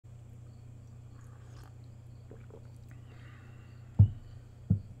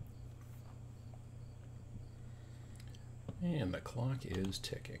And the clock is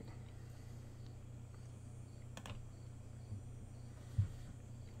ticking.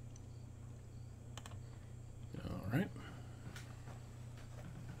 All right.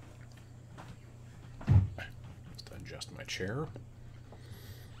 Just adjust my chair.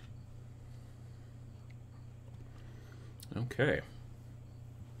 Okay.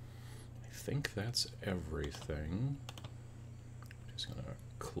 I think that's everything. Just gonna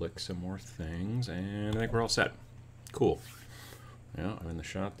click some more things, and I think we're all set. Cool. Yeah, I'm in the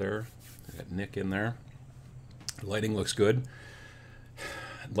shot there. I got Nick in there. The lighting looks good.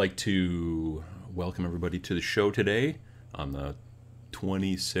 I'd like to welcome everybody to the show today on the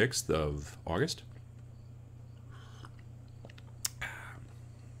 26th of August.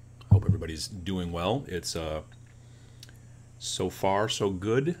 Hope everybody's doing well. It's so far so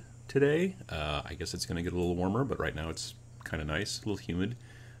good today. I guess it's going to get a little warmer, but right now it's kind of nice, a little humid.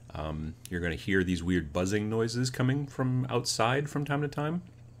 You're going to hear these weird buzzing noises coming from outside from time to time.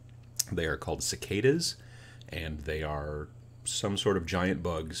 They are called cicadas, and they are some sort of giant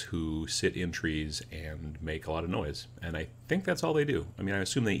bugs who sit in trees and make a lot of noise. And I think that's all they do. I mean, I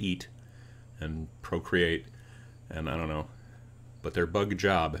assume they eat and procreate, and I don't know. But their bug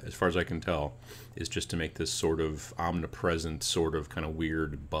job, as far as I can tell, is just to make this sort of omnipresent, sort of kind of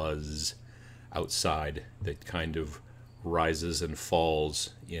weird buzz outside that kind of rises and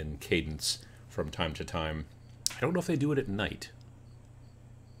falls in cadence from time to time. I don't know if they do it at night.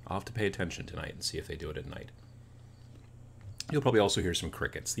 I'll have to pay attention tonight and see if they do it at night. You'll probably also hear some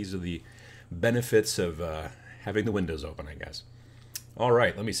crickets. These are the benefits of having the windows open, I guess. All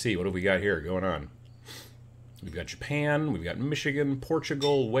right, let me see. What have we got here going on? We've got Japan, we've got Michigan,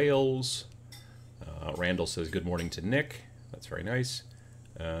 Portugal, Wales. Randall says good morning to Nick. That's very nice.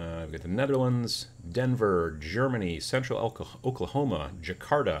 We've got the Netherlands, Denver, Germany, Central Oklahoma,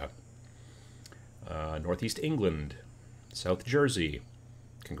 Jakarta, Northeast England, South Jersey.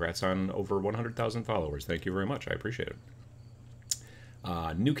 Congrats on over 100,000 followers. Thank you very much. I appreciate it.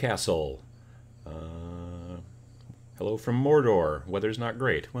 Newcastle. Hello from Mordor. Weather's not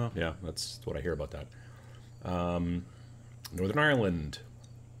great. Well, yeah, that's what I hear about that. Northern Ireland,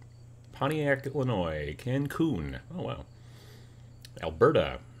 Pontiac, Illinois, Cancun. Oh, wow.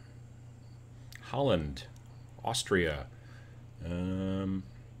 Alberta, Holland, Austria,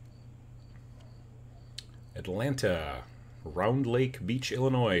 Atlanta, Round Lake Beach,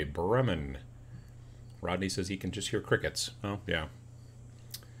 Illinois, Bremen. Rodney says he can just hear crickets. Oh, yeah.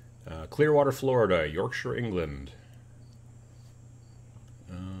 Clearwater, Florida, Yorkshire, England.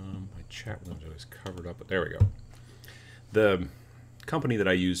 My chat window is covered up, but there we go. The company that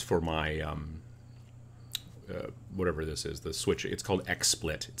I use for my whatever this is, the switch, it's called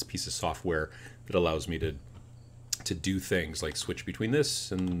XSplit. It's a piece of software that allows me to do things like switch between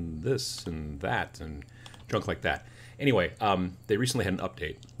this and that and junk like that. Anyway, they recently had an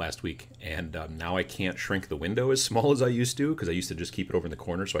update last week, and now I can't shrink the window as small as I used to, because I used to just keep it over in the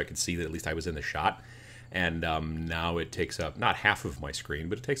corner so I could see that at least I was in the shot. And now it takes up not half of my screen,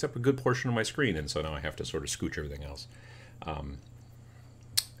 but it takes up a good portion of my screen, and so now I have to sort of scooch everything else.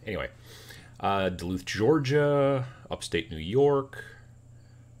 Anyway, Duluth, Georgia, upstate New York,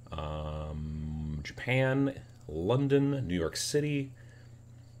 Japan, London, New York City,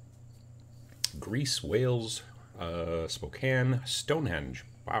 Greece, Wales, Spokane, Stonehenge.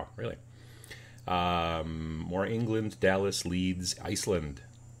 Wow, really? More England, Dallas, Leeds, Iceland.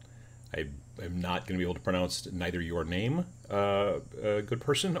 I'm not going to be able to pronounce neither your name, a good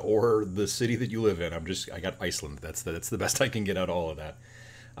person, or the city that you live in. I got Iceland. That's the best I can get out of all of that.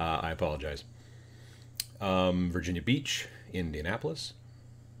 I apologize. Virginia Beach, Indianapolis.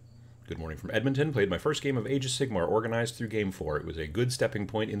 Good morning from Edmonton. Played my first game of Age of Sigmar, organized through Game 4. It was a good stepping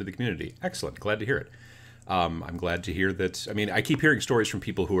point into the community. Excellent. Glad to hear it. I'm glad to hear that. I mean, I keep hearing stories from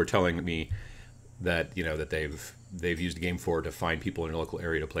people who are telling me that, you know, that they've used Game 4 to find people in a local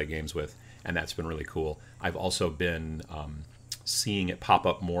area to play games with, and that's been really cool. I've also been seeing it pop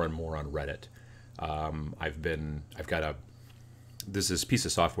up more and more on Reddit. This is a piece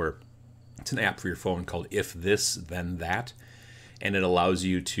of software. It's an app for your phone called If This Then That, and it allows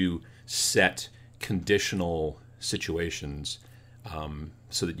you to set conditional situations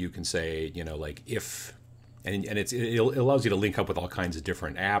so that you can say, you know, like if, and it allows you to link up with all kinds of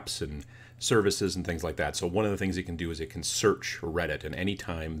different apps and services and things like that. So one of the things it can do is it can search Reddit, and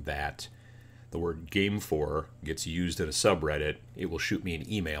anytime that the word Game 4 gets used in a subreddit, it will shoot me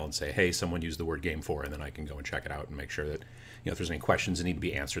an email and say, hey, someone used the word Game 4, and then I can go and check it out and make sure that, you know, if there's any questions that need to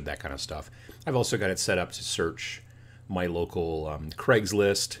be answered, that kind of stuff. I've also got it set up to search my local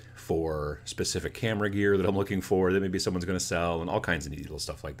Craigslist for specific camera gear that I'm looking for that maybe someone's going to sell, and all kinds of neat little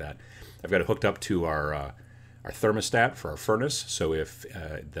stuff like that. I've got it hooked up to our our thermostat for our furnace. So if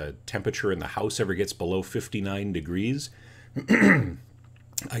the temperature in the house ever gets below 59 degrees,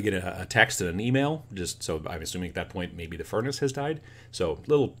 I get a text and an email, just so I'm assuming at that point maybe the furnace has died. So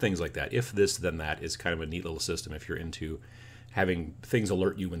little things like that. If this, then that is kind of a neat little system if you're into having things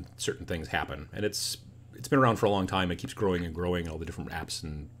alert you when certain things happen. And it's been around for a long time. It keeps growing and growing, all the different apps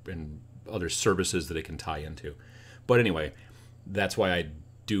and other services that it can tie into. But anyway, that's why I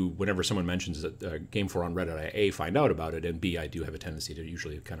do, whenever someone mentions a Game 4 on Reddit, I A, find out about it, and B, I do have a tendency to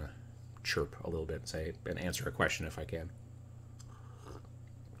usually kind of chirp a little bit and say, and answer a question if I can.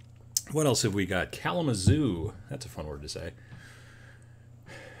 What else have we got? Kalamazoo. That's a fun word to say.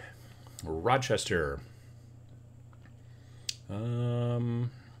 Rochester.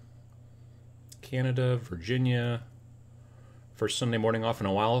 Canada, Virginia. First Sunday morning off in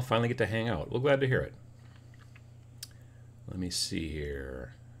a while. Finally get to hang out. Well, glad to hear it. Let me see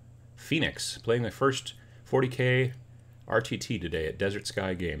here. Phoenix. Playing my first 40K RTT today at Desert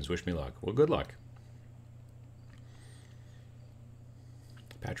Sky Games. Wish me luck. Well, good luck.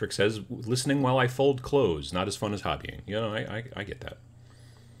 Patrick says, listening while I fold clothes, not as fun as hobbying. You know, I get that.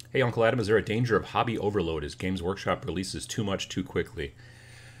 Hey, Uncle Adam, is there a danger of hobby overload as Games Workshop releases too much too quickly?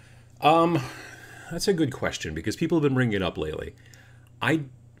 That's a good question because people have been bringing it up lately.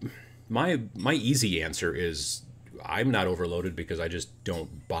 My easy answer is I'm not overloaded because I just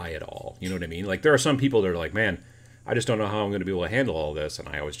don't buy it all. You know what I mean? Like there are some people that are like, man, I just don't know how I'm going to be able to handle all this. And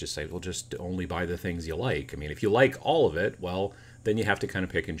I always just say, well, just only buy the things you like. I mean, if you like all of it, well, then you have to kind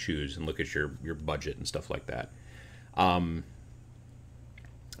of pick and choose and look at your budget and stuff like that. I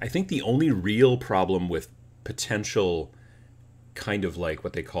think the only real problem with potential kind of like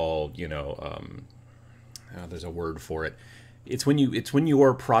what they call, you know, there's a word for it. It's when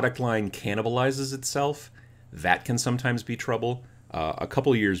your product line cannibalizes itself. That can sometimes be trouble. A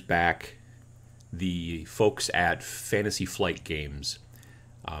couple years back, the folks at Fantasy Flight Games,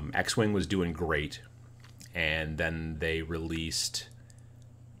 X-Wing was doing great. And then they released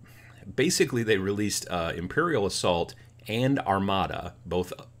Imperial Assault and Armada,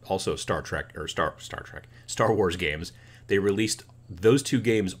 both also Star Wars games. They released those two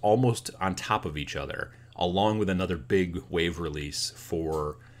games almost on top of each other, along with another big wave release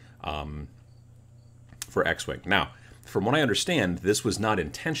for X-Wing. Now, from what I understand, this was not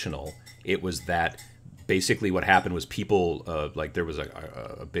intentional. It was that basically what happened was people like there was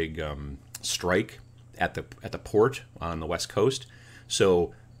a big strike at the port on the West Coast.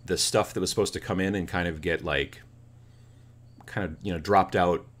 So the stuff that was supposed to come in and kind of get dropped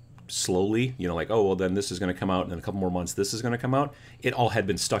out slowly, like, oh, well, then this is going to come out, and in a couple more months this is going to come out. It all had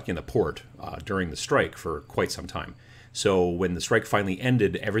been stuck in the port during the strike for quite some time. So when the strike finally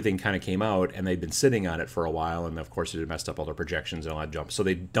ended, everything kind of came out, and they'd been sitting on it for a while, and of course it had messed up all their projections and all that jump. So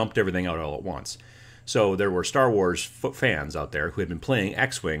they dumped everything out all at once. So there were Star Wars fans out there who had been playing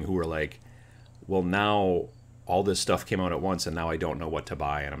X-Wing who were like, well, now all this stuff came out at once, and now I don't know what to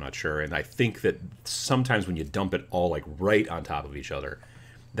buy, and I'm not sure. And I think that sometimes when you dump it all like right on top of each other,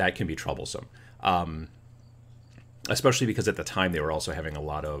 that can be troublesome. Especially because at the time they were also having a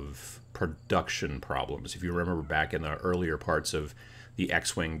lot of production problems. If you remember back in the earlier parts of the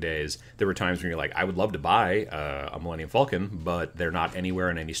X-Wing days, there were times when you're like, I would love to buy a Millennium Falcon, but they're not anywhere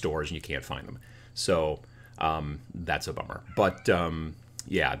in any stores, and you can't find them. So that's a bummer. But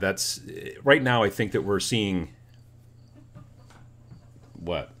yeah, that's right now. I think that we're seeing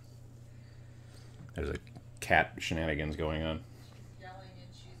what? There's a cat shenanigans going on.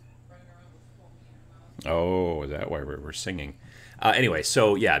 Oh, is that why we're singing? Anyway,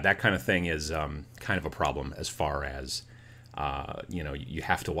 so yeah, that kind of thing is kind of a problem as far as you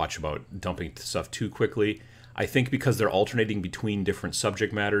have to watch about dumping stuff too quickly. I think because they're alternating between different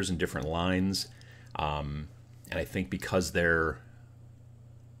subject matters and different lines, and I think because they're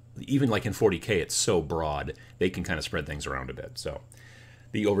even like in 40K, it's so broad, they can kind of spread things around a bit. So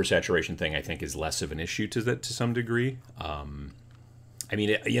the oversaturation thing, I think, is less of an issue to some degree. I mean,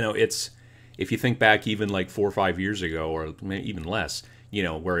 it's if you think back even like 4 or 5 years ago, or even less,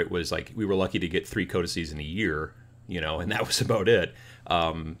 where it was like we were lucky to get 3 codices in a year, and that was about it.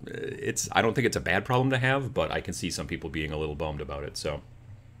 I don't think it's a bad problem to have, but I can see some people being a little bummed about it. So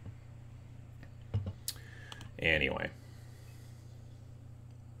anyway.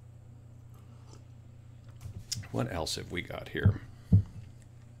 What else have we got here?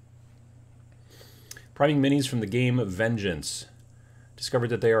 Priming minis from the game Vengeance. Discovered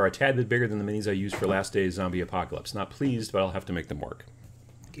that they are a tad bit bigger than the minis I used for Last Day's Zombie Apocalypse. Not pleased, but I'll have to make them work.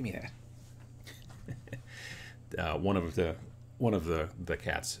 Give me that. One of the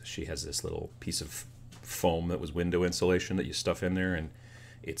cats, she has this little piece of foam that was window insulation that you stuff in there, and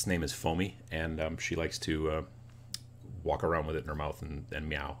Its name is Foamy, and she likes to walk around with it in her mouth and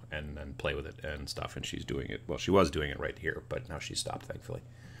meow and play with it and stuff. And she's doing it. Well, she was doing it right here, but now she's stopped, thankfully.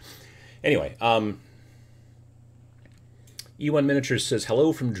 Anyway, E1 Miniatures says,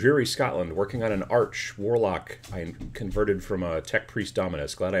 hello from dreary Scotland, working on an Arch Warlock I converted from a Tech Priest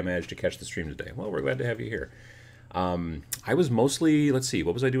Dominus. Glad I managed to catch the stream today. Well, we're glad to have you here. I was mostly, let's see,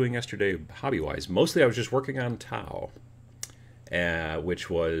 what was I doing yesterday hobby-wise? Mostly I was just working on Tau, which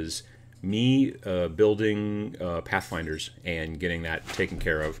was me building Pathfinders and getting that taken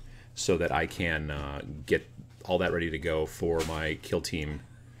care of so that I can get all that ready to go for my kill team.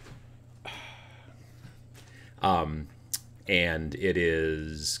 And it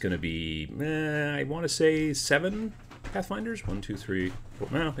is going to be, I want to say 7 Pathfinders. 1, 2, 3, 4,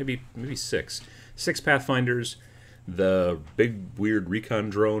 no, maybe 6. 6 Pathfinders, the big weird recon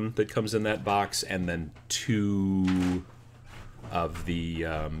drone that comes in that box, and then 2 of the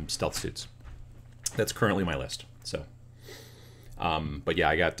stealth suits. That's currently my list. So, but yeah,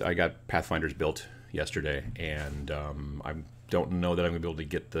 I got Pathfinders built yesterday, and I don't know that I'm going to be able to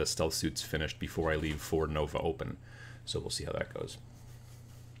get the stealth suits finished before I leave for Nova Open. So we'll see how that goes.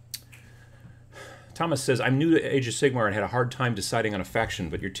 Thomas says, I'm new to Age of Sigmar and had a hard time deciding on a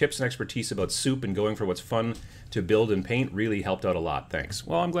faction, but your tips and expertise about soup and going for what's fun to build and paint really helped out a lot. Thanks.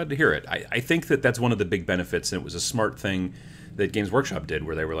 Well, I'm glad to hear it. I think that that's one of the big benefits, and it was a smart thing that Games Workshop did,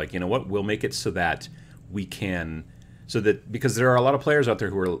 where they were like, you know what, we'll make it so that we can, because there are a lot of players out there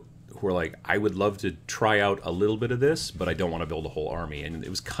who are like, I would love to try out a little bit of this, but I don't want to build a whole army. And it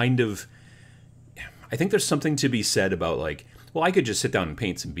was kind of, I think there's something to be said about like, well, I could just sit down and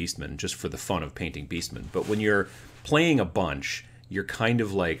paint some Beastmen just for the fun of painting Beastmen. But when you're playing a bunch, you're kind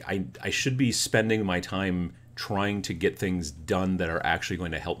of like, I should be spending my time trying to get things done that are actually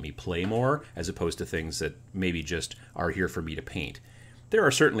going to help me play more, as opposed to things that maybe just are here for me to paint. There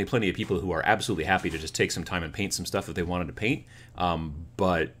are certainly plenty of people who are absolutely happy to just take some time and paint some stuff that they wanted to paint.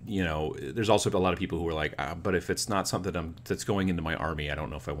 But, you know, there's also a lot of people who are like, but if it's not something that's going into my army, I don't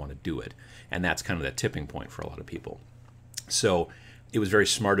know if I want to do it. And that's kind of the tipping point for a lot of people. So it was very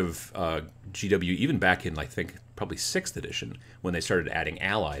smart of GW, even back in, I think, probably 6th edition, when they started adding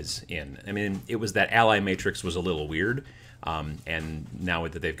allies in. I mean, it was that ally matrix was a little weird. And now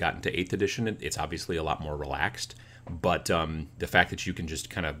that they've gotten to 8th edition, it's obviously a lot more relaxed. But the fact that you can just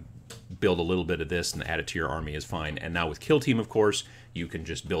kind of build a little bit of this and add it to your army is fine. And now with Kill Team, of course, you can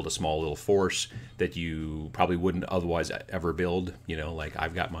just build a small little force that you probably wouldn't otherwise ever build. You know, like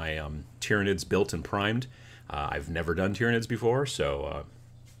I've got my Tyranids built and primed. I've never done Tyranids before, so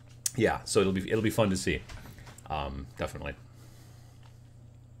yeah, so it'll be fun to see, definitely.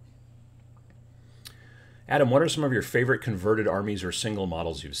 Adam, what are some of your favorite converted armies or single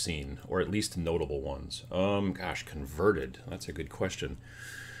models you've seen, or at least notable ones? Gosh, converted. That's a good question.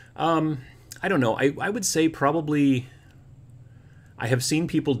 I don't know. I would say probably I have seen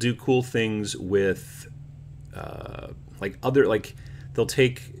people do cool things with like they'll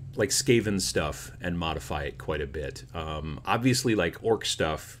take like Skaven stuff and modify it quite a bit. Obviously, like orc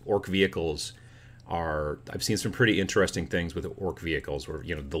stuff, orc vehicles I've seen some pretty interesting things with orc vehicles, where,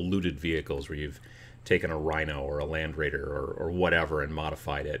 you know, the looted vehicles where you've taken a Rhino or a Land Raider or whatever and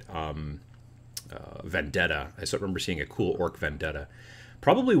modified it. Vendetta. I still remember seeing a cool orc Vendetta.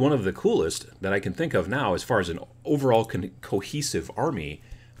 Probably one of the coolest that I can think of now, as far as an overall cohesive army,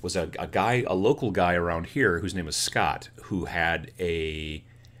 was a local guy around here whose name is Scott, who had an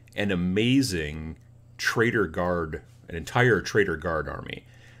amazing Traitor Guard, an entire Traitor Guard army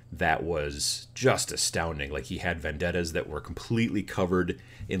that was just astounding. Like, he had Vendettas that were completely covered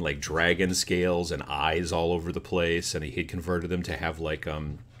in like dragon scales and eyes all over the place, and he had converted them to have like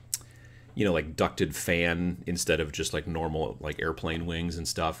you know, like ducted fan instead of just like normal like airplane wings and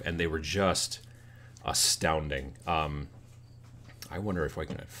stuff, and they were just astounding. I wonder if I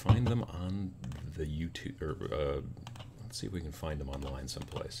can find them on the YouTube, or let's see if we can find them online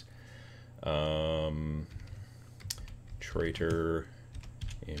someplace. Traitor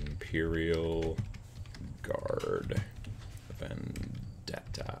Imperial Guard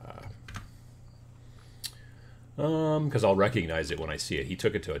Vendetta. Because I'll recognize it when I see it. He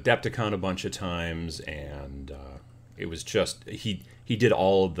took it to Adepticon a bunch of times, and it was just, he did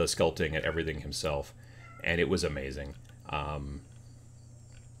all of the sculpting and everything himself, and it was amazing.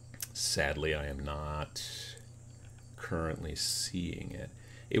 Sadly, I am not currently seeing it.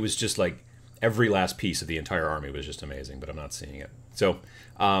 It was just like every last piece of the entire army was just amazing, but I'm not seeing it. So,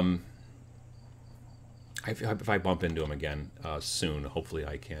 if I bump into him again soon, hopefully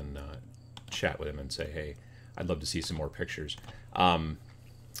I can chat with him and say, hey, I'd love to see some more pictures.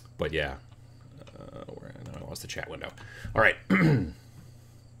 But yeah, now I lost the chat window. All right.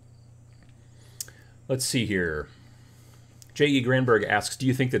 Let's see here. J.E. Granberg asks, do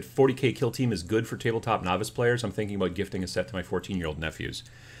you think that 40k Kill Team is good for tabletop novice players? I'm thinking about gifting a set to my 14-year-old nephews.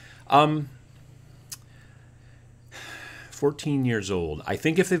 14 years old. I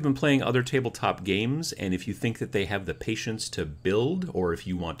think if they've been playing other tabletop games, and if you think that they have the patience to build, or if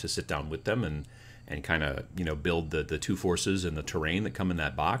you want to sit down with them and kind of, you know, build the two forces and the terrain that come in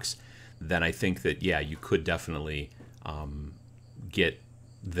that box, then I think that, yeah, you could definitely get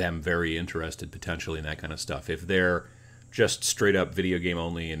them very interested potentially in that kind of stuff. If they're just straight up video game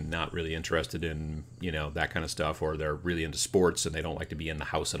only and not really interested in, you know, that kind of stuff, or they're really into sports and they don't like to be in the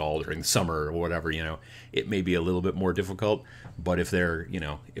house at all during the summer or whatever, you know, it may be a little bit more difficult. But if they're, you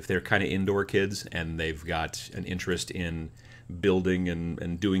know, if they're kind of indoor kids and they've got an interest in building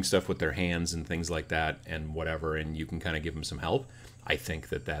and doing stuff with their hands and things like that and whatever, and you can kind of give them some help, I think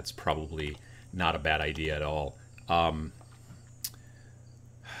that that's probably not a bad idea at all.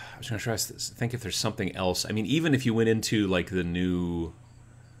 I was going to try to think if there's something else. I mean, even if you went into like the new,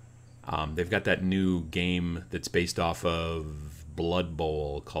 they've got that new game that's based off of Blood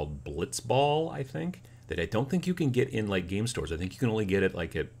Bowl called Blitzball, I think, that I don't think you can get in like game stores. I think you can only get it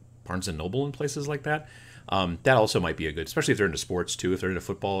like at Barnes and Noble and places like that. That also might be a good, especially if they're into sports too, if they're into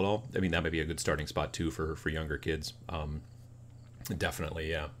football at all. I mean, that might be a good starting spot too for younger kids. Definitely,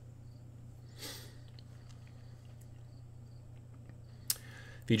 yeah.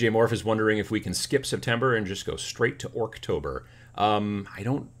 VJ Morph is wondering if we can skip September and just go straight to Orktober. I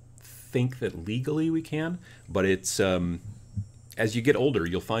don't think that legally we can, but it's as you get older,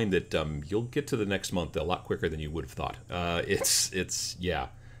 you'll find that you'll get to the next month a lot quicker than you would have thought. It's yeah.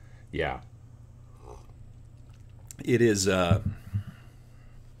 It is. It'll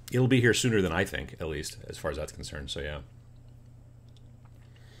be here sooner than I think, at least as far as that's concerned. So yeah.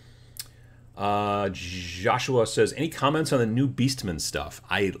 Joshua says, any comments on the new Beastman stuff?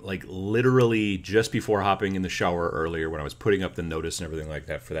 I like literally just before hopping in the shower earlier when I was putting up the notice and everything like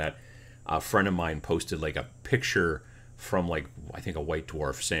that for that, a friend of mine posted like a picture from like, I think a White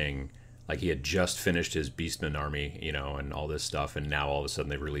Dwarf saying like he had just finished his Beastman army, you know, and all this stuff. And now all of a sudden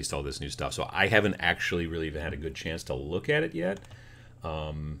they've released all this new stuff. So I haven't actually really even had a good chance to look at it yet.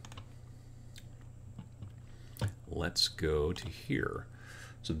 Let's go to here.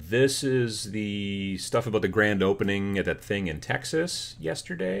 So this is the stuff about the grand opening at that thing in Texas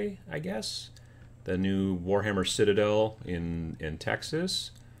yesterday, I guess. The new Warhammer Citadel in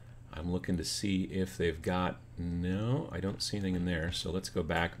Texas. I'm looking to see if they've got... No, I don't see anything in there. So let's go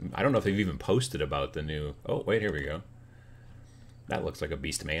back. I don't know if they've even posted about the new... Oh, wait, here we go. That looks like a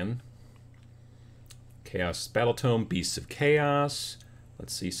Beast Man. Chaos Battle Tome, Beasts of Chaos.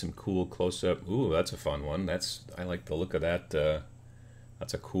 Let's see some cool close-up. Ooh, that's a fun one. I like the look of that...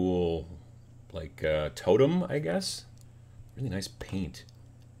 That's a cool, like, totem, I guess. Really nice paint.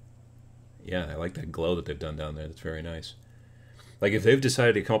 Yeah, I like that glow that they've done down there. That's very nice. Like, if they've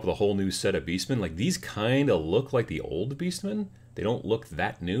decided to come up with a whole new set of Beastmen, like, these kind of look like the old Beastmen. They don't look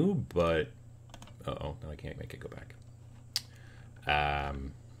that new, but... Uh-oh, no, I can't make it go back.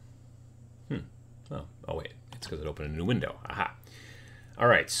 Oh, wait. It's because it opened a new window. Aha. All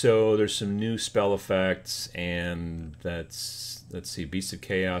right, so there's some new spell effects, and that's, let's see, Beasts of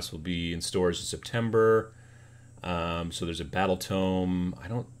Chaos will be in stores in September. So there's a Battle Tome. I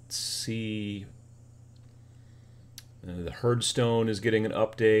don't see... the Herdstone is getting an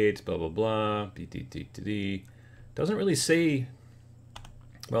update, blah, blah, blah. Doesn't really say...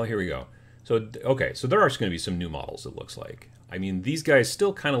 Well, here we go. So, okay, so there are going to be some new models, it looks like. I mean, these guys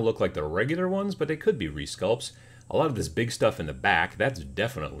still kind of look like the regular ones, but they could be resculpts. A lot of this big stuff in the back, that's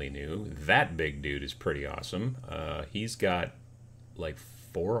definitely new. That big dude is pretty awesome. He's got, like,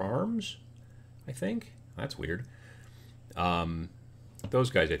 4 arms, I think. That's weird. Those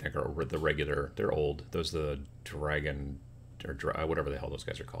guys, I think, are the regular. They're old. Those are the dragon, or whatever the hell those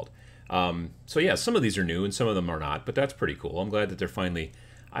guys are called. So, yeah, some of these are new, and some of them are not, but that's pretty cool. I'm glad that they're finally...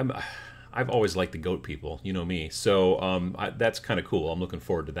 I've always liked the goat people, you know me. So that's kind of cool. I'm looking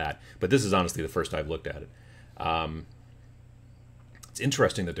forward to that. But this is honestly the first I've looked at it. It's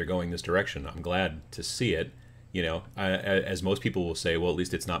interesting that they're going this direction. I'm glad to see it. You know, as most people will say, well, at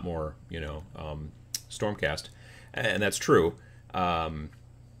least it's not more, you know, Stormcast, and that's true. Yeah,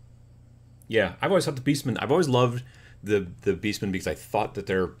 I've always thought the Beastmen. I've always loved the Beastmen because I thought that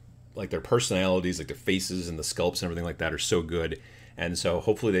their personalities, like their faces and the sculpts and everything like that, are so good. And so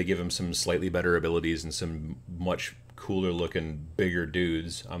hopefully they give them some slightly better abilities and some much cooler looking, bigger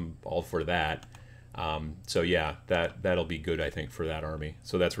dudes. I'm all for that. So yeah, that'll be good, I think, for that army.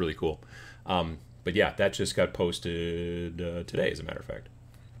 So that's really cool. But yeah, that just got posted today, as a matter of fact.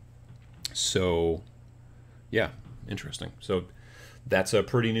 So yeah, interesting. So that's a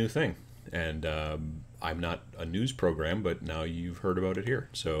pretty new thing. And I'm not a news program, but now you've heard about it here.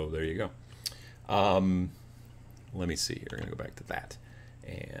 So there you go. Let me see here. I'm going to go back to that.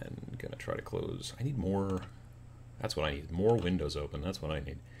 And going to try to close. I need more. That's what I need. More windows open. That's what I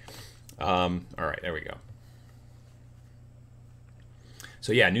need. All right, there we go.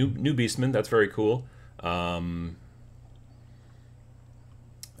 So yeah, new Beastman. That's very cool.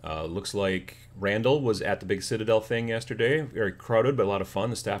 Looks like Randall was at the big Citadel thing yesterday. Very crowded, but a lot of fun.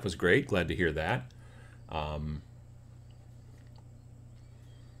 The staff was great. Glad to hear that.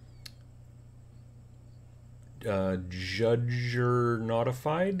 Judger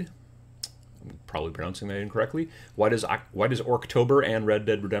Notified. I'm probably pronouncing that incorrectly. Why does October and Red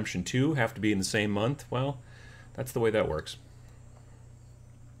Dead Redemption 2 have to be in the same month? Well, that's the way that works.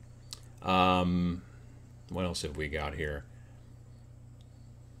 What else have we got here?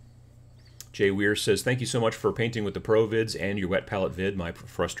 Jay Weir says, thank you so much for painting with the pro vids and your wet palette vid. My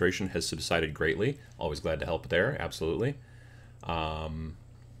frustration has subsided greatly. Always glad to help there. Absolutely.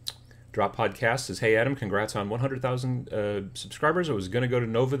 Drop Podcast says, hey, Adam, congrats on 100,000 subscribers. I was going to go to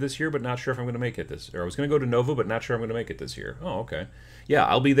Nova this year, but not sure if I'm going to make it this year. I was going to go to Nova, but not sure I'm going to make it this year. Oh, okay. Yeah,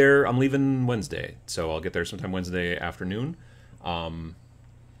 I'll be there. I'm leaving Wednesday, so I'll get there sometime Wednesday afternoon.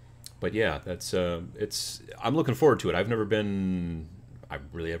 But yeah, that's I'm looking forward to it. I've never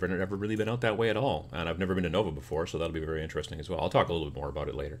really been out that way at all, and I've never been to Nova before, so that'll be very interesting as well. I'll talk a little bit more about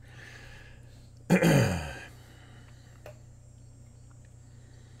it later.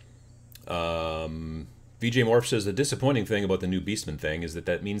 VJ Morph says the disappointing thing about the new Beastman thing is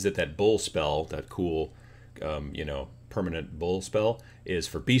that means that bull spell, that cool, permanent bull spell, is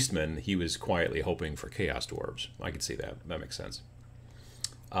for Beastman. He was quietly hoping for Chaos Dwarves. I could see that. That makes sense.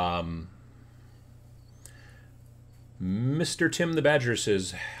 Mr. Tim the Badger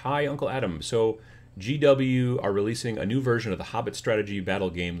says, hi, Uncle Adam. So GW are releasing a new version of the Hobbit strategy battle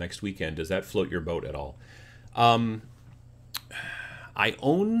game next weekend. Does that float your boat at all? I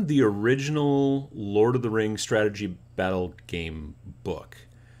own the original Lord of the Rings strategy battle game book,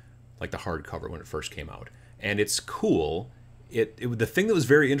 like the hardcover when it first came out. And it's cool. The thing that was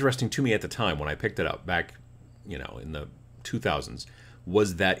very interesting to me at the time when I picked it up back, in the 2000s,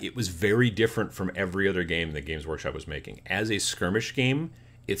 was that it was very different from every other game that Games Workshop was making. As a skirmish game,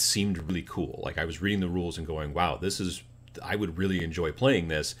 it seemed really cool. Like, I was reading the rules and going, wow, I would really enjoy playing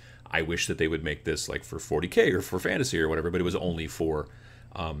this. I wish that they would make this like for 40K or for fantasy or whatever, but it was only for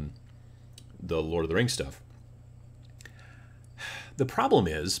the Lord of the Rings stuff. The problem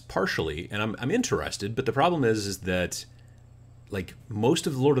is, partially, and I'm interested, but the problem is that like most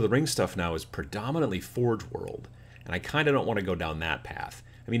of the Lord of the Rings stuff now is predominantly Forge World, and I kind of don't want to go down that path.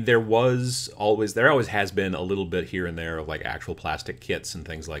 I mean, there always has been a little bit here and there of like actual plastic kits and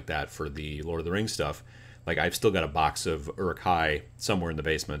things like that for the Lord of the Rings stuff. Like, I've still got a box of Uruk-hai somewhere in the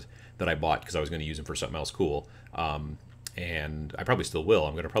basement that I bought because I was going to use them for something else cool. And I probably still will.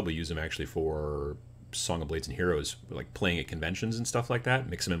 I'm going to probably use them actually for Song of Blades and Heroes, like playing at conventions and stuff like that.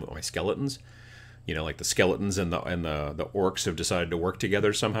 Mix them in with my skeletons. Like the skeletons and the orcs have decided to work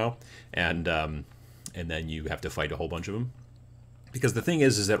together somehow. And then you have to fight a whole bunch of them. Because the thing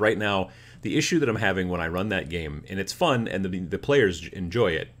is that right now, the issue that I'm having when I run that game, and it's fun and the players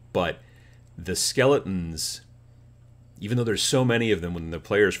enjoy it, but the skeletons, even though there's so many of them, when the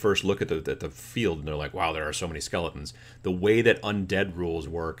players first look at the field and they're like, wow, there are so many skeletons, the way that undead rules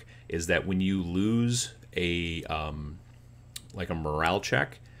work is that when you lose a morale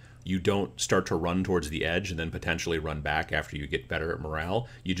check, you don't start to run towards the edge and then potentially run back after you get better at morale.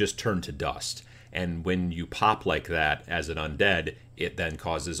 You just turn to dust. And when you pop like that as an undead, it then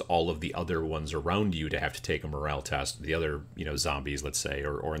causes all of the other ones around you to have to take a morale test, the other, zombies, let's say,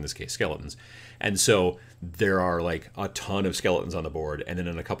 or in this case, skeletons. And so there are like a ton of skeletons on the board, and then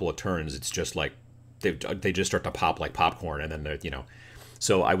in a couple of turns, it's just like they just start to pop like popcorn, and then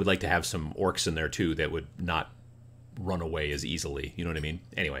So I would like to have some orcs in there too that would not run away as easily. You know what I mean?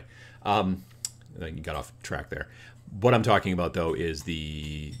 Anyway, you got off track there. What I'm talking about though is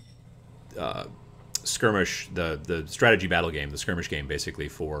the skirmish, the strategy battle game, the skirmish game basically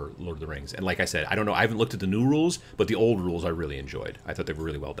for Lord of the Rings. And like I said, I don't know, I haven't looked at the new rules, but the old rules I really enjoyed. I thought they were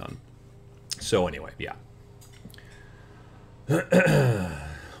really well done. So anyway, yeah.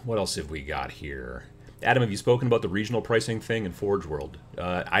 What else have we got here? Adam, have you spoken about the regional pricing thing in Forge World?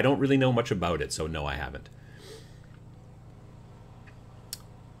 I don't really know much about it, so no, I haven't.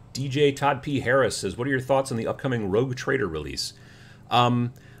 DJ Todd P. Harris says, what are your thoughts on the upcoming Rogue Trader release?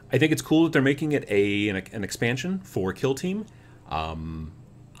 I think it's cool that they're making it an expansion for Kill Team. I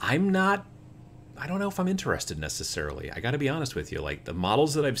don't know if I'm interested necessarily. I got to be honest with you. Like, the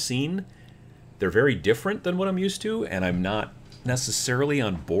models that I've seen, they're very different than what I'm used to, and I'm not necessarily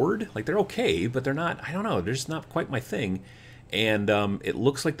on board. Like, they're okay, but they're not, I don't know, they're just not quite my thing. And it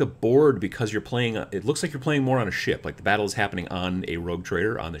looks like the board, because you're playing, it looks like you're playing more on a ship. Like, the battle is happening on a rogue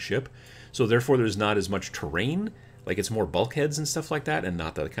trader on the ship. So therefore there's not as much terrain. Like, it's more bulkheads and stuff like that, and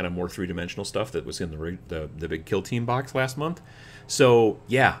not the kind of more three-dimensional stuff that was in the big Kill Team box last month. So,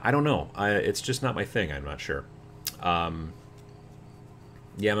 yeah, I don't know. It's just not my thing. I'm not sure. Yeah, I'm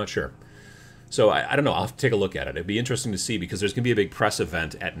not sure. So, I don't know. I'll have to take a look at it. It'd be interesting to see, because there's going to be a big press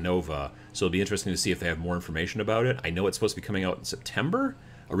event at Nova, so it'll be interesting to see if they have more information about it. I know it's supposed to be coming out in September.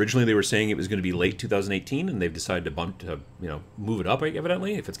 Originally, they were saying it was going to be late 2018, and they've decided to move it up,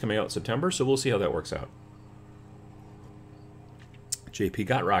 evidently, if it's coming out in September, so we'll see how that works out. JP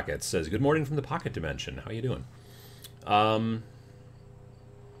Got Rockets says, good morning from the Pocket Dimension. How you doing?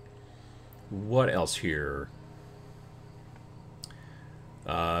 What else here?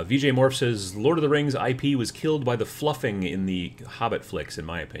 VJ Morph says, Lord of the Rings IP was killed by the fluffing in the Hobbit flicks, in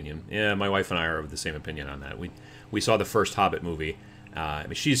my opinion. Yeah, my wife and I are of the same opinion on that. We saw the first Hobbit movie. I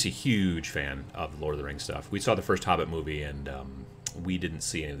mean, she's a huge fan of Lord of the Rings stuff. We saw the first Hobbit movie, and we didn't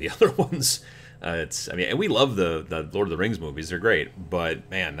see any of the other ones. And we love the Lord of the Rings movies; they're great. But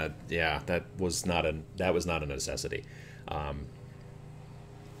man, that was not a necessity.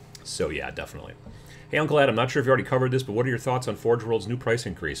 So yeah, definitely. Hey, Uncle Ed, I'm not sure if you already covered this, but what are your thoughts on Forge World's new price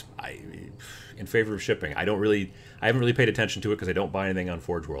increase? In favor of shipping. I haven't really paid attention to it because I don't buy anything on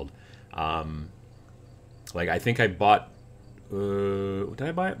Forge World. Like, I think I bought. Did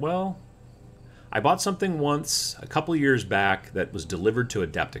I buy it? Well, I bought something once a couple years back that was delivered to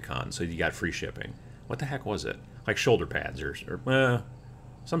Adepticon, so you got free shipping. What the heck was it? Like shoulder pads or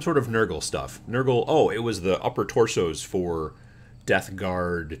some sort of Nurgle stuff. Nurgle. Oh, it was the upper torsos for Death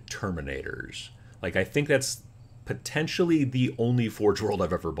Guard Terminators. Like, I think that's potentially the only Forge World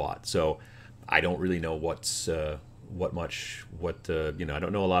I've ever bought. So I don't really know I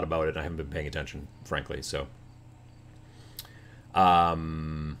don't know a lot about it. I haven't been paying attention, frankly. So,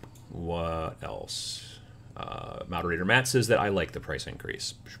 what else? Moderator Matt says that I like the price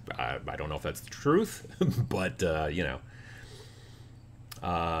increase. I don't know if that's the truth, but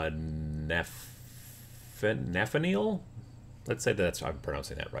Nathaniel. Let's say that's, I'm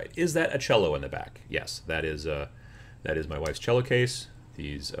pronouncing that right. Is that a cello in the back? Yes, that is my wife's cello case.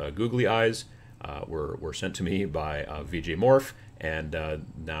 These googly eyes were sent to me by VJ Morph, and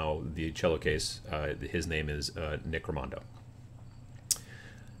now the cello case, his name is Nick Ramondo.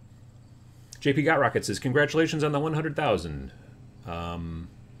 JP Got Rocket says, congratulations on the 100,000.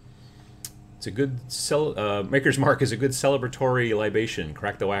 It's a good Maker's Mark is a good celebratory libation.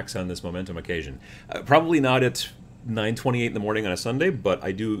 Crack the wax on this momentum occasion. Probably not at 9:28 in the morning on a Sunday, but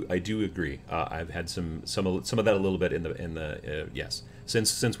I do agree. I've had some of that a little bit in the yes,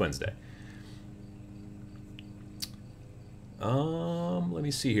 since Wednesday. Let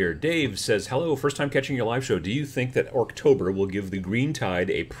me see here. Dave says, hello, first time catching your live show. Do you think that Orktober will give the Green Tide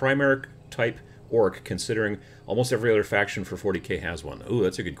a Primarch type orc, considering almost every other faction for 40k has one? Ooh,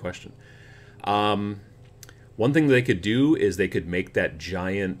 that's a good question. One thing they could do is they could make that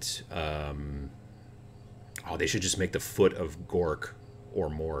giant they should just make the foot of Gork or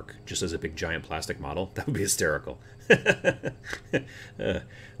Mork just as a big giant plastic model. That would be hysterical.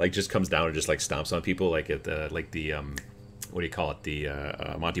 Like, just comes down and just like stomps on people like at the what do you call it, the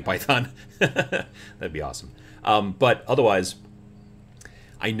Monty Python. That'd be awesome. But otherwise,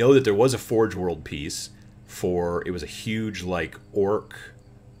 I know that there was a Forge World piece it was a huge like orc,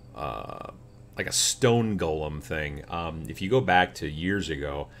 like a stone golem thing. If you go back to years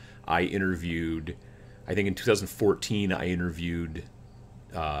ago, I think in 2014, I interviewed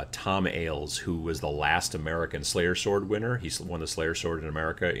Tom Ailes, who was the last American Slayer Sword winner. He won the Slayer Sword in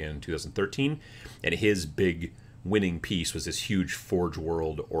America in 2013, and his big winning piece was this huge Forge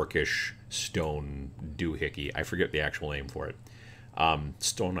World orcish stone doohickey. I forget the actual name for it.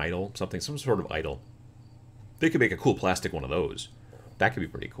 Stone idol, some sort of idol. They could make a cool plastic one of those. That could be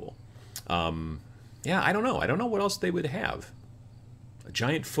pretty cool. Yeah, I don't know. I don't know what else they would have. A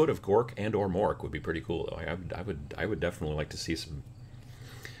giant foot of Gork and or Mork would be pretty cool, though. I would definitely like to see some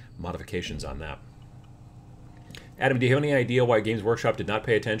modifications on that. Adam, do you have any idea why Games Workshop did not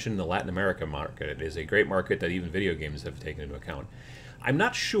pay attention in the Latin America market? It is a great market that even video games have taken into account. I'm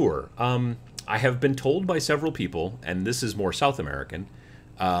not sure. I have been told by several people, and this is more South American,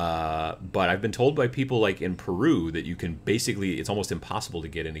 but I've been told by people like in Peru that you can basically, it's almost impossible to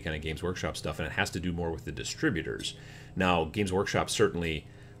get any kind of Games Workshop stuff, and it has to do more with the distributors. Now, Games Workshop certainly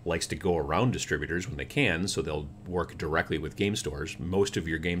likes to go around distributors when they can, so they'll work directly with game stores. Most of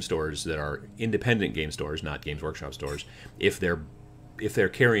your game stores that are independent game stores, not Games Workshop stores, if they're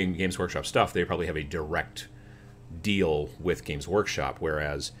carrying Games Workshop stuff, they probably have a direct deal with Games Workshop,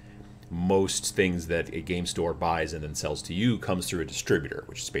 whereas most things that a game store buys and then sells to you comes through a distributor,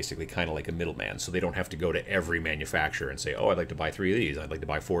 which is basically kind of like a middleman. So they don't have to go to every manufacturer and say, oh, I'd like to buy 3 of these. I'd like to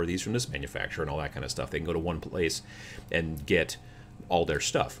buy 4 of these from this manufacturer and all that kind of stuff. They can go to one place and get all their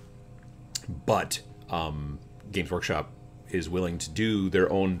stuff. But Games Workshop is willing to do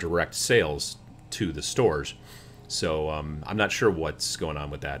their own direct sales to the stores. So I'm not sure what's going on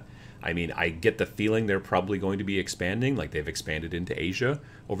with that. I mean, I get the feeling they're probably going to be expanding, like they've expanded into Asia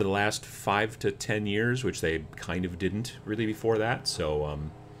over the last 5 to 10 years, which they kind of didn't really before that. So,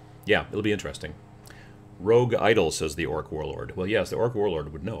 yeah, it'll be interesting. Rogue Idol, says the Orc Warlord. Well, yes, the Orc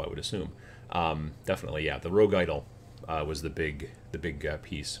Warlord would know, I would assume. Definitely, yeah. The Rogue Idol was the big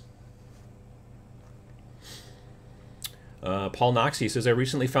piece. Paul Noxie says, I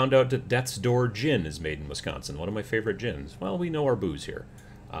recently found out that Death's Door Gin is made in Wisconsin. One of my favorite gins. Well, we know our booze here.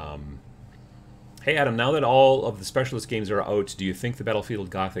 Hey Adam, now that all of the Specialist games are out, do you think the Battlefield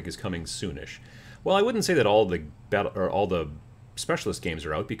Gothic is coming soonish? Well, I wouldn't say that all the Specialist games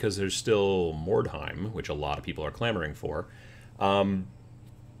are out, because there's still Mordheim, which a lot of people are clamoring for.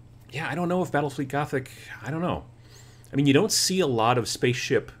 Yeah, I don't know if Battlefield Gothic, I don't know. I mean, you don't see a lot of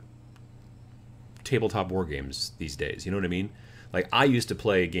spaceship tabletop war games these days, you know what I mean? Like, I used to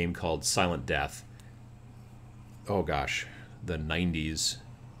play a game called Silent Death. Oh gosh, the 90s.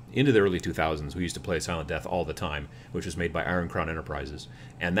 Into the early 2000s, we used to play Silent Death all the time, which was made by Iron Crown Enterprises.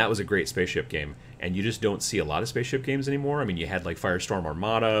 And that was a great spaceship game. And you just don't see a lot of spaceship games anymore. I mean, you had like Firestorm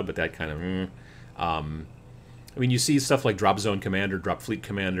Armada, but that kind of... I mean, you see stuff like Drop Zone Commander, Drop Fleet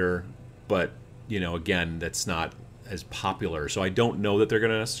Commander, but, you know, again, that's not as popular. So I don't know that they're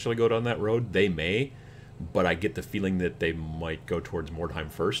going to necessarily go down that road. They may, but I get the feeling that they might go towards Mordheim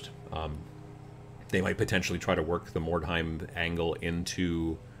first. They might potentially try to work the Mordheim angle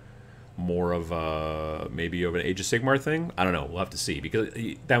into more of a, maybe of an Age of Sigmar thing. I don't know. We'll have to see, because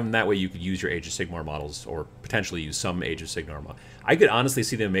then that way you could use your Age of Sigmar models, or potentially use some Age of Sigmar models. I could honestly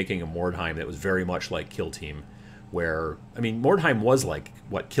see them making a Mordheim that was very much like Kill Team, where, I mean, Mordheim was like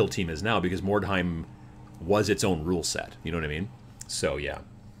what Kill Team is now, because Mordheim was its own rule set. You know what I mean? So, yeah.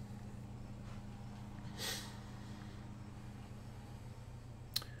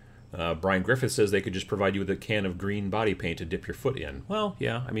 Brian Griffith says they could just provide you with a can of green body paint to dip your foot in. Well,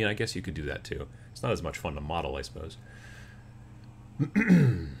 yeah, I mean, I guess you could do that too. It's not as much fun to model, I suppose. VJ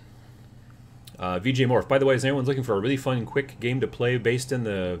Morph. By the way, if anyone's looking for a really fun, quick game to play based in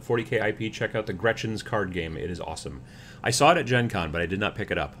the 40k IP, check out the Gretchen's card game. It is awesome. I saw it at Gen Con, but I did not pick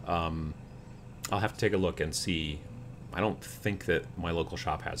it up. I'll have to take a look and see. I don't think that my local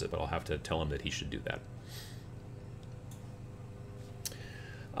shop has it, but I'll have to tell him that he should do that.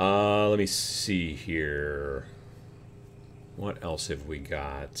 Let me see here. What else have we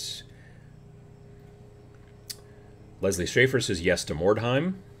got? Leslie Schaefer says yes to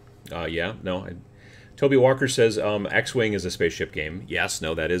Mordheim. Yeah, no. Toby Walker says X-Wing is a spaceship game. Yes,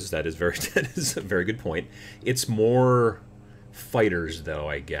 no, that is very that is a very good point. It's more fighters though,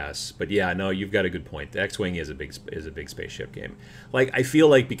 I guess. But yeah, no, you've got a good point. The X-Wing is a big spaceship game. Like, I feel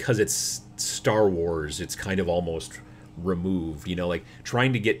like because it's Star Wars, it's kind of almost removed, you know, like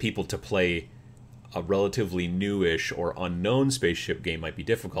trying to get people to play a relatively newish or unknown spaceship game might be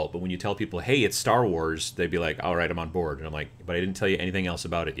difficult, but when you tell people, hey, it's Star Wars, they'd be like, all right, I'm on board. And I'm like, but I didn't tell you anything else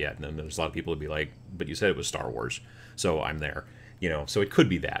about it yet. And then there's a lot of people who'd be like, but you said it was Star Wars, so I'm there, you know. So it could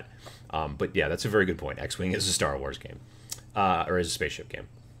be that, but yeah, that's a very good point. X-Wing is a Star Wars game, or is a spaceship game.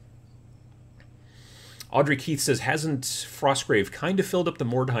 Audrey Keith says, hasn't Frostgrave kind of filled up the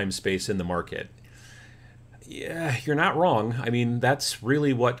Mordheim space in the market? Yeah, you're not wrong. I mean, that's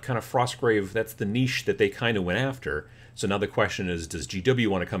really what kind of Frostgrave, that's the niche that they kind of went after. So now the question is, does GW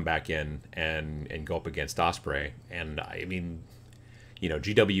want to come back in and go up against Osprey? And I mean, you know,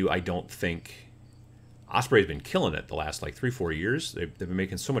 GW, I don't think... Osprey's been killing it the last like 3-4 years. They've been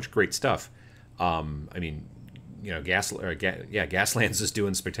making so much great stuff. I mean, you know, Gaslands is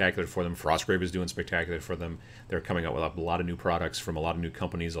doing spectacular for them. Frostgrave is doing spectacular for them. They're coming out with a lot of new products from a lot of new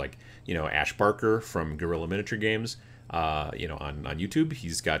companies, like, you know, Ash Barker from Guerrilla Miniature Games, you know, on YouTube.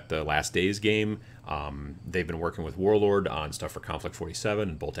 He's got the Last Days game. They've been working with Warlord on stuff for Conflict 47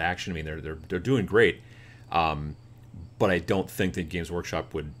 and Bolt Action. I mean, they're doing great. But I don't think that Games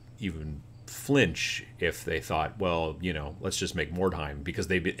Workshop would even flinch if they thought, well, you know, let's just make Mordheim, because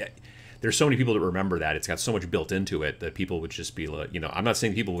there's so many people that remember that. It's got so much built into it that people would just be like, you know, I'm not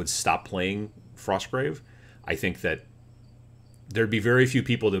saying people would stop playing Frostgrave. I think that there'd be very few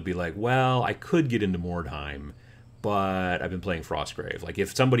people that'd be like, well, I could get into Mordheim, but I've been playing Frostgrave. Like,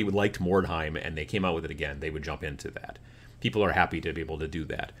 if somebody would liked Mordheim and they came out with it again, they would jump into that. People are happy to be able to do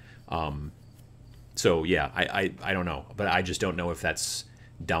that. So yeah, I don't know, but I just don't know if that's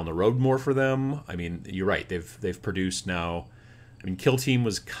down the road more for them. I mean, you're right. They've produced now. I mean, Kill Team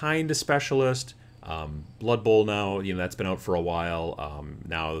was kind of specialist. Blood Bowl now, that's been out for a while.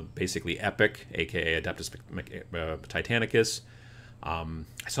 Now basically Epic, aka Adeptus Titanicus.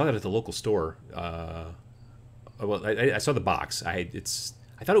 I saw that at the local store. Well, I saw the box. I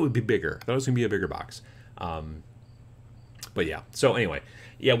thought it would be bigger. I thought it was gonna be a bigger box. But yeah. So anyway,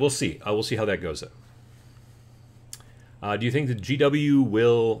 yeah, we'll see. We'll see how that goes. Do you think the GW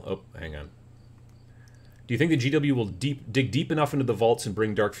will... Oh, hang on. Do you think the GW will dig deep enough into the vaults and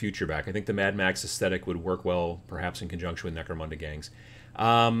bring Dark Future back? I think the Mad Max aesthetic would work well, perhaps in conjunction with Necromunda gangs.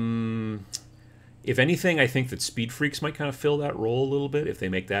 If anything, I think that Speed Freaks might kind of fill that role a little bit. If they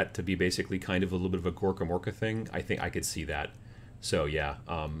make that to be basically kind of a little bit of a Gorka Morka thing, I think I could see that. So yeah,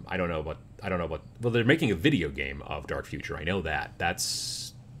 I don't know what. Well, they're making a video game of Dark Future. I know that.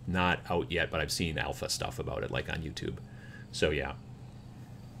 That's not out yet, but I've seen alpha stuff about it, like on YouTube. So yeah.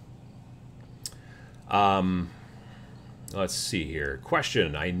 Let's see here.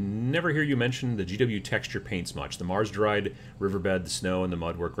 Question. I never hear you mention the GW texture paints much. The Mars dried riverbed, the snow, and the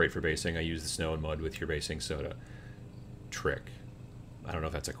mud work great for basing. I use the snow and mud with your basing soda. Trick. I don't know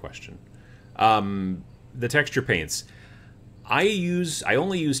if that's a question. The texture paints. I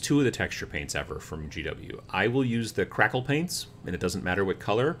only use 2 of the texture paints ever from GW. I will use the crackle paints, and it doesn't matter what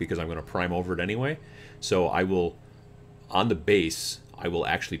color, because I'm going to prime over it anyway. So I will, on the base, I will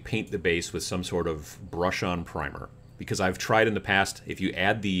actually paint the base with some sort of brush-on primer. Because I've tried in the past, if you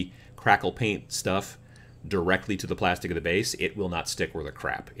add the crackle paint stuff directly to the plastic of the base, it will not stick worth a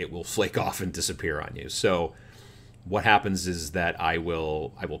crap. It will flake off and disappear on you. So what happens is that I will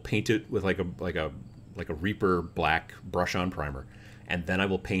paint it with like a Reaper black brush-on primer, and then I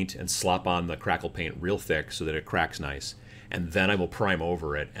will paint and slop on the crackle paint real thick so that it cracks nice, and then I will prime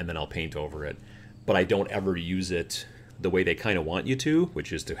over it, and then I'll paint over it. But I don't ever use it the way they kind of want you to,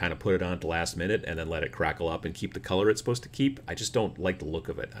 which is to kind of put it on at the last minute and then let it crackle up and keep the color it's supposed to keep. I just don't like the look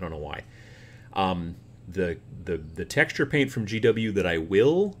of it. I don't know why. The texture paint from GW that I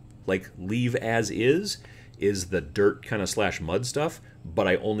will like leave as is the dirt kind of slash mud stuff, but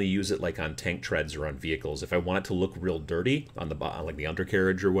I only use it like on tank treads or on vehicles. If I want it to look real dirty on the like the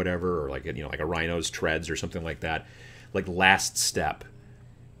undercarriage or whatever, or like like a rhino's treads or something like that, like last step,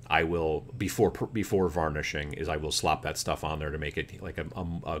 I will, before varnishing, is I will slop that stuff on there to make it like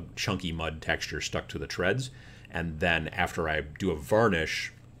a chunky mud texture stuck to the treads. And then after I do a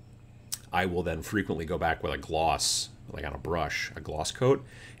varnish, I will then frequently go back with a gloss, like on a brush, a gloss coat,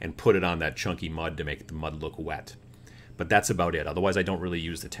 and put it on that chunky mud to make the mud look wet. But that's about it. Otherwise, I don't really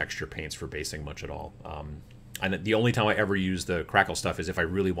use the texture paints for basing much at all. And the only time I ever use the crackle stuff is if I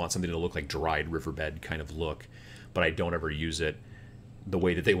really want something to look like dried riverbed kind of look. But I don't ever use it the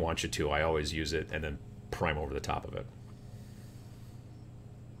way that they want you to. I always use it and then prime over the top of it.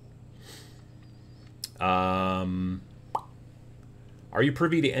 Are you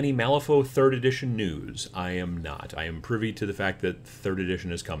privy to any Malifaux 3rd edition news? I am not. I am privy to the fact that 3rd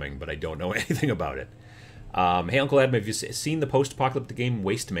edition is coming, but I don't know anything about it. Hey, Uncle Adam, have you seen the post-apocalyptic game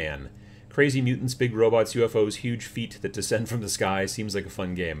Waste Man? Crazy mutants, big robots, UFOs, huge feet that descend from the sky. Seems like a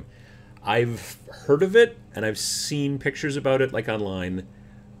fun game. I've heard of it, and I've seen pictures about it, like, online.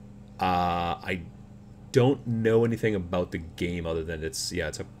 I don't know anything about the game other than it's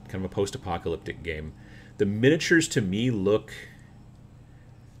a kind of a post-apocalyptic game. The miniatures, to me, look...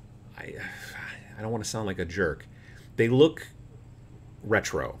 I don't want to sound like a jerk. They look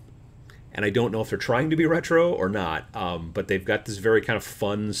retro. And I don't know if they're trying to be retro or not, but they've got this very kind of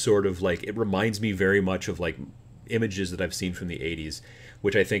fun sort of, like... It reminds me very much of, like, images that I've seen from the 80s,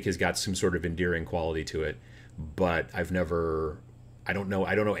 which I think has got some sort of endearing quality to it. But I've never... I don't know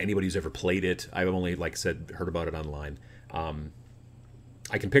anybody who's ever played it. I've only, like I said, heard about it online.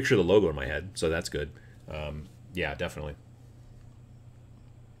 I can picture the logo in my head, so that's good. Yeah, definitely.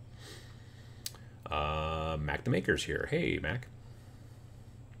 Mac the Maker's here. Hey, Mac.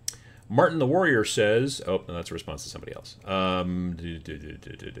 Martin the Warrior says... Oh, no, that's a response to somebody else.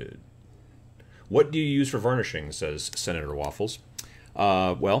 What do you use for varnishing, says Senator Waffles.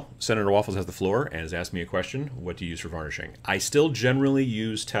 Well, Senator Waffles has the floor and has asked me a question. What do you use for varnishing? I still generally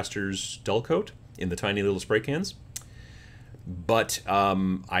use Tester's Dull Coat in the tiny little spray cans. But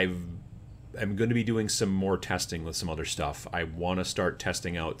I'm going to be doing some more testing with some other stuff. I want to start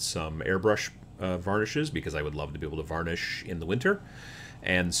testing out some airbrush varnishes because I would love to be able to varnish in the winter.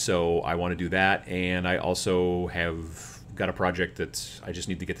 And so I want to do that. And I also have got a project that I just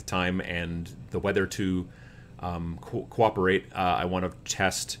need to get the time and the weather to cooperate. I want to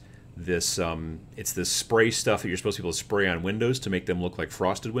test this it's this spray stuff that you're supposed to be able to spray on windows to make them look like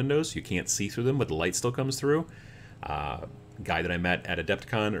frosted windows. You can't see through them, but the light still comes through. Guy that I met at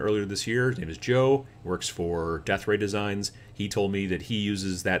Adepticon earlier this year, his name is Joe, works for Death Ray Designs. He told me that he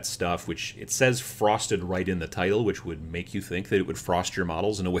uses that stuff, which it says frosted right in the title, which would make you think that it would frost your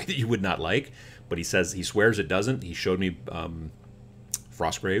models in a way that you would not like. But he says, he swears it doesn't. He showed me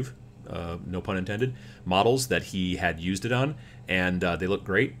Frostgrave, no pun intended, models that he had used it on, and they look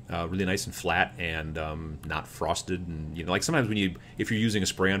great, really nice and flat, and not frosted. And you know, like sometimes if you're using a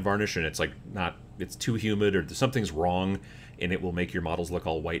spray-on varnish and it's like it's too humid or something's wrong, and it will make your models look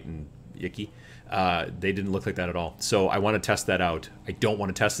all white and icky. They didn't look like that at all. So I want to test that out. I don't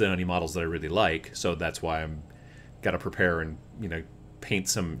want to test it on any models that I really like, so that's why I'm got to prepare and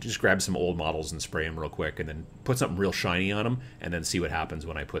just grab some old models and spray them real quick, and then put something real shiny on them, and then see what happens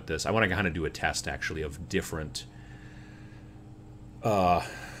when I put this. I want to kind of do a test actually of different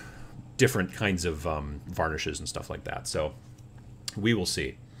kinds of varnishes and stuff like that. So we will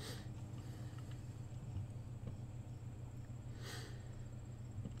see.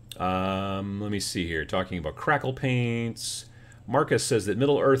 Let me see here. Talking about crackle paints. Marcus says that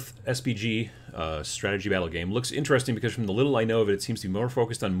Middle-earth SPG, strategy battle game, looks interesting because from the little I know of it, it seems to be more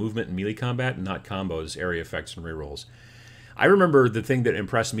focused on movement and melee combat and not combos, area effects, and rerolls. I remember the thing that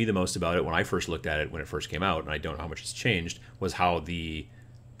impressed me the most about it when I first looked at it when it first came out, and I don't know how much it's changed, was how the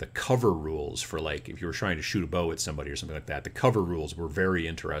cover rules for, like, if you were trying to shoot a bow at somebody or something like that, the cover rules were very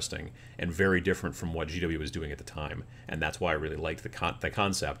interesting and very different from what GW was doing at the time, and that's why I really liked the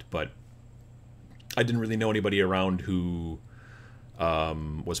concept. But I didn't really know anybody around who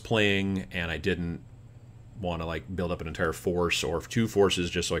was playing, and I didn't want to like build up an entire force or two forces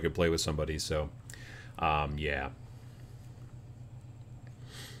just so I could play with somebody. So yeah.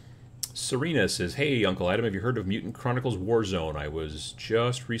 Serena says, hey Uncle Adam, have you heard of Mutant Chronicles Warzone? I was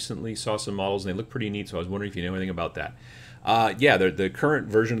just recently saw some models and they look pretty neat, so I was wondering if you know anything about that. Yeah, the current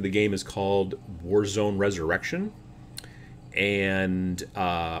version of the game is called Warzone Resurrection, and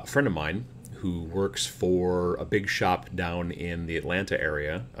a friend of mine who works for a big shop down in the Atlanta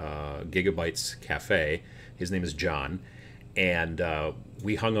area, Gigabytes Cafe. His name is John, and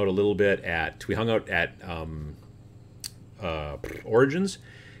we hung out a little bit at Origins,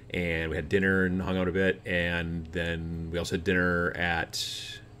 and we had dinner and hung out a bit, and then we also had dinner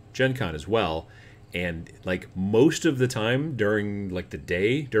at Gen Con as well. And like most of the time during like the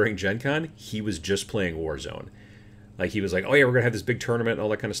day during Gen Con, he was just playing Warzone. Like he was like, oh yeah, we're gonna have this big tournament and all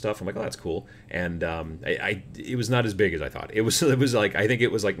that kind of stuff. I'm like, oh, that's cool. And it was not as big as I thought. It was like, I think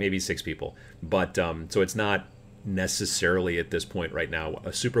it was like maybe 6 people. But so it's not necessarily at this point right now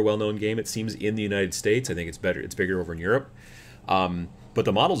a super well-known game. It seems in the United States. I think it's bigger over in Europe. But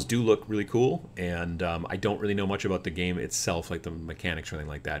the models do look really cool, and I don't really know much about the game itself, like the mechanics or anything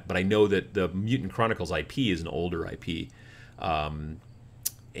like that. But I know that the Mutant Chronicles IP is an older IP.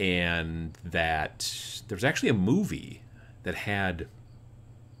 And that there's actually a movie that had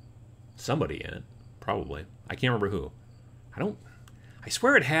somebody in it, probably. I can't remember who. I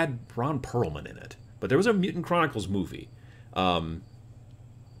swear it had Ron Perlman in it, but there was a Mutant Chronicles movie.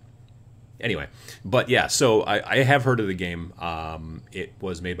 Anyway, but yeah, so I have heard of the game. It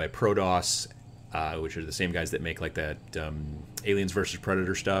was made by Prodos, which are the same guys that make like that Aliens versus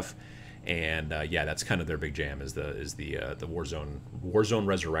Predator stuff. And yeah, that's kind of their big jam is the Warzone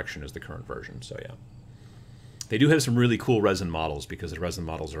Resurrection is the current version. So yeah, they do have some really cool resin models because the resin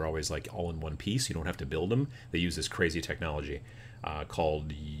models are always like all in one piece. You don't have to build them. They use this crazy technology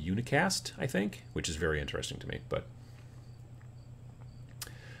called Unicast, I think, which is very interesting to me. But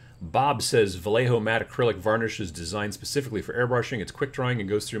Bob says Vallejo matte acrylic varnish is designed specifically for airbrushing. It's quick drying and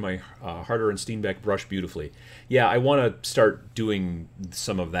goes through my Harder and Steenbeck brush beautifully. Yeah, I want to start doing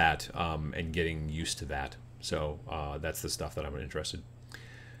some of that and getting used to that. So that's the stuff that I'm interested.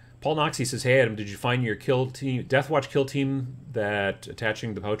 Paul Noxie says, hey Adam, did you find your kill team, Deathwatch kill team, that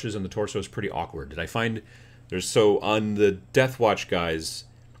attaching the pouches and the torso is pretty awkward? Did I find so on the Deathwatch guys,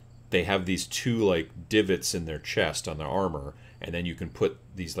 they have these 2 like divots in their chest on their armor, and then you can put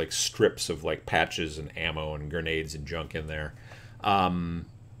these like strips of like patches and ammo and grenades and junk in there.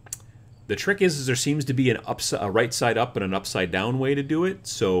 The trick is there seems to be a right side up and an upside down way to do it.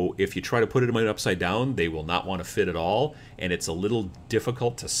 So if you try to put it in upside down, they will not want to fit at all, and it's a little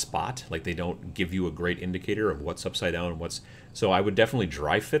difficult to spot. Like they don't give you a great indicator of what's upside down and what's. So I would definitely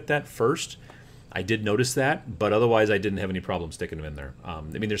dry fit that first. I did notice that, but otherwise I didn't have any problem sticking them in there. I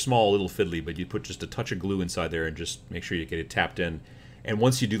mean, they're small, little fiddly, but you put just a touch of glue inside there and just make sure you get it tapped in. And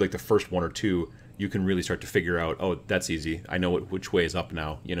once you do like the first 1 or 2, you can really start to figure out, oh, that's easy. I know which way is up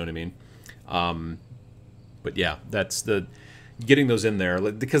now. You know what I mean? But yeah, that's getting those in there,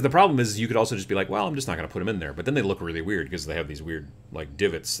 because the problem is you could also just be like, well, I'm just not going to put them in there, but then they look really weird because they have these weird like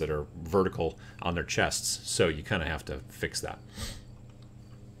divots that are vertical on their chests, so you kind of have to fix that.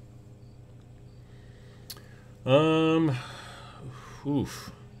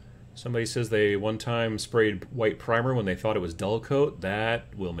 Oof. Somebody says they one time sprayed white primer when they thought it was dull coat. That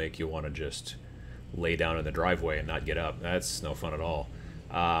will make you want to just lay down in the driveway and not get up. That's no fun at all.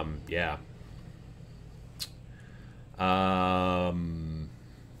 Yeah.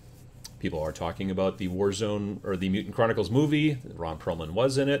 People are talking about the Warzone, or the Mutant Chronicles movie. Ron Perlman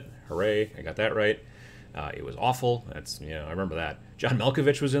was in it. Hooray, I got that right. It was awful. That's, I remember that. John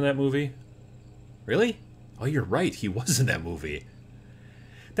Malkovich was in that movie. Really? Oh, you're right. He was in that movie.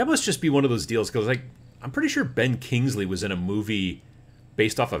 That must just be one of those deals, because like, I'm pretty sure Ben Kingsley was in a movie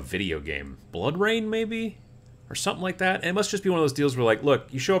based off a video game. Blood Rain, maybe? Or something like that. And it must just be one of those deals where, like, look,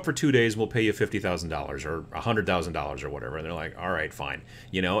 you show up for 2 days and we'll pay you $50,000 or $100,000 or whatever. And they're like, all right, fine.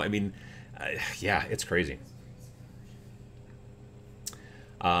 I mean, yeah, it's crazy.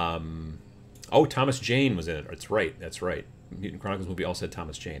 Oh, Thomas Jane was in it. That's right. That's right. Mutant Chronicles movie all said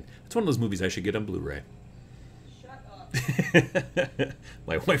Thomas Jane. It's one of those movies I should get on Blu-ray. Shut up.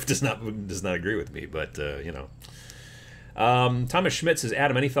 My wife does not agree with me, but, Thomas Schmidt says,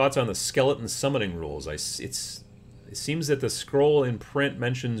 Adam, any thoughts on the skeleton summoning rules? It seems that the scroll in print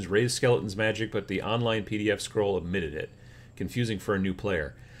mentions raise skeletons magic, but the online PDF scroll omitted it. Confusing for a new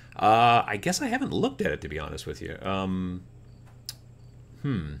player. I guess I haven't looked at it, to be honest with you.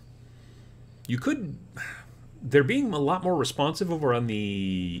 You could... They're being a lot more responsive over on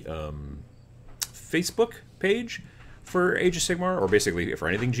the Facebook page for Age of Sigmar, or basically for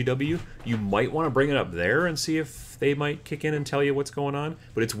anything GW. You might want to bring it up there and see if they might kick in and tell you what's going on.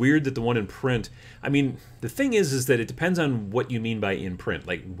 But it's weird that the one in print... I mean, the thing is that it depends on what you mean by in print.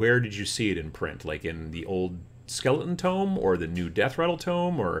 Like, where did you see it in print? Like in the old Skeleton Tome or the new Death Rattle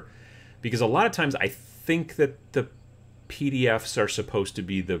Tome? Or because a lot of times I think that the PDFs are supposed to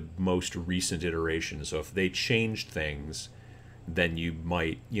be the most recent iteration. So if they changed things, then you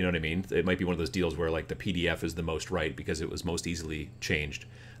might, you know what I mean? It might be one of those deals where like the PDF is the most right because it was most easily changed.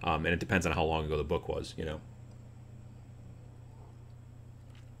 And it depends on how long ago the book was,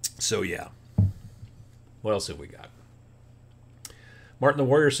 So yeah. What else have we got? Martin the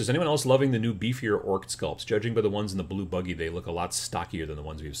Warrior says, anyone else loving the new beefier orc sculpts? Judging by the ones in the blue buggy, they look a lot stockier than the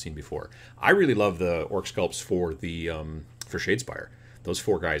ones we've seen before. I really love the orc sculpts for the for Shadespire. Those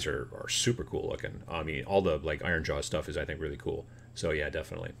 4 guys are super cool looking. I mean, all the like Ironjaw stuff is, I think, really cool. So yeah,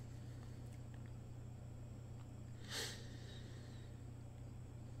 definitely.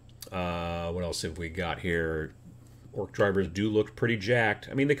 What else have we got here? Orc drivers do look pretty jacked.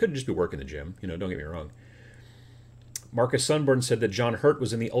 I mean, they could just be working the gym. Don't get me wrong. Marcus Sunburn said that John Hurt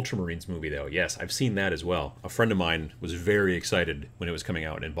was in the Ultramarines movie, though. Yes, I've seen that as well. A friend of mine was very excited when it was coming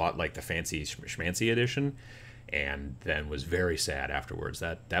out and bought like the fancy schmancy edition, and then was very sad afterwards.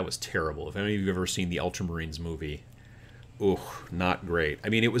 That was terrible. If any of you have ever seen the Ultramarines movie, ooh, not great. I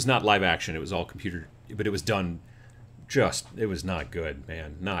mean, it was not live action. It was all computer, but it was done it was not good,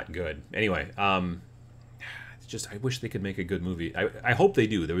 man. Not good. Anyway, just I wish they could make a good movie. I hope they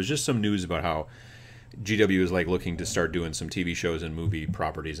do. There was just some news about how GW is like looking to start doing some TV shows and movie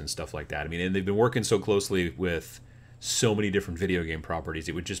properties and stuff like that. I mean, and they've been working so closely with so many different video game properties.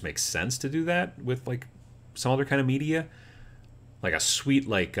 It would just make sense to do that with like some other kind of media, like a sweet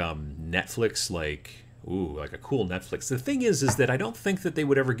like Netflix, like like a cool Netflix. The thing is that I don't think that they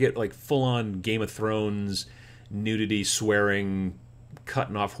would ever get like full on Game of Thrones nudity, swearing,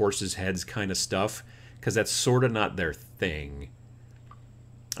 cutting off horses' heads kind of stuff, because that's sort of not their thing.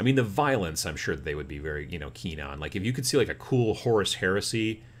 I mean, the violence, I'm sure that they would be very, keen on. Like, if you could see, like, a cool Horus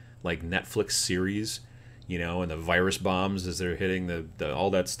Heresy, like, Netflix series, and the virus bombs as they're hitting the all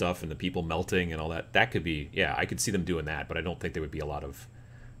that stuff and the people melting and all that, that could be, yeah, I could see them doing that, but I don't think there would be a lot of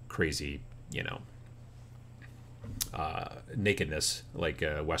crazy, nakedness, like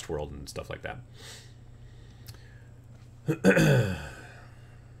Westworld and stuff like that.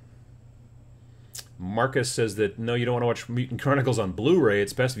 Marcus says that, no, you don't want to watch Mutant Chronicles on Blu-ray.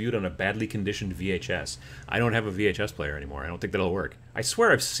 It's best viewed on a badly conditioned VHS. I don't have a VHS player anymore. I don't think that'll work. I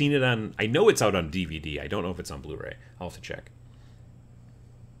swear I've seen it on... I know it's out on DVD. I don't know if it's on Blu-ray. I'll have to check.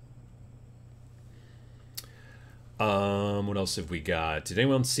 What else have we got? Did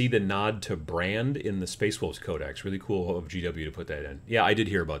anyone see the nod to Brand in the Space Wolves Codex? Really cool of GW to put that in. Yeah, I did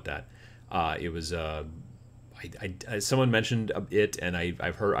hear about that. It was... someone mentioned it, and I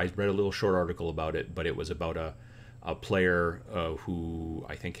read a little short article about it, but it was about a player who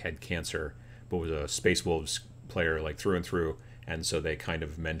I think had cancer, but was a Space Wolves player like through and through, and so they kind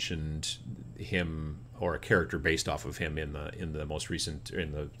of mentioned him or a character based off of him in the most recent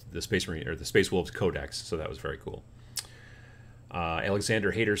the Space Marine or the Space Wolves Codex. So that was very cool.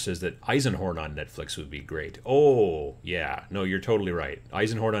 Alexander Hader says that Eisenhorn on Netflix would be great. Oh yeah, no, you're totally right.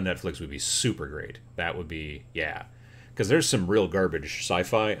 Eisenhorn on Netflix would be super great. That would be, yeah, because there's some real garbage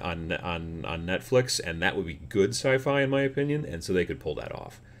sci-fi on Netflix, and that would be good sci-fi in my opinion, and so they could pull that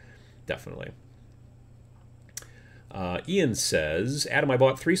off, definitely. Ian says, Adam, I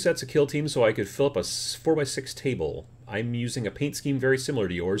bought 3 sets of Kill Team so I could fill up a 4x6 table. I'm using a paint scheme very similar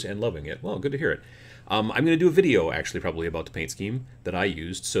to yours and loving it. Well, good to hear it. I'm going to do a video, actually, probably about the paint scheme that I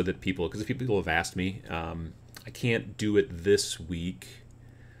used so that people, because people have asked me, I can't do it this week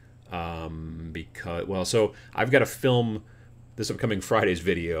because, well, so I've got to film this upcoming Friday's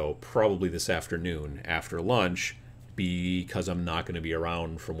video probably this afternoon after lunch, because I'm not going to be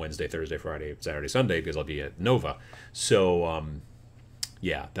around from Wednesday, Thursday, Friday, Saturday, Sunday, because I'll be at Nova. So,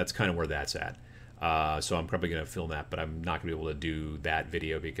 yeah, that's kind of where that's at. So I'm probably going to film that, but I'm not going to be able to do that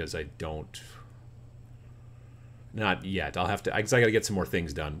video because I don't... Not yet. I'll have to... Because I got to get some more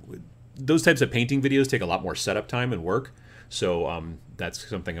things done. Those types of painting videos take a lot more setup time and work. So that's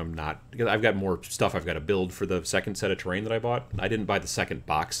something I'm not... Because I've got more stuff I've got to build for the second set of terrain that I bought. I didn't buy the second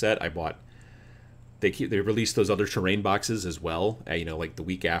box set. I bought... They released those other terrain boxes as well, you know, like the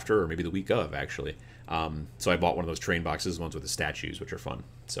week after or maybe the week of, actually. So I bought one of those terrain boxes, ones with the statues, which are fun.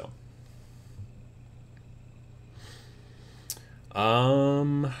 So,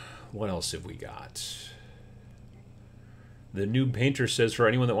 what else have we got? The Noob Painter says, for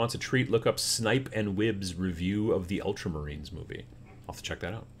anyone that wants a treat, look up Snipe and Wibb's review of the Ultramarines movie. I'll have to check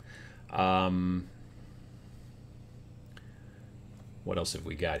that out. What else have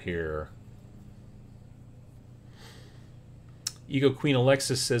we got here? Ego Queen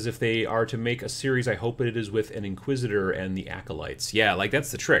Alexis says, if they are to make a series, I hope it is with an Inquisitor and the Acolytes. Yeah, like, that's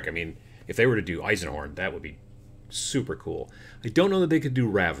the trick. I mean, if they were to do Eisenhorn, that would be super cool. I don't know that they could do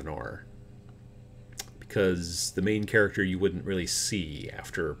Ravenor, because the main character you wouldn't really see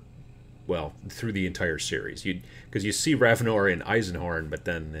after, well, through the entire series. Because you see Ravenor in Eisenhorn, but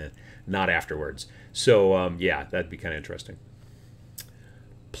then not afterwards. So, yeah, that'd be kind of interesting.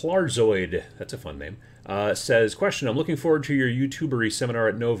 Plarzoid, that's a fun name, says, question, I'm looking forward to your YouTubery seminar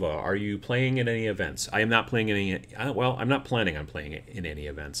at Nova. Are you playing in any events? I am not playing in any, well, I'm not planning on playing in any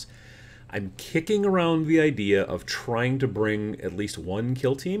events. I'm kicking around the idea of trying to bring at least one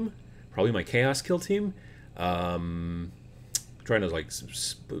kill team, probably my Chaos kill team, trying to, like,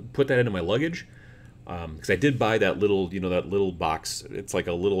 put that into my luggage. Because I did buy that little, you know, that little box. It's like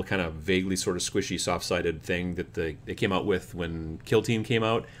a little kind of vaguely sort of squishy, soft-sided thing that they came out with when Kill Team came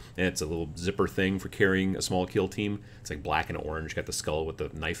out. And it's a little zipper thing for carrying a small kill team. It's like black and orange, got the skull with the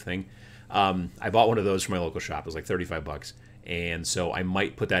knife thing. I bought one of those from my local shop. It was like 35 bucks. And so I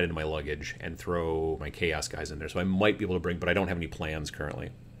might put that into my luggage and throw my Chaos guys in there. So I might be able to bring, but I don't have any plans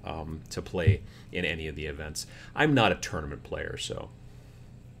currently to play in any of the events. I'm not a tournament player, so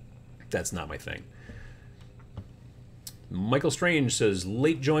that's not my thing. Michael Strange says,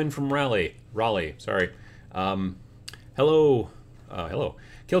 late join from Raleigh, sorry. Hello. Hello.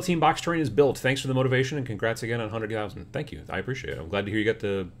 Kill Team box terrain is built. Thanks for the motivation and congrats again on 100,000. Thank you. I appreciate it. I'm glad to hear you got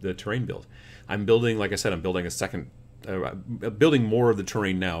the terrain built. I'm building, like I said, I'm building a second, building more of the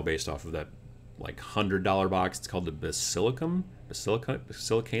terrain now based off of that like $100 box. It's called the Basilicum,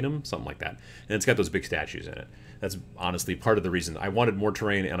 Basilicanum, something like that. And it's got those big statues in it. That's honestly part of the reason I wanted more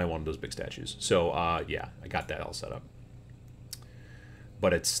terrain and I wanted those big statues. So yeah, I got that all set up.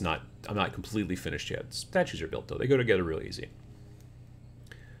 But it's not, I'm not completely finished yet. Statues are built though. They go together real easy.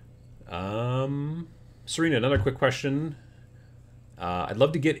 Serena, another quick question. I'd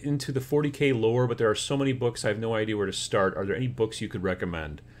love to get into the 40K lore, but there are so many books I have no idea where to start. Are there any books you could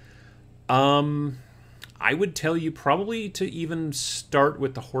recommend? I would tell you probably to even start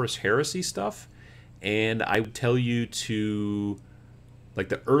with the Horus Heresy stuff. And I would tell you to, like,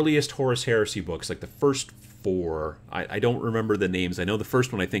 the earliest Horus Heresy books, like the first 4. I don't remember the names. I know the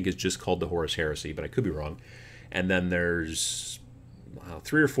first one I think is just called the Horus Heresy, but I could be wrong. And then there's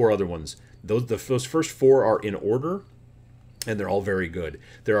 3 or 4 other ones. Those first 4 are in order, and they're all very good.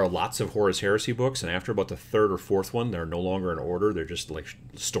 There are lots of Horus Heresy books, and after about the 3rd or 4th one, they're no longer in order. They're just like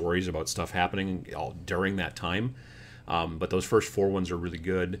stories about stuff happening all during that time. But those first 4 ones are really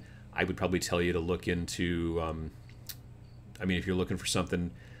good. I would probably tell you to look into, I mean, if you're looking for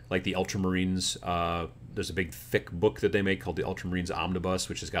something like the Ultramarines, there's a big thick book that they make called the Ultramarines Omnibus,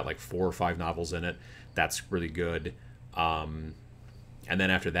 which has got like 4 or 5 novels in it. That's really good. And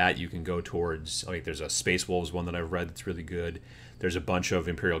then after that, you can go towards, like, there's a Space Wolves one that I've read that's really good. There's a bunch of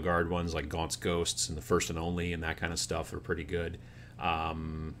Imperial Guard ones like Gaunt's Ghosts and The First and Only and that kind of stuff are pretty good.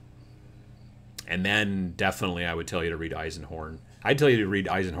 And then definitely I would tell you to read Eisenhorn. I'd tell you to read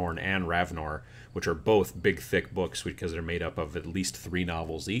Eisenhorn and Ravnor, which are both big, thick books because they're made up of at least 3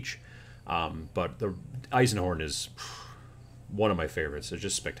 novels each. But the Eisenhorn is one of my favorites. It's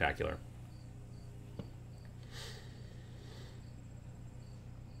just spectacular.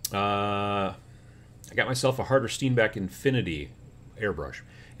 I got myself a Harder Steenbeck Infinity airbrush.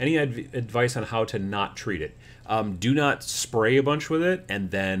 Any advice on how to not treat it? Do not spray a bunch with it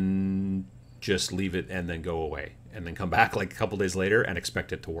and then just leave it and then go away. And then come back like a couple days later and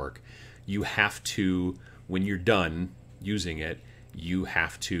expect it to work. You have to, when you're done using it, you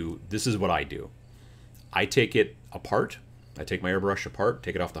have to, this is what I do. I take it apart. I take my airbrush apart,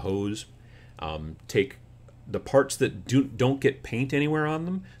 take it off the hose, take the parts that don't get paint anywhere on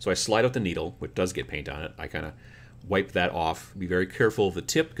them. So I slide out the needle, which does get paint on it. I kind of wipe that off. Be very careful of the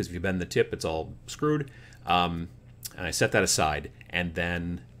tip, because if you bend the tip, it's all screwed. And I set that aside. And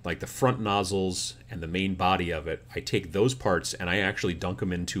then, like the front nozzles and the main body of it, I take those parts and I actually dunk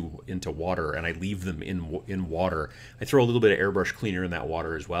them into water, and I leave them in water. I throw a little bit of airbrush cleaner in that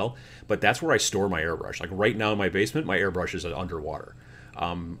water as well. But that's where I store my airbrush. Like right now in my basement, my airbrush is underwater.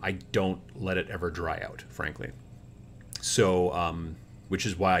 I don't let it ever dry out, frankly. So, which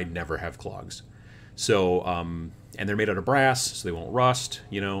is why I never have clogs. So, and they're made out of brass, so they won't rust.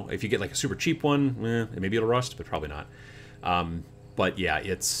 You know, if you get like a super cheap one, maybe it'll rust, but probably not. But yeah,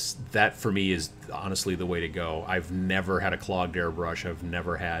 it's that for me is honestly the way to go. I've never had a clogged airbrush. I've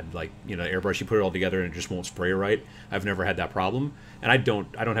never had like, you know, airbrush, you put it all together and it just won't spray right. I've never had that problem. And I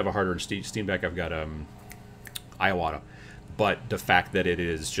don't have a Harder Steenbeck. I've got Iowata. But the fact that it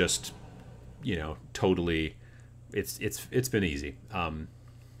is just, you know, totally, it's been easy.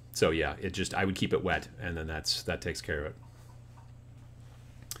 So yeah, I would keep it wet, and then that takes care of it.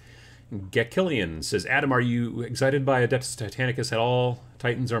 Gekillian says, Adam, are you excited by Adeptus Titanicus at all?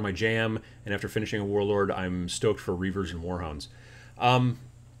 Titans are my jam, and after finishing a Warlord, I'm stoked for Reavers and Warhounds. I'm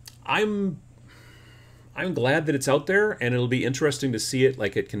glad that it's out there, and it'll be interesting to see it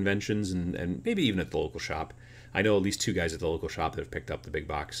like at conventions and maybe even at the local shop. I know at least 2 guys at the local shop that have picked up the big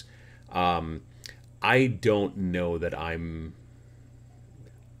box. I don't know that I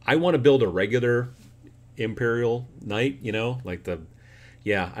want to build a regular Imperial Knight, you know, like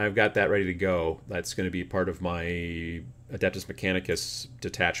yeah, I've got that ready to go. That's going to be part of my Adeptus Mechanicus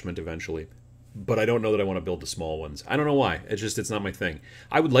detachment eventually. But I don't know that I want to build the small ones. I don't know why. It's not my thing.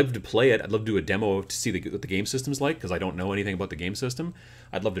 I would love to play it. I'd love to do a demo to see what the game system's like, because I don't know anything about the game system.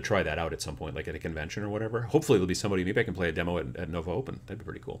 I'd love to try that out at some point, like at a convention or whatever. Hopefully there'll be somebody, maybe I can play a demo at Nova Open. That'd be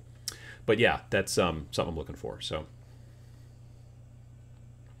pretty cool. But yeah, that's something I'm looking for. So,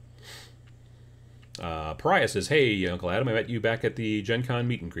 Pariah says, hey, Uncle Adam, I met you back at the Gen Con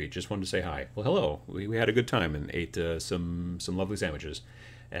meet and greet. Just wanted to say hi. Well, hello. We had a good time and ate some lovely sandwiches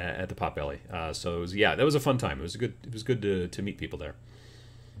at the Potbelly. So it was, yeah, that was a fun time. It was good to meet people there.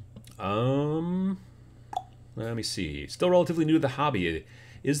 Let me see. Still relatively new to the hobby.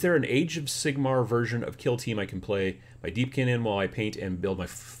 Is there an Age of Sigmar version of Kill Team I can play my Deepkin in while I paint and build my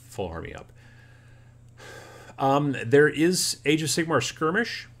full army up? There is Age of Sigmar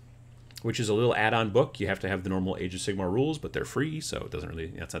Skirmish, which is a little add-on book. You have to have the normal Age of Sigmar rules, but they're free, so it doesn't really,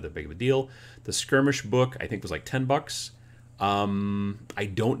 that's not that big of a deal. The Skirmish book, I think, was like $10. I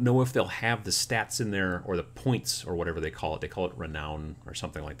don't know if they'll have the stats in there, or the points, or whatever they call it. They call it Renown, or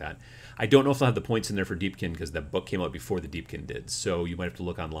something like that. I don't know if they'll have the points in there for Deepkin, because that book came out before the Deepkin did, so you might have to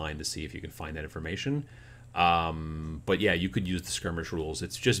look online to see if you can find that information. But yeah, you could use the Skirmish rules.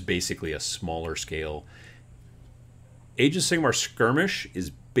 It's just basically a smaller scale. Age of Sigmar Skirmish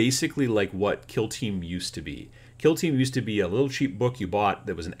is basically like what Kill Team used to be. Kill Team used to be a little cheap book you bought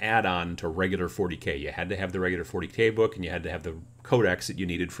that was an add-on to regular 40K. You had to have the regular 40K book, and you had to have the codex that you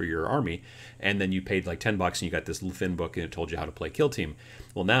needed for your army, and then you paid like $10 and you got this little thin book and it told you how to play Kill Team.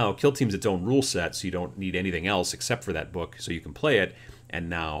 Well, now Kill Team's its own rule set, so you don't need anything else except for that book, so you can play it. And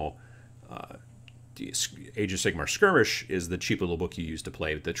now Age of Sigmar Skirmish is the cheap little book you use to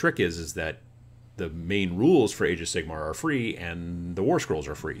play. But the trick is that the main rules for Age of Sigmar are free, and the War Scrolls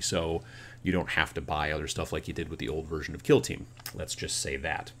are free, so you don't have to buy other stuff like you did with the old version of Kill Team. Let's just say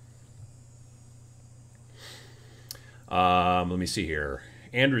that. Let me see here.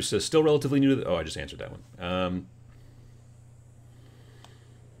 Andrew says, still relatively new to the... Oh, I just answered that one.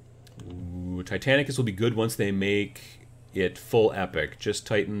 Titanicus will be good once they make it full epic. Just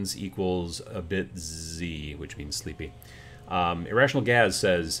Titans equals a bit Z, which means sleepy. Irrational Gaz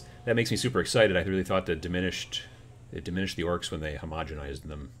says, that makes me super excited. I really thought that it diminished the orcs when they homogenized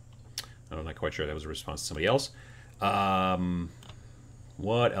them. I'm not quite sure that was a response to somebody else. What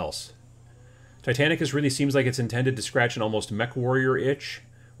else? Titanicus really seems like it's intended to scratch an almost mech warrior itch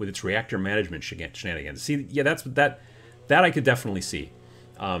with its reactor management shenanigans. See, yeah, that I could definitely see.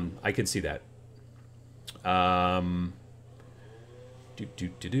 I could see that. Oh,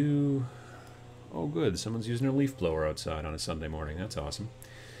 good. Someone's using their leaf blower outside on a Sunday morning. That's awesome.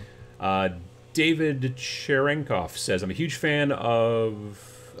 David Cherenkov says, I'm a huge fan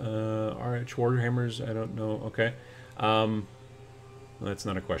of RH Warhammers. I don't know. Okay. That's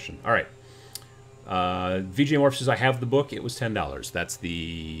not a question. All right. VJ Morph says, I have the book. It was $10. That's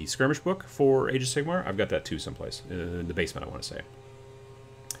the skirmish book for Age of Sigmar. I've got that too someplace. In the basement, I want to say.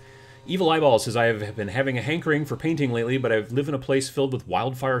 Evil Eyeball says, I have been having a hankering for painting lately, but I live in a place filled with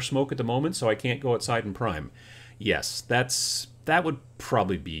wildfire smoke at the moment, so I can't go outside and prime. Yes, that would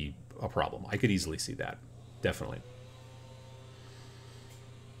probably be a problem. I could easily see that. Definitely.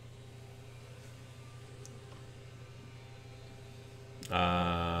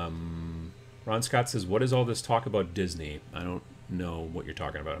 Ron Scott says, what is all this talk about Disney? I don't know what you're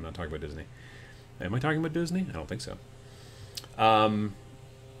talking about. I'm not talking about Disney. Am I talking about Disney? I don't think so.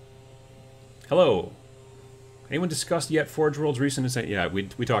 Hello. Anyone discussed yet Forge World's recent... Yeah,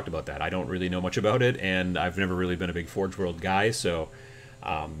 we talked about that. I don't really know much about it, and I've never really been a big Forge World guy, so...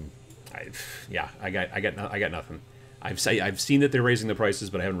 I got nothing. I've seen that they're raising the prices,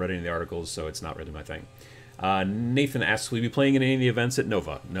 but I haven't read any of the articles, so it's not really my thing. Nathan asks, will you be playing in any of the events at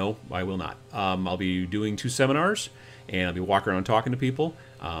Nova? No, I will not. I'll be doing 2 seminars, and I'll be walking around talking to people.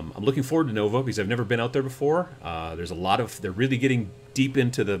 I'm looking forward to Nova because I've never been out there before. There's a lot of... They're really getting deep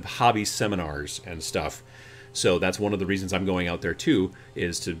into the hobby seminars and stuff. So that's one of the reasons I'm going out there too,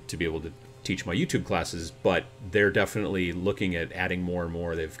 is to be able to teach my YouTube classes. But they're definitely looking at adding more and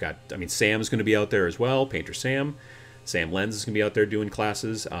more. They've got... I mean, Sam's going to be out there as well. Painter Sam. Sam Lenz is going to be out there doing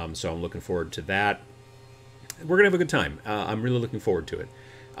classes. So I'm looking forward to that. We're going to have a good time. I'm really looking forward to it.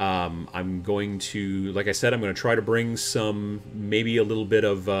 I'm going to, like I said, I'm going to try to bring some, maybe a little bit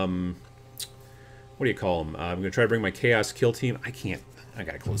of, what do you call them? I'm going to try to bring my Chaos Kill Team. I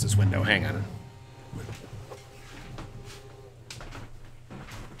got to close this window. Hang on.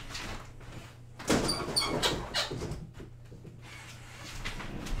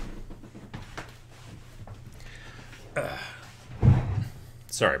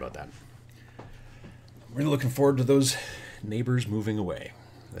 Sorry about that. I'm really looking forward to those neighbors moving away.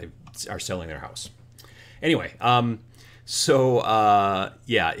 They are selling their house. Anyway, yeah,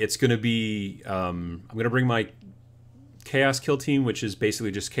 it's going to be... I'm going to bring my Chaos Kill Team, which is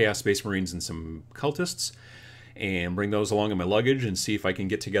basically just Chaos Space Marines and some cultists, and bring those along in my luggage and see if I can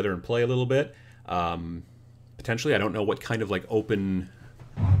get together and play a little bit. Potentially, I don't know what kind of like open...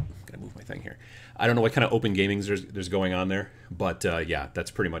 I'm going to move my thing here. I don't know what kind of open gaming there's going on there, but yeah,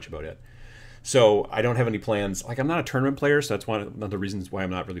 that's pretty much about it. So I don't have any plans. Like, I'm not a tournament player, so that's one of the reasons why I'm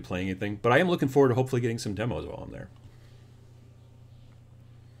not really playing anything. But I am looking forward to hopefully getting some demos while I'm there.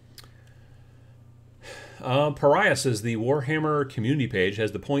 Pariah says the Warhammer community page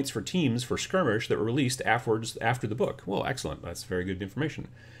has the points for teams for skirmish that were released after the book. Well, excellent. That's very good information.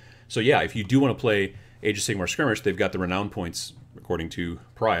 So yeah, if you do want to play Age of Sigmar skirmish, they've got the renown points, according to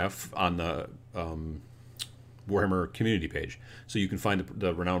Pariah, on the Warhammer community page. So you can find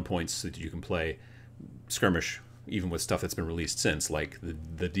the renown points that you can play skirmish, even with stuff that's been released since, like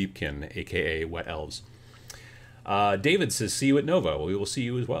the Deepkin, aka Wet Elves. David says, see you at Nova. Well, we will see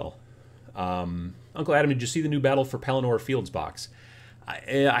you as well. Uncle Adam, did you see the new Battle for Pelennor Fields box?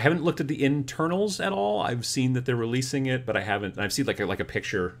 I haven't looked at the internals at all. I've seen that they're releasing it, but I haven't. I've seen like a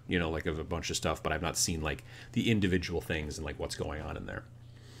picture, you know, like of a bunch of stuff, but I've not seen like the individual things and like what's going on in there.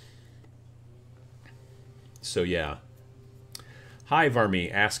 So yeah. Hi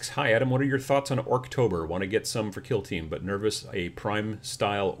Varmy asks, hi Adam, what are your thoughts on Orktober? Want to get some for Kill Team, but nervous a prime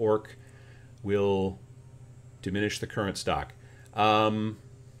style orc will diminish the current stock.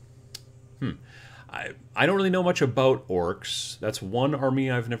 I don't really know much about orcs. That's one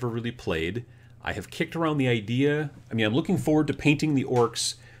army I've never really played. I have kicked around the idea. I mean, I'm looking forward to painting the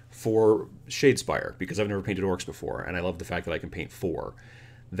orcs for Shadespire, because I've never painted orcs before, and I love the fact that I can paint 4.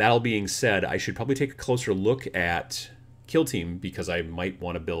 That all being said, I should probably take a closer look at Kill Team, because I might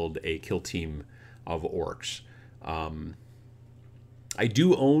want to build a Kill Team of orcs. I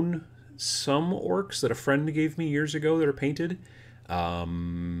do own some orcs that a friend gave me years ago that are painted.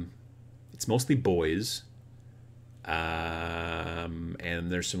 It's mostly boys.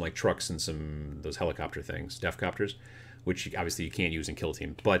 And there's some like trucks and some those helicopter things, Defcopters, which obviously you can't use in Kill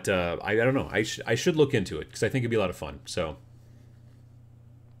Team. But I don't know. I should look into it, because I think it'd be a lot of fun. So...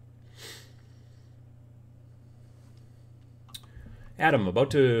 Adam, about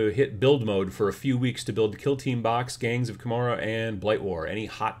to hit build mode for a few weeks to build Kill Team box, Gangs of Kamara, and Blight War. Any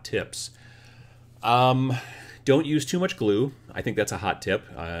hot tips? Don't use too much glue. I think that's a hot tip.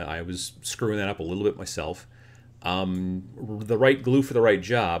 I was screwing that up a little bit myself. The right glue for the right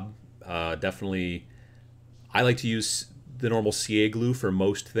job. Definitely, I like to use the normal CA glue for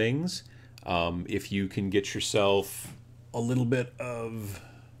most things. If you can get yourself a little bit of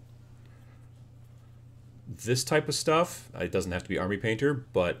this type of stuff, it doesn't have to be Army Painter,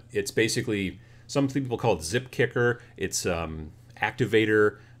 but it's basically, some people call it zip kicker. It's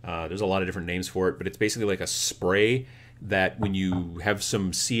activator. There's a lot of different names for it, but it's basically like a spray that when you have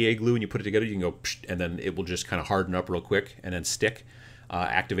some CA glue and you put it together, you can go psh, and then it will just kind of harden up real quick and then stick.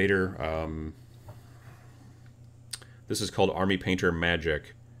 Activator. This is called Army Painter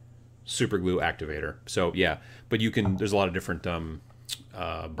Magic Super Glue Activator. So yeah, but you can. There's a lot of different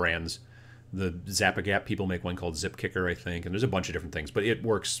brands. The Zap-A-Gap people make one called Zip Kicker, I think, and there's a bunch of different things. But it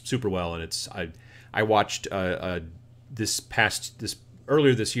works super well, and it's I watched earlier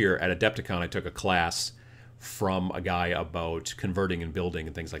this year at Adepticon. I took a class from a guy about converting and building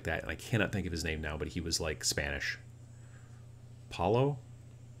and things like that, and I cannot think of his name now, but he was like Spanish. Paulo?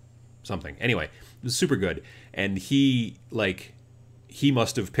 Something. Anyway, it was super good, and he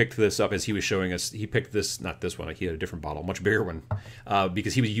must have picked this up as he was showing us. He picked this, not this one. He had a different bottle, much bigger one,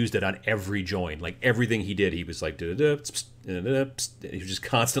 because he used it on every joint. Like everything he did, he was like, he was just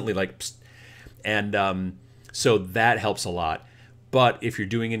constantly like, psst. And so that helps a lot. But if you're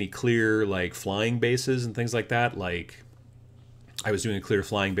doing any clear like flying bases and things like that, like I was doing a clear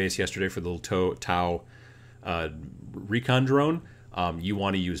flying base yesterday for the little Tau recon drone. You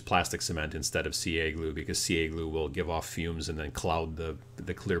want to use plastic cement instead of CA glue, because CA glue will give off fumes and then cloud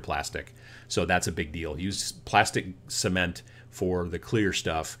the clear plastic. So that's a big deal. Use plastic cement for the clear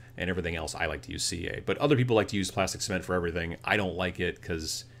stuff, and everything else I like to use CA. But other people like to use plastic cement for everything. I don't like it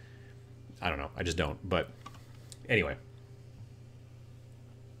because, I don't know, I just don't. But anyway.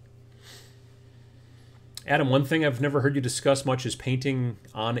 Adam, one thing I've never heard you discuss much is painting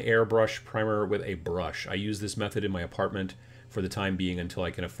on airbrush primer with a brush. I use this method in my apartment for the time being until I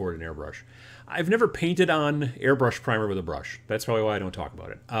can afford an airbrush. I've never painted on airbrush primer with a brush. That's probably why I don't talk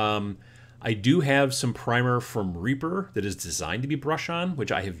about it. I do have some primer from Reaper that is designed to be brush on,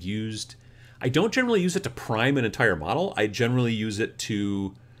 which I have used. I don't generally use it to prime an entire model. I generally use it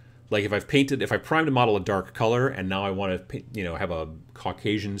to, like if I primed a model a dark color and now I want to, have a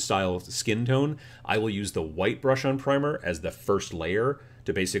Caucasian style skin tone, I will use the white brush on primer as the first layer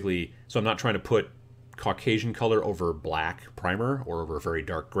to basically, so I'm not trying to put Caucasian color over black primer or over very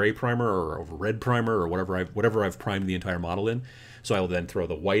dark gray primer or over red primer or whatever I've primed the entire model in. So I will then throw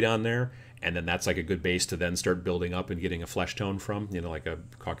the white on there, and then that's like a good base to then start building up and getting a flesh tone from, like a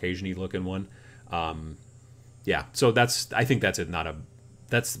Caucasian-y looking one. Yeah, so I think that's it.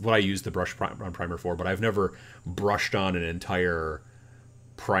 That's what I use the brush on primer for, but I've never brushed on an entire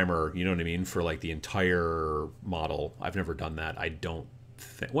primer, you know what I mean, for like the entire model. I've never done that. I don't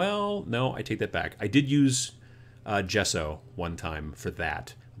think, well, no, I take that back. I did use gesso one time for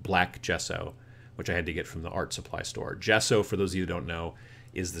that, black gesso, which I had to get from the art supply store. Gesso, for those of you who don't know,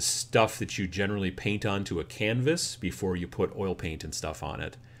 is the stuff that you generally paint onto a canvas before you put oil paint and stuff on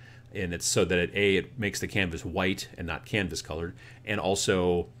it. And it's so that it makes the canvas white and not canvas colored, and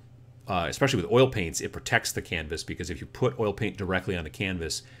also especially with oil paints, it protects the canvas, because if you put oil paint directly on the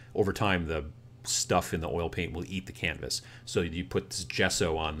canvas, over time the stuff in the oil paint will eat the canvas. So you put this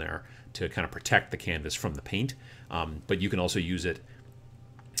gesso on there to kind of protect the canvas from the paint, but you can also use it.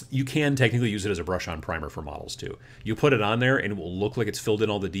 You can technically use it as a brush-on primer for models too. You put it on there and it will look like it's filled in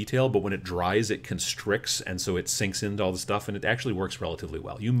all the detail, but when it dries, it constricts, and so it sinks into all the stuff, and it actually works relatively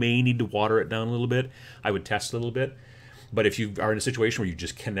well. You may need to water it down a little bit. I would test a little bit. But if you are in a situation where you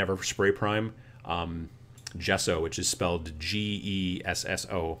just can never spray prime, gesso, which is spelled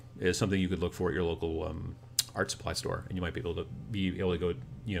Gesso, is something you could look for at your local art supply store, and you might be able to go,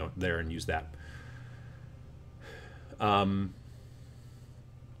 there and use that.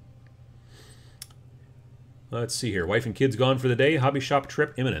 Let's see here. Wife and kids gone for the day. Hobby shop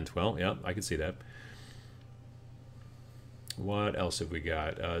trip imminent. Well, yeah, I can see that. What else have we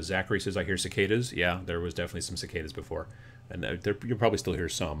got? Zachary says, I hear cicadas. Yeah, there was definitely some cicadas before. And you'll probably still hear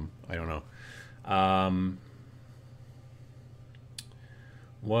some. I don't know.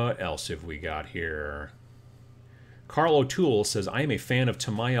 What else have we got here? Carl O'Toole says, I am a fan of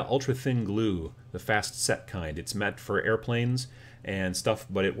Tamiya Ultra Thin Glue, the fast set kind. It's meant for airplanes and stuff,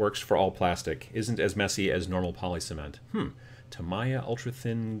 but it works for all plastic. Isn't as messy as normal polycement. Tamiya Ultra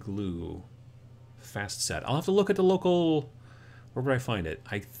Thin Glue, fast set. I'll have to look at the local, where would I find it?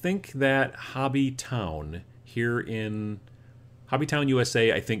 I think that Hobby Town here in Hobby Town,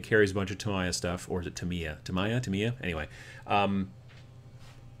 USA, I think carries a bunch of Tamiya stuff. Or is it Tamiya? Tamiya? Anyway.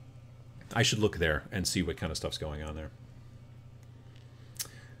 I should look there and see what kind of stuff's going on there.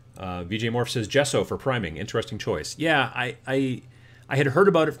 VJ Morph says gesso for priming, interesting choice. Yeah, I had heard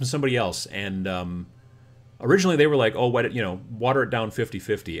about it from somebody else, and originally they were like, oh, water it down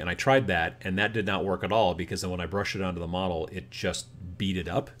 50-50, and I tried that, and that did not work at all, because then when I brushed it onto the model, it just beat it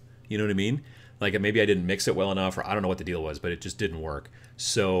up. You know what I mean? Like, maybe I didn't mix it well enough, or I don't know what the deal was, but it just didn't work.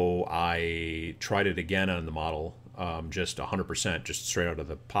 So I tried it again on the model, just 100%, just straight out of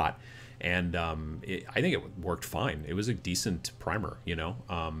the pot. And I think it worked fine. It was a decent primer, you know.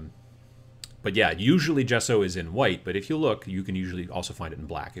 But yeah, usually gesso is in white, but if you look, you can usually also find it in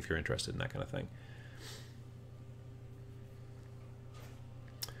black if you're interested in that kind of thing.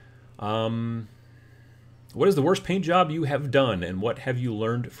 What is the worst paint job you have done, and what have you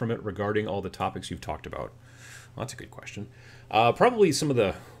learned from it regarding all the topics you've talked about? Well, that's a good question. Probably some of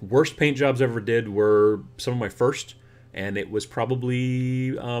the worst paint jobs I ever did were some of my first, and it was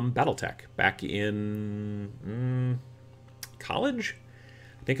probably Battletech back in college.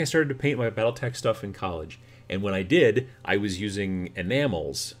 I think I started to paint my Battletech stuff in college, and when I did, I was using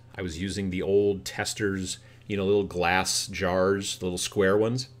enamels. I was using the old testers, you know, little glass jars, the little square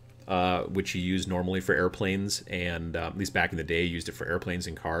ones. Which you use normally for airplanes, and at least back in the day, I used it for airplanes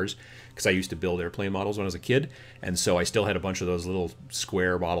and cars, because I used to build airplane models when I was a kid, and so I still had a bunch of those little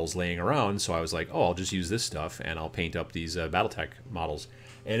square bottles laying around, so I was like, oh, I'll just use this stuff, and I'll paint up these Battletech models.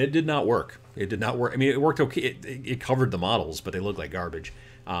 And it did not work. It did not work. I mean, it worked okay. It covered the models, but they looked like garbage.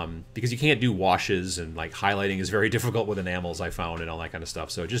 Because you can't do washes, and like highlighting is very difficult with enamels, I found, and all that kind of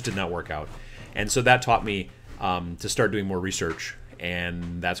stuff, so it just did not work out. And so that taught me to start doing more research,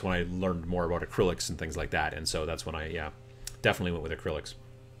 and that's when I learned more about acrylics and things like that. And so that's when I, definitely went with acrylics.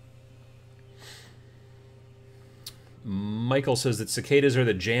 Michael says that cicadas are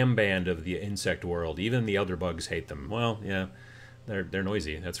the jam band of the insect world. Even the other bugs hate them. Well, yeah, they're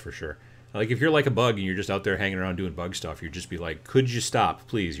noisy, that's for sure. Like, if you're like a bug and you're just out there hanging around doing bug stuff, you'd just be like, could you stop,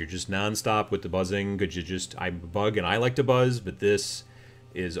 please? You're just nonstop with the buzzing. Could you just, I'm a bug and I like to buzz, but this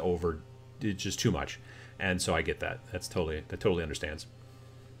is over, it's just too much. And so I get that. That totally understands.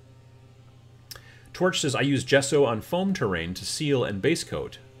 Torch says, I use gesso on foam terrain to seal and base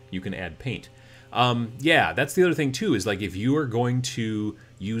coat. You can add paint. Yeah, that's the other thing too, is like if you are going to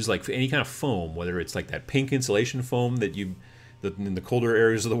use like any kind of foam, whether it's like that pink insulation foam that in the colder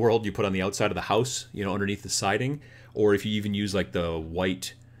areas of the world you put on the outside of the house, you know, underneath the siding, or if you even use like the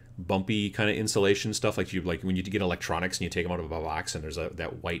white bumpy kind of insulation stuff, like when you get electronics and you take them out of a box and there's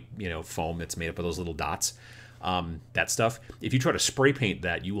that white, you know, foam that's made up of those little dots, that stuff, if you try to spray paint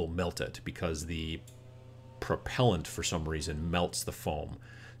that, you will melt it, because the propellant for some reason melts the foam.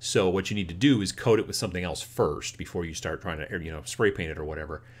 So what you need to do is coat it with something else first before you start trying to, you know, spray paint it or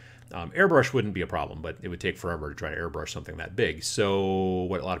whatever. Airbrush wouldn't be a problem, but it would take forever to try to airbrush something that big. So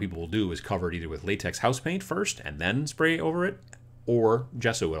what a lot of people will do is cover it either with latex house paint first and then spray over it, or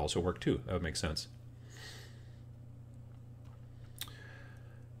gesso would also work too. That would make sense.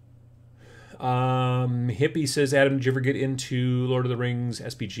 Hippie says, Adam, did you ever get into Lord of the Rings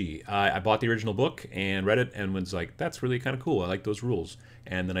SPG? I bought the original book and read it and was like, that's really kind of cool. I like those rules.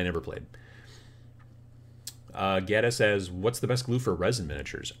 And then I never played. Gada says, what's the best glue for resin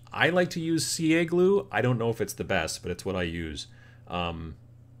miniatures? I like to use CA glue. I don't know if it's the best, but it's what I use.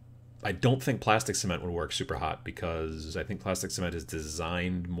 I don't think plastic cement would work super hot, because I think plastic cement is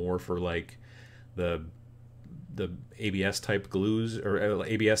designed more for like the ABS type glues, or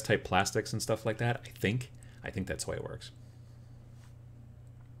ABS type plastics and stuff like that. I think that's the way it works.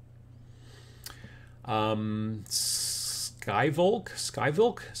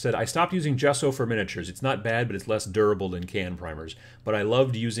 Skyvolk said, I stopped using gesso for miniatures. It's not bad, but it's less durable than can primers. But I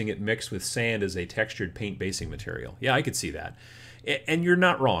loved using it mixed with sand as a textured paint basing material. Yeah, I could see that. And you're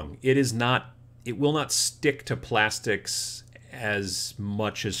not wrong. It will not stick to plastics as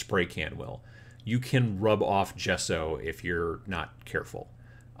much as spray can will. You can rub off gesso if you're not careful.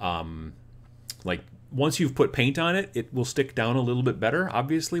 Like, once you've put paint on it, it will stick down a little bit better,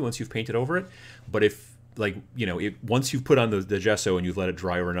 obviously, once you've painted over it. But if, like, you know, once you've put on the gesso and you've let it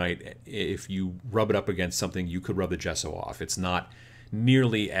dry overnight, if you rub it up against something, you could rub the gesso off. It's not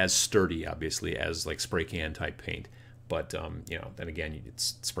nearly as sturdy, obviously, as like spray can type paint. But, you know, then again,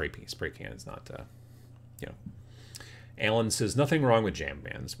 it's spray can. Spray can is not, you know. Alan says, nothing wrong with jam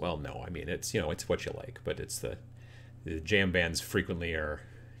bands. Well, no, I mean, it's, you know, it's what you like. But it's the jam bands frequently are,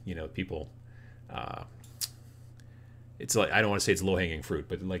 you know, people, it's like, I don't want to say it's low-hanging fruit,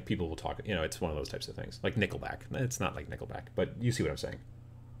 but like people will talk, you know, it's one of those types of things. Like Nickelback. It's not like Nickelback, but you see what I'm saying.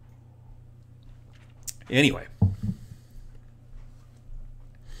 Anyway.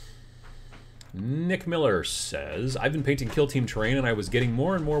 Nick Miller says, I've been painting Kill Team terrain and I was getting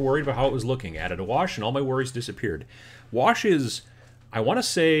more and more worried about how it was looking. Added a wash and all my worries disappeared. Wash is, I want to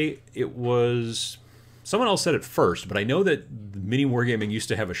say it was, someone else said it first, but I know that Mini Wargaming used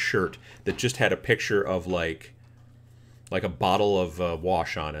to have a shirt that just had a picture of like a bottle of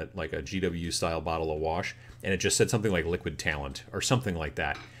wash on it, like a GW style bottle of wash, and it just said something like Liquid Talent or something like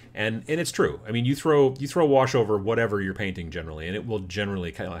that. And it's true. I mean, you throw wash over whatever you're painting generally, and it will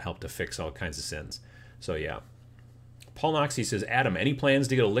generally kind of help to fix all kinds of sins. So yeah. Paul Noxie says, Adam, any plans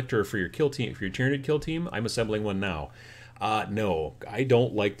to get a lictor for your kill team? For your Tyranid kill team? I'm assembling one now. No, I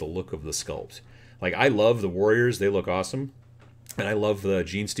don't like the look of the sculpt. Like, I love the Warriors; they look awesome, and I love the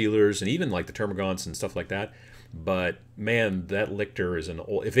Gene Stealers and even like the Termagants and stuff like that. But man, that lictor is an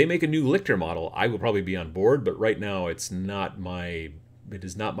old. If they make a new lictor model, I will probably be on board. But right now, it's not my. It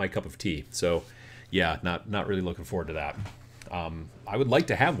is not my cup of tea. So, yeah, not really looking forward to that. I would like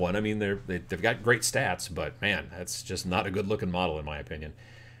to have one. I mean, they've got great stats, but man, that's just not a good looking model in my opinion.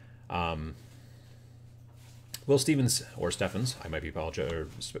 Will Stevens or Steffens, I might be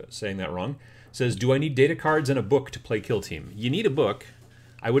saying that wrong, says, "Do I need data cards and a book to play Kill Team?" You need a book.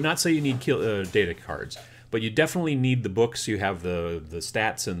 I would not say you need data cards, but you definitely need the book so you have the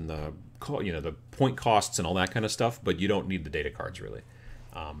stats and the the point costs and all that kind of stuff. But you don't need the data cards really.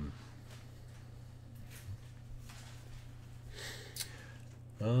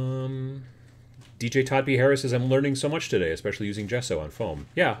 DJ Todd B. Harris says, I'm learning so much today, especially using gesso on foam.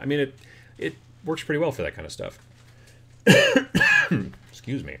 Yeah, I mean, it works pretty well for that kind of stuff.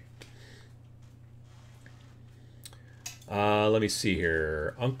 Excuse me. Let me see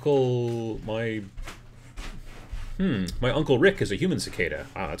here. My Uncle Rick is a human cicada.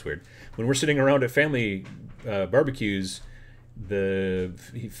 Ah, that's weird. When we're sitting around at family barbecues,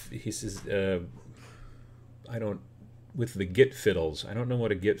 he says, with the git fiddles. I don't know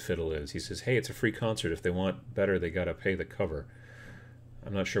what a git fiddle is. He says, hey, it's a free concert. If they want better, they gotta pay the cover.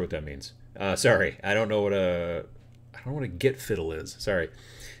 I'm not sure what that means. Sorry, I don't know what a git fiddle is. Sorry.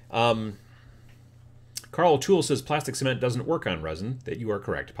 Carl O'Toole says plastic cement doesn't work on resin. That you are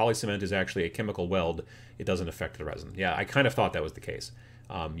correct. Polycement is actually a chemical weld. It doesn't affect the resin. Yeah, I kind of thought that was the case.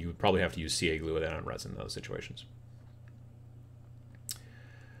 You would probably have to use CA glue with that on resin in those situations.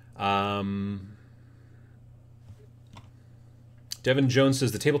 Devin Jones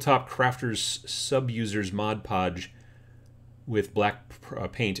says the Tabletop Crafters sub-users Mod Podge with black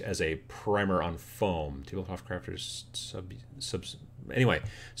paint as a primer on foam. Tabletop Crafters subs. Anyway,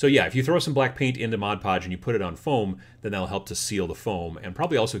 so yeah, if you throw some black paint into Mod Podge and you put it on foam, then that'll help to seal the foam and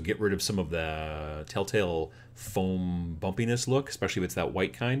probably also get rid of some of the telltale foam bumpiness look, especially if it's that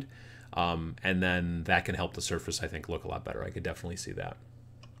white kind. And then that can help the surface, I think, look a lot better. I could definitely see that.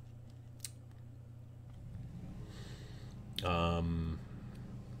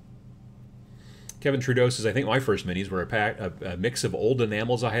 Kevin Trudeau says, I think my first minis were a mix of old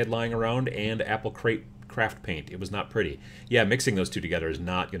enamels I had lying around and apple crate craft paint. It was not pretty. Yeah, mixing those two together is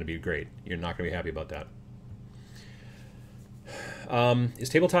not going to be great. You're not going to be happy about that. Is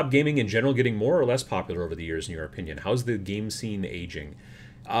tabletop gaming in general getting more or less popular over the years, in your opinion? How's the game scene aging?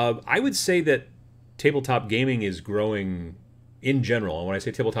 I would say that tabletop gaming is growing in general. And when I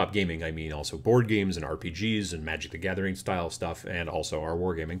say tabletop gaming, I mean also board games and RPGs and Magic the Gathering style stuff, and also our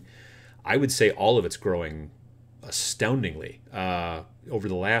wargaming. I would say all of it's growing astoundingly. Over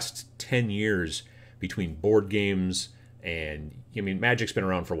the last 10 years, between board games and, I mean, Magic's been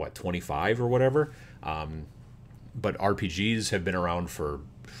around for what, 25 or whatever? But RPGs have been around for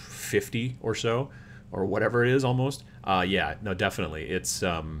 50 or so, or whatever it is almost. Yeah, no, definitely. It's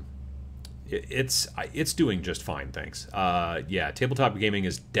doing just fine, thanks. Yeah, tabletop gaming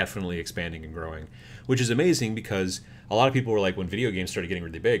is definitely expanding and growing, which is amazing because a lot of people were like, when video games started getting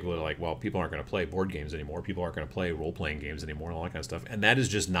really big, they're like, well, people aren't going to play board games anymore. People aren't going to play role-playing games anymore and all that kind of stuff. And that has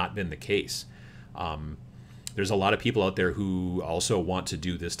just not been the case. There's a lot of people out there who also want to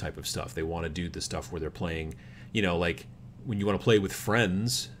do this type of stuff. They want to do the stuff where they're playing, you know, like when you want to play with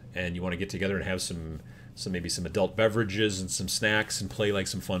friends and you want to get together and have maybe some adult beverages and some snacks and play like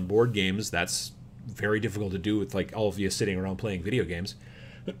some fun board games. That's very difficult to do with like all of you sitting around playing video games.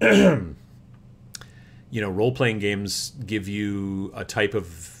 You know, role-playing games give you a type of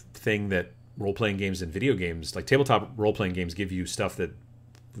thing that role-playing games and video games, like tabletop role-playing games, give you stuff that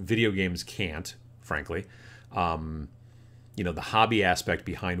video games can't, frankly. You know, the hobby aspect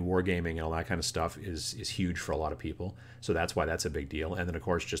behind wargaming and all that kind of stuff is huge for a lot of people. So that's why that's a big deal. And then, of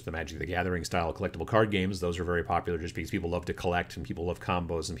course, just the Magic the Gathering style collectible card games. Those are very popular just because people love to collect and people love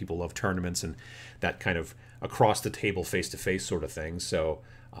combos and people love tournaments and that kind of across-the-table, face-to-face sort of thing. So,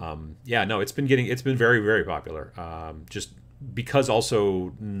 yeah, no, it's been very, very popular. Just because also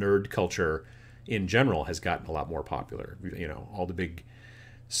nerd culture in general has gotten a lot more popular. You know, all the big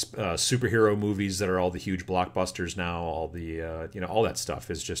superhero movies that are all the huge blockbusters now, all the you know, all that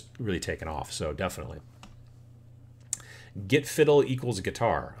stuff is just really taken off. So definitely. Get fiddle equals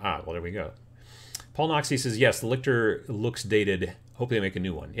guitar. Ah, well, there we go. Paul Noxie says, yes, the Lictor looks dated. Hope they make a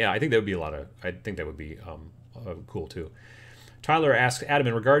new one. Yeah, I think that would be I think that would be cool too. Tyler asks, Adam,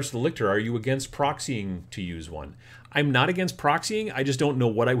 in regards to the Lictor, are you against proxying to use one? I'm not against proxying. I just don't know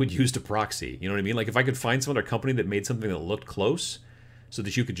what I would use to proxy. You know what I mean? Like if I could find some other company that made something that looked close so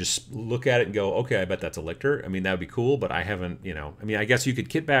that you could just look at it and go, okay, I bet that's a Lictor. I mean, that would be cool, but I haven't, you know, I mean, I guess you could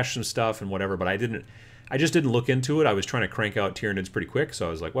kit bash some stuff and whatever, but I just didn't look into it. I was trying to crank out Tyranids pretty quick, so I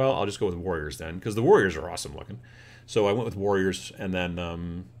was like, well, I'll just go with Warriors then, because the Warriors are awesome looking. So I went with Warriors, and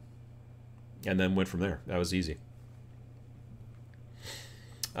then went from there. That was easy.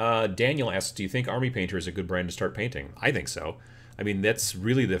 Daniel asks, do you think Army Painter is a good brand to start painting? I think so. I mean, that's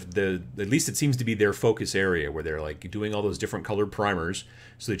really the at least it seems to be their focus area, where they're like doing all those different colored primers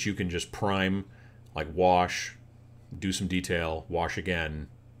so that you can just prime, like wash, do some detail, wash again,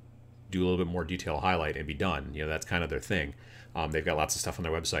 do a little bit more detail highlight, and be done. You know, that's kind of their thing. They've got lots of stuff on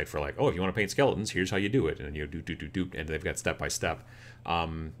their website for like, oh, if you want to paint skeletons, here's how you do it, and you do, and they've got step by step.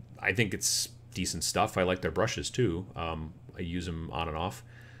 I think it's decent stuff. I like their brushes too. I use them on and off.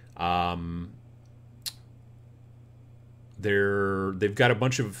 They've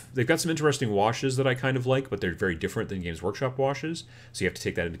got some interesting washes that I kind of like, but they're very different than Games Workshop washes, so you have to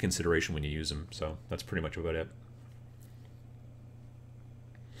take that into consideration when you use them. So that's pretty much about it.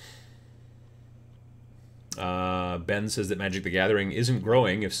 Ben says that Magic the Gathering isn't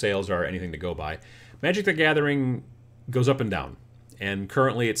growing if sales are anything to go by. Magic the Gathering goes up and down, and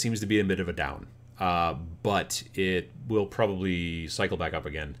currently it seems to be a bit of a down. But it will probably cycle back up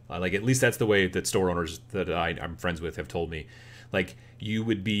again. Like, at least that's the way that store owners that I'm friends with have told me. Like, you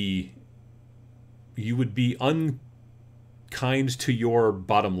would be unkind to your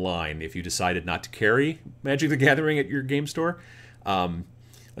bottom line if you decided not to carry Magic the Gathering at your game store.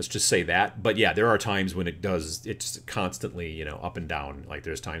 Let's just say that. But yeah, there are times when it's constantly, you know, up and down. Like,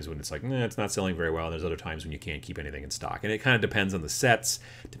 there's times when it's like, it's not selling very well. And there's other times when you can't keep anything in stock. And it kind of depends on the sets,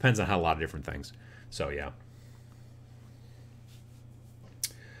 depends on a lot of different things. So yeah.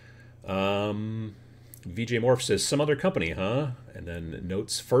 VJ Morph says, some other company, huh? And then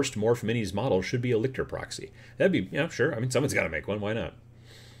notes, first Morph Minis model should be a Lictor proxy. That'd be, yeah, sure. I mean, someone's got to make one. Why not?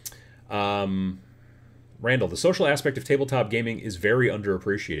 Randall, the social aspect of tabletop gaming is very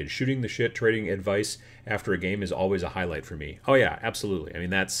underappreciated. Shooting the shit, trading advice after a game is always a highlight for me. Oh yeah, absolutely. I mean,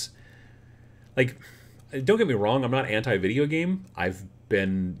 that's, like, don't get me wrong, I'm not anti-video game. I've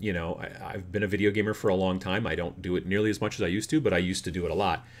been a video gamer for a long time. I don't do it nearly as much as I used to, but I used to do it a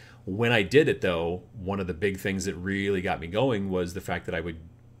lot. When I did it, though, one of the big things that really got me going was the fact that I would,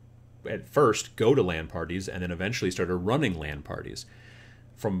 at first, go to LAN parties and then eventually started running LAN parties.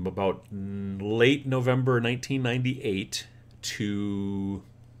 From about late November 1998 to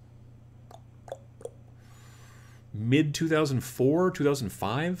mid 2004,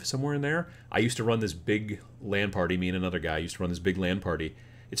 2005, somewhere in there, I used to run this big LAN party. Me and another guy used to run this big LAN party.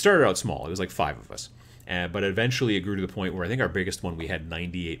 It started out small. It was like 5 of us. But eventually it grew to the point where I think our biggest one, we had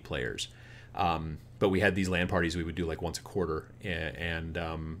 98 players. But we had these LAN parties we would do like once a quarter. And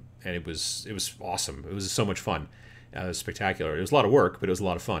it was awesome. It was so much fun. It was spectacular. It was a lot of work, but it was a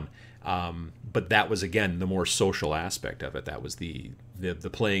lot of fun. But that was, again, the more social aspect of it. That was the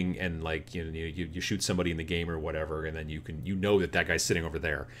playing, and like, you shoot somebody in the game or whatever, and then you know that guy's sitting over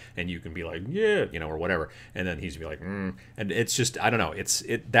there, and you can be like, yeah, or whatever, and then he's be like, and it's just, I don't know,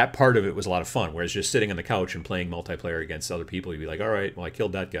 that part of it was a lot of fun. Whereas just sitting on the couch and playing multiplayer against other people, you'd be like, all right, well, I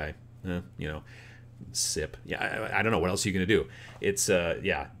killed that guy, sip. Yeah, I don't know what else are you going to do. It's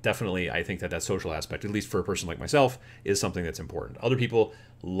yeah, definitely. I think that social aspect, at least for a person like myself, is something that's important. Other people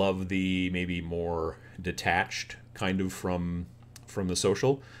love the maybe more detached kind of from the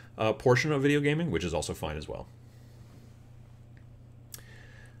social portion of video gaming, which is also fine as well.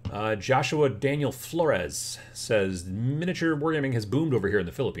 Joshua Daniel Flores says, miniature wargaming has boomed over here in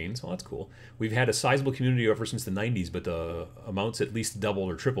the Philippines. Well, that's cool. We've had a sizable community ever since the 90s, but the amounts at least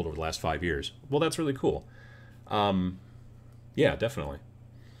doubled or tripled over the last 5 years. Well, that's really cool. Yeah, definitely.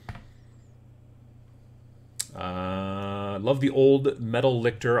 Love the old metal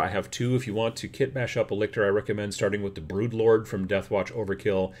Lictor. I have 2. If you want to kit bash up a Lictor, I recommend starting with the Broodlord from Deathwatch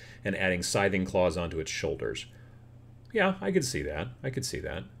Overkill and adding scything claws onto its shoulders. Yeah, I could see that.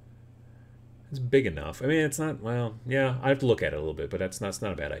 It's big enough. I mean, it's not, well, yeah, I have to look at it a little bit, but that's not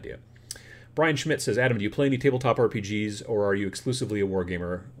a bad idea. Brian Schmidt says, Adam, do you play any tabletop RPGs, or are you exclusively a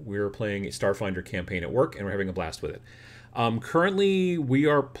wargamer? We're playing a Starfinder campaign at work, and we're having a blast with it. Currently, we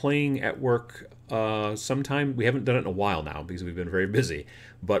are playing at work. Sometime we haven't done it in a while now because we've been very busy.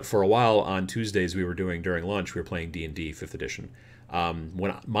 But for a while on Tuesdays, we were doing during lunch. We were playing D&D 5th edition.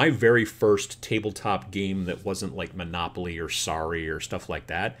 When my very first tabletop game that wasn't like Monopoly or Sorry or stuff like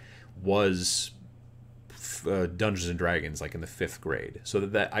that was Dungeons and Dragons, like in the 5th grade. So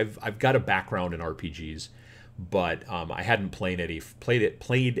that I've got a background in RPGs, but I hadn't played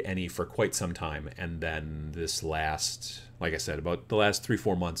any for quite some time. And then this last, like I said, about the last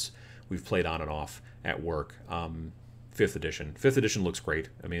 3-4 months, we've played on and off at work. 5th edition. 5th edition looks great.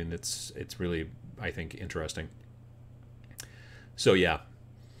 I mean, it's really, I think, interesting. So yeah.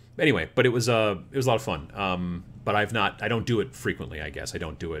 Anyway, but it was a lot of fun. But I don't do it frequently. I guess I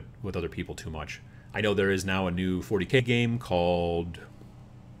don't do it with other people too much. I know there is now a new 40K game called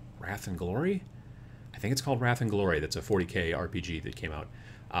Wrath and Glory. I think it's called Wrath and Glory. That's a 40K RPG that came out.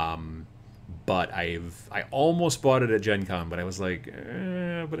 But I almost bought it at Gen Con, but I was like,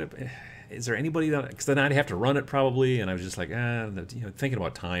 is there anybody that? Because then I'd have to run it probably, and I was just like, thinking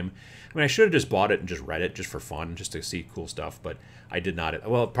about time. I mean, I should have just bought it and just read it just for fun, just to see cool stuff. But I did not.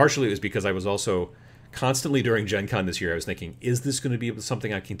 Well, partially it was because I was also constantly during Gen Con this year, I was thinking, is this going to be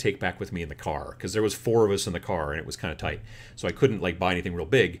something I can take back with me in the car? Because there was 4 of us in the car, and it was kind of tight. So I couldn't like buy anything real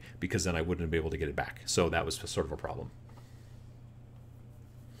big because then I wouldn't be able to get it back. So that was sort of a problem.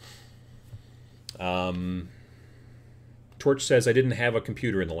 Torch says, I didn't have a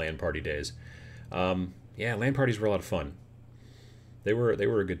computer in the LAN party days. Yeah, LAN parties were a lot of fun. They were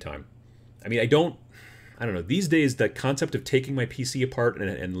a good time. I mean, I don't know. These days, the concept of taking my PC apart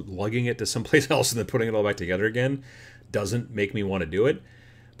and lugging it to someplace else and then putting it all back together again doesn't make me want to do it.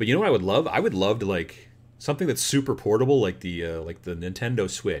 But you know what I would love? I would love to like something that's super portable, like the Nintendo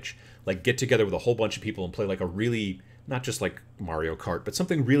Switch. Like get together with a whole bunch of people and play like a really, not just like Mario Kart, but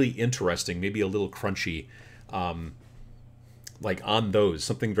something really interesting, maybe a little crunchy. Like on those,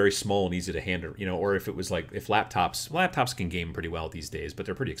 something very small and easy to handle, or if it was like, if laptops can game pretty well these days, but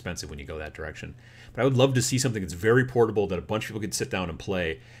they're pretty expensive when you go that direction. But I would love to see something that's very portable that a bunch of people could sit down and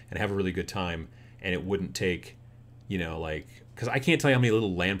play and have a really good time, and it wouldn't take, because I can't tell you how many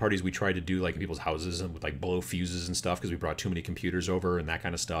little LAN parties we tried to do like in people's houses and would like blow fuses and stuff because we brought too many computers over and that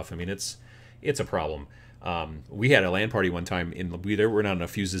kind of stuff. I mean, it's a problem. We had a LAN party one time there were not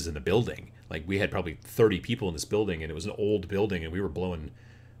enough fuses in the building. Like we had probably 30 people in this building, and it was an old building, and we were blowing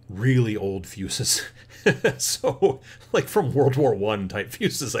really old fuses. So like from World War I type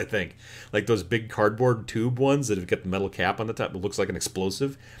fuses, I think. Like those big cardboard tube ones that have got the metal cap on the top. It looks like an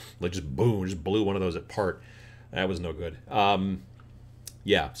explosive. Like just boom, just blew one of those apart. That was no good.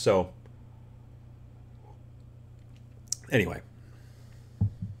 Yeah, so anyway.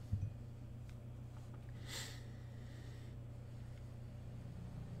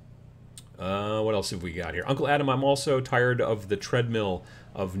 What else have we got here? Uncle Adam, I'm also tired of the treadmill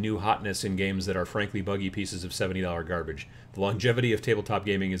of new hotness in games that are frankly buggy pieces of $70 garbage. The longevity of tabletop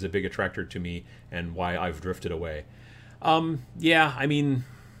gaming is a big attractor to me and why I've drifted away. Yeah, I mean,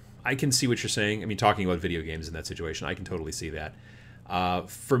 I can see what you're saying. I mean, talking about video games in that situation, I can totally see that.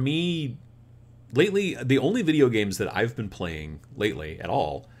 For me, lately, the only video games that I've been playing lately at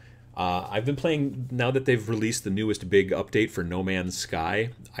all, I've been playing, now that they've released the newest big update for No Man's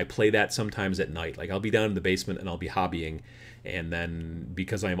Sky, I play that sometimes at night. Like, I'll be down in the basement and I'll be hobbying, and then,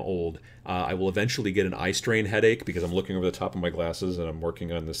 because I'm old, I will eventually get an eye strain headache because I'm looking over the top of my glasses and I'm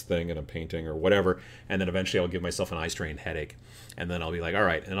working on this thing and I'm painting or whatever, and then eventually I'll give myself an eye strain headache, and then I'll be like, all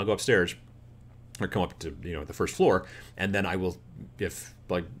right, and I'll go upstairs, or come up to, the first floor, and then I will, if,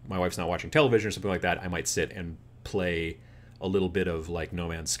 like, my wife's not watching television or something like that, I might sit and play a little bit of like No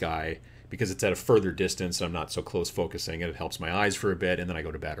Man's Sky because it's at a further distance and I'm not so close focusing, and it helps my eyes for a bit, and then I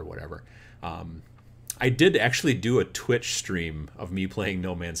go to bed or whatever. I did actually do a Twitch stream of me playing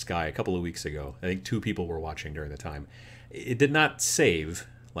No Man's Sky a couple of weeks ago. I think 2 people were watching during the time. It did not save.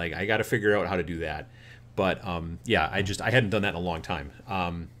 Like, I got to figure out how to do that. But yeah, I hadn't done that in a long time.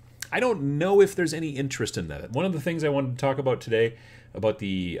 I don't know if there's any interest in that. One of the things I wanted to talk about today about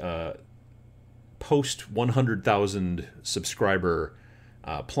the post 100,000 subscriber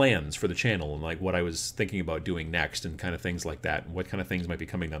plans for the channel, and like what I was thinking about doing next and kind of things like that, and what kind of things might be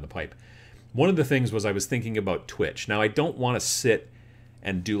coming down the pipe. One of the things was I was thinking about Twitch. Now, I don't want to sit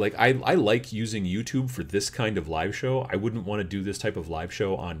and do like, I like using YouTube for this kind of live show. I wouldn't want to do this type of live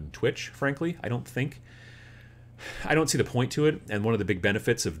show on Twitch, frankly. I don't see the point to it. And one of the big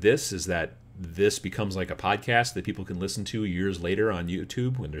benefits of this is that this becomes like a podcast that people can listen to years later on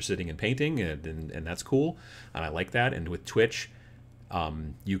YouTube when they're sitting and painting, and that's cool. And I like that. And with Twitch,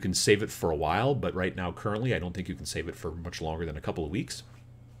 you can save it for a while, but right now, currently, I don't think you can save it for much longer than a couple of weeks.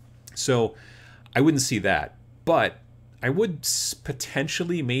 So I wouldn't see that. But I would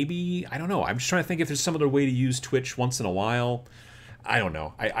potentially, maybe, I don't know. I'm just trying to think if there's some other way to use Twitch once in a while. I don't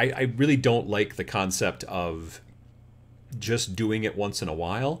know. I really don't like the concept of just doing it once in a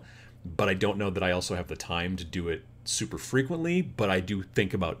while, but I don't know that I also have the time to do it super frequently. But I do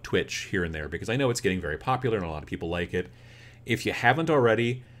think about Twitch here and there because I know it's getting very popular and a lot of people like it. If you haven't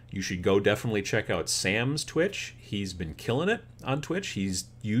already, you should go definitely check out Sam's Twitch. He's been killing it on Twitch. He's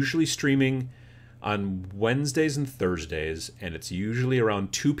usually streaming on Wednesdays and Thursdays, and it's usually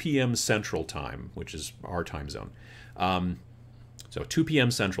around 2 p.m. Central Time, which is our time zone. So 2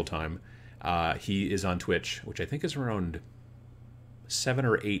 p.m. Central Time, he is on Twitch, which I think is around 7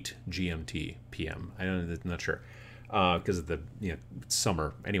 or 8 GMT PM. I'm not sure because of the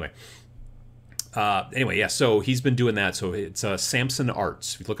summer. Anyway, yeah. So he's been doing that. So it's Samson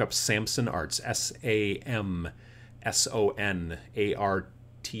Arts. If you look up Samson Arts,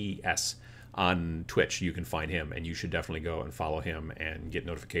 SAMSONARTS on Twitch, you can find him, and you should definitely go and follow him and get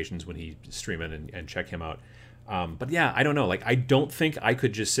notifications when he's streaming and check him out. But yeah, I don't know. Like, I don't think I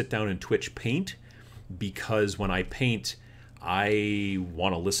could just sit down and Twitch paint because when I paint, I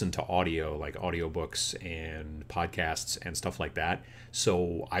want to listen to audio, like audiobooks and podcasts and stuff like that.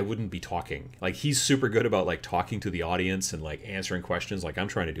 So I wouldn't be talking. Like, he's super good about like talking to the audience and like answering questions like I'm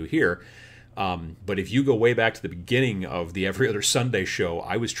trying to do here. But if you go way back to the beginning of the Every Other Sunday show,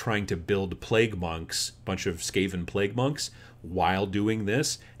 I was trying to build plague monks, a bunch of Skaven plague monks, while doing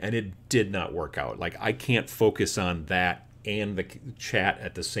this, and it did not work out. Like, I can't focus on that and the chat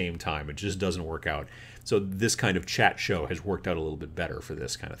at the same time. It just doesn't work out. So this kind of chat show has worked out a little bit better for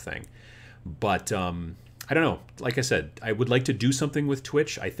this kind of thing. But I don't know. Like I said, I would like to do something with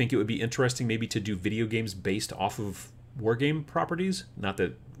Twitch. I think it would be interesting maybe to do video games based off of wargame properties. Not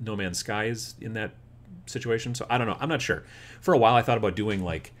that No Man's Sky is in that situation. So I don't know. I'm not sure. For a while, I thought about doing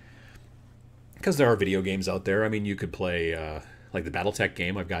like, because there are video games out there. I mean, you could play like the BattleTech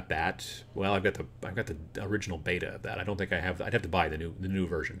game. I've got that. Well, I've got the original beta of that. I don't think I have. I'd have to buy the new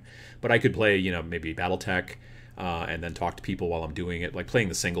version. But I could play, maybe BattleTech, and then talk to people while I'm doing it, like playing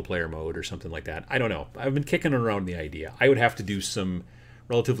the single player mode or something like that. I don't know. I've been kicking around the idea. I would have to do some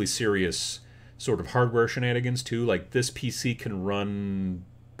relatively serious sort of hardware shenanigans too. Like, this PC can run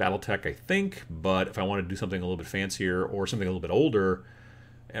BattleTech, I think, but if I want to do something a little bit fancier or something a little bit older,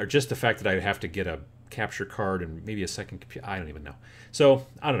 or just the fact that I have to get a capture card and maybe a second computer, I don't even know. So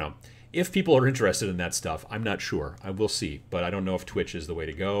I don't know. If people are interested in that stuff, I'm not sure. I will see, but I don't know if Twitch is the way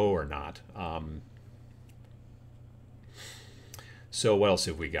to go or not. So what else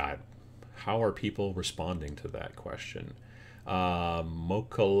have we got? How are people responding to that question?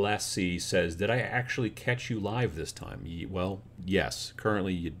 Mokalesi says, did I actually catch you live this time? Well, yes.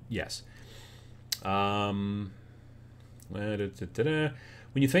 Currently, yes.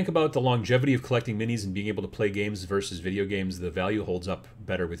 When you think about the longevity of collecting minis and being able to play games versus video games, the value holds up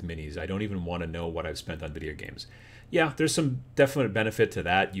better with minis. I don't even want to know what I've spent on video games. Yeah, there's some definite benefit to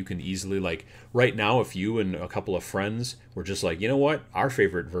that. You can easily, like, right now, if you and a couple of friends were just like, you know what, our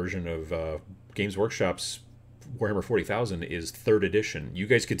favorite version of Games Workshop's Warhammer 40,000 is 3rd edition. You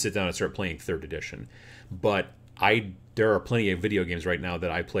guys could sit down and start playing 3rd edition. But there are plenty of video games right now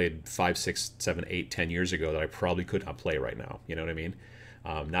that I played 5, 6, 7, 8, 10 years ago that I probably could not play right now. You know what I mean?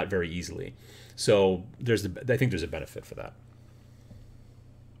 Not very easily. So I think there's a benefit for that.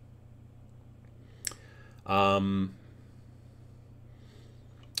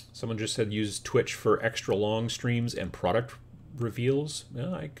 Someone just said use Twitch for extra long streams and product reveals.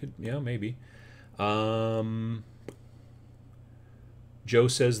 Yeah, maybe. Joe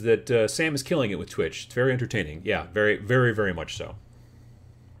says that Sam is killing it with Twitch. It's very entertaining. Yeah, very, very, very much so.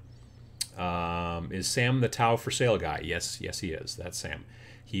 Is Sam the Tau for sale guy? Yes, he is. That's Sam.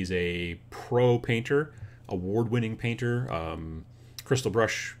 He's a pro painter, award-winning painter, Crystal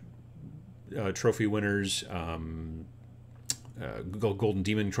Brush trophy winners, Golden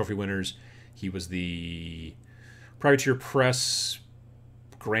Demon trophy winners. He was the Privateer Press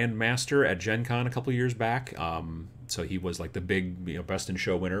Grand Master at Gen Con a couple years back. So he was like the big, Best in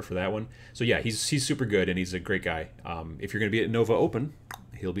Show winner for that one. So yeah, he's super good and he's a great guy. If you're going to be at Nova Open,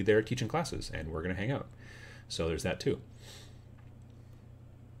 he'll be there teaching classes and we're going to hang out. So there's that too.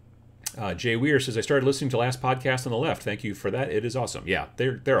 Jay Weir says, I started listening to last podcast on the left. Thank you for that. It is awesome. Yeah,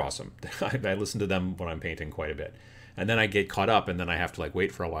 they're awesome. I listen to them when I'm painting quite a bit. And then I get caught up and then I have to like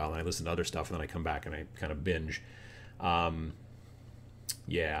wait for a while and I listen to other stuff and then I come back and I kind of binge.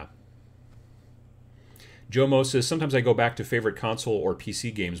 Yeah. Joe Mo says, sometimes I go back to favorite console or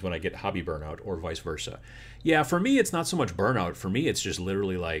PC games when I get hobby burnout, or vice versa. Yeah, for me, it's not so much burnout. For me, it's just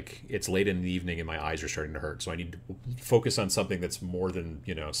literally like it's late in the evening and my eyes are starting to hurt. So I need to focus on something that's more than,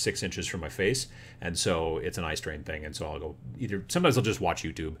 6 inches from my face. And so it's an eye strain thing. And so I'll go sometimes I'll just watch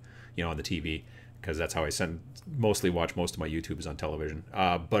YouTube, on the TV, because that's how I mostly watch most of my YouTube is on television.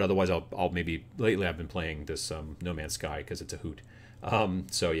 But otherwise, I'll maybe, lately I've been playing this No Man's Sky because it's a hoot.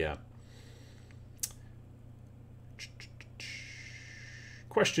 So yeah.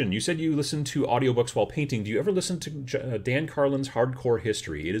 Question: you said you listen to audiobooks while painting. Do you ever listen to Dan Carlin's Hardcore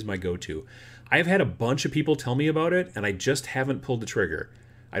History? It is my go-to. I've had a bunch of people tell me about it, and I just haven't pulled the trigger.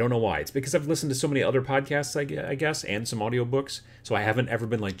 I don't know why. It's because I've listened to so many other podcasts, I guess, and some audiobooks, so I haven't ever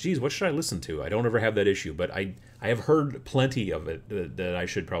been like, geez, what should I listen to? I don't ever have that issue, but I have heard plenty of it that I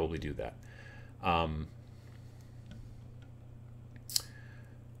should probably do that.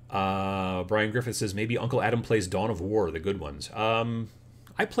 Brian Griffith says, maybe Uncle Adam plays Dawn of War, the good ones.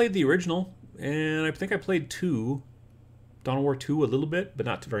 I played the original, and I think I played Dawn of War 2 a little bit, but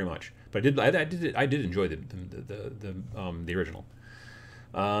not very much. But I did enjoy the original.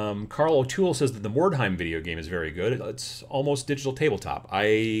 Carl O'Toole says that the Mordheim video game is very good. It's almost digital tabletop.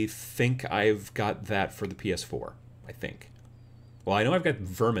 I think I've got that for the PS4. I think. Well, I know I've got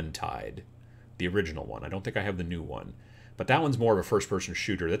Vermintide, the original one. I don't think I have the new one. But that one's more of a first-person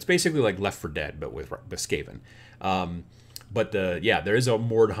shooter. That's basically like Left 4 Dead, but with Skaven. But there is a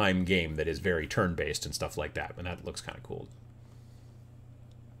Mordheim game that is very turn-based and stuff like that, and that looks kind of cool.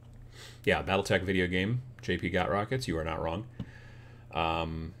 Yeah, BattleTech video game. JP Got Rockets. You are not wrong.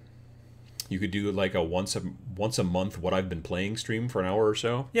 You could do like a once a month what I've been playing stream for an hour or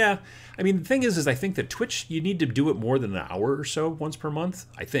so. Yeah, I mean the thing is I think that Twitch, you need to do it more than an hour or so once per month.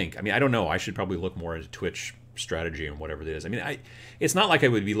 I think. I mean I don't know. I should probably look more into Twitch strategy and whatever it is. I mean it's not like I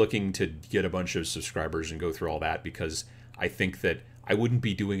would be looking to get a bunch of subscribers and go through all that, because I think that I wouldn't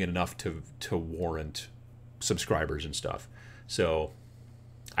be doing it enough to warrant subscribers and stuff. So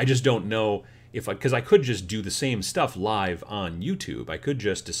I just don't know because I could just do the same stuff live on YouTube. I could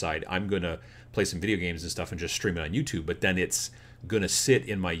just decide I'm going to play some video games and stuff and just stream it on YouTube, but then it's going to sit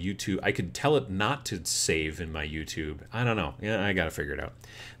in my YouTube. I could tell it not to save in my YouTube. I don't know. Yeah, I got to figure it out.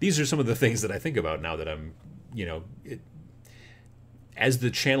 These are some of the things that I think about now that I'm, as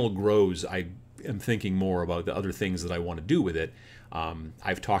the channel grows, I am thinking more about the other things that I want to do with it.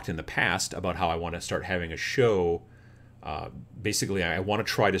 I've talked in the past about how I want to start having a show. Basically, I want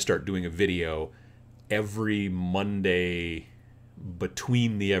to try to start doing a video every Monday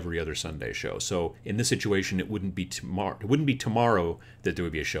between the every other Sunday show. So in this situation, it wouldn't be tomorrow. It wouldn't be tomorrow that there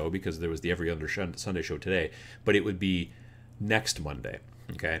would be a show because there was the every other Sunday show today. But it would be next Monday.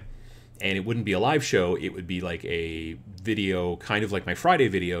 Okay. And it wouldn't be a live show. It would be like a video, kind of like my Friday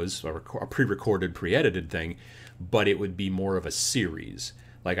videos, or a pre-recorded, pre-edited thing, but it would be more of a series.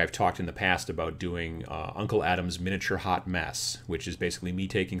 Like I've talked in the past about doing Uncle Adam's Miniature Hot Mess, which is basically me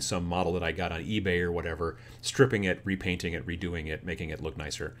taking some model that I got on eBay or whatever, stripping it, repainting it, redoing it, making it look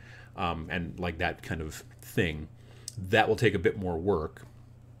nicer, and like that kind of thing. That will take a bit more work,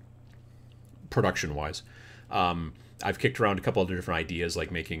 production-wise. I've kicked around a couple of different ideas,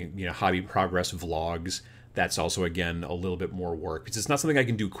 like making hobby progress vlogs. That's also, again, a little bit more work, because it's not something I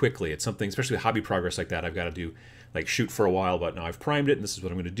can do quickly. It's something, especially with hobby progress like that, I've got to do, like, shoot for a while, but now I've primed it, and this is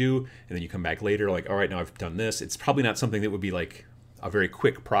what I'm going to do, and then you come back later, like, all right, now I've done this. It's probably not something that would be, like, a very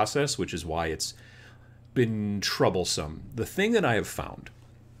quick process, which is why it's been troublesome. The thing that I have found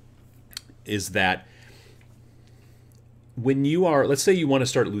is that when you are, let's say you want to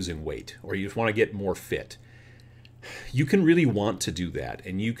start losing weight, or you just want to get more fit, you can really want to do that,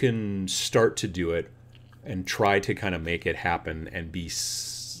 and you can start to do it and try to kind of make it happen and be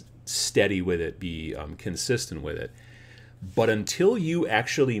steady with it, be consistent with it. But until you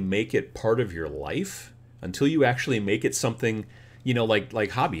actually make it part of your life, until you actually make it something, like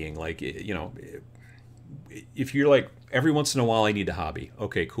hobbying, like, if you're like, every once in a while I need a hobby,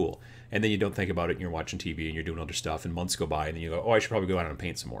 okay, cool. And then you don't think about it and you're watching TV and you're doing other stuff and months go by and then you go, oh, I should probably go out and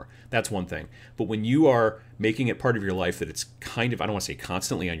paint some more. That's one thing. But when you are making it part of your life that it's kind of, I don't want to say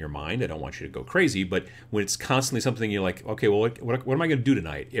constantly on your mind, I don't want you to go crazy, but when it's constantly something you're like, okay, well, what am I going to do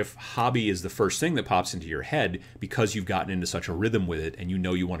tonight? If hobby is the first thing that pops into your head because you've gotten into such a rhythm with it and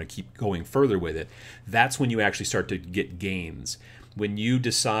you want to keep going further with it, that's when you actually start to get gains. When you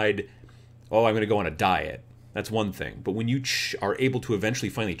decide, oh, I'm going to go on a diet, that's one thing. But when you are able to eventually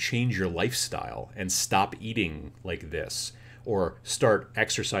finally change your lifestyle and stop eating like this or start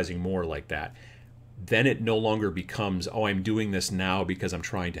exercising more like that, then it no longer becomes, oh, I'm doing this now because I'm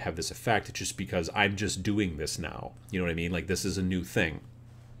trying to have this effect. It's just because I'm just doing this now. You know what I mean? Like, this is a new thing.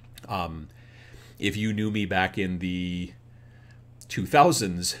 if you knew me back in the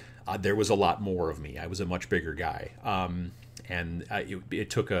 2000s, there was a lot more of me. I was a much bigger guy. And it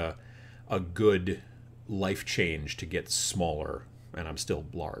took a good life change to get smaller, and I'm still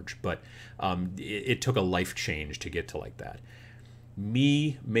large, but it took a life change to get to like that.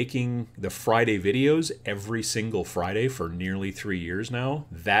 Me making the Friday videos every single Friday for nearly 3 years now,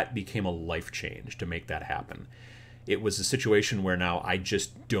 that became a life change to make that happen. It was a situation where now I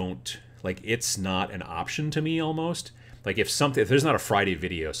just don't, like, it's not an option to me almost. Like if there's not a Friday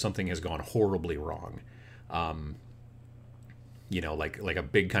video, something has gone horribly wrong. Like a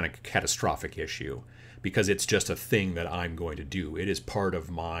big kind of catastrophic issue, because it's just a thing that I'm going to do. It is part of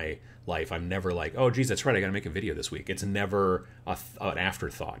my life. I'm never like, oh, geez, that's right, I got to make a video this week. It's never an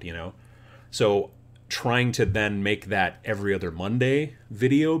afterthought, So trying to then make that every other Monday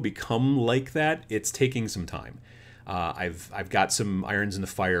video become like that, it's taking some time. I've got some irons in the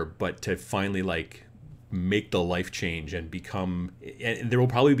fire, but to finally like make the life change and become, and there will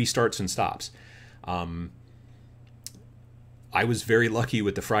probably be starts and stops. I was very lucky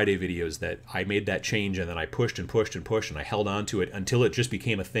with the Friday videos that I made that change, and then I pushed and pushed and pushed, and I held on to it until it just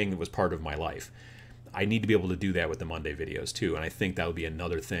became a thing that was part of my life. I need to be able to do that with the Monday videos too, and I think that would be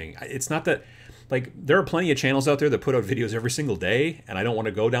another thing. It's not that, like, there are plenty of channels out there that put out videos every single day, and I don't want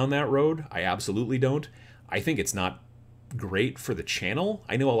to go down that road. I absolutely don't. I think it's not great for the channel.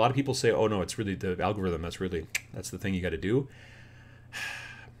 I know a lot of people say, oh no, it's really the algorithm, that's the thing you got to do.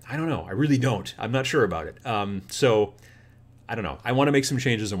 I don't know. I really don't. I'm not sure about it. So I don't know. I want to make some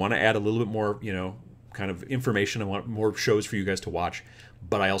changes. I want to add a little bit more, kind of information. I want more shows for you guys to watch,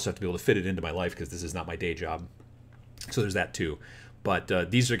 but I also have to be able to fit it into my life because this is not my day job. So there's that too. But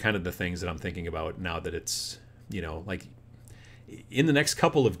these are kind of the things that I'm thinking about now that it's, like in the next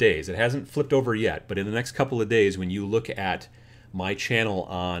couple of days, it hasn't flipped over yet, but in the next couple of days, when you look at my channel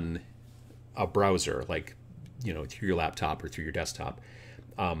on a browser, like, through your laptop or through your desktop,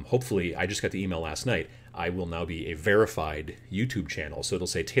 hopefully, I just got the email last night, I will now be a verified YouTube channel. So it'll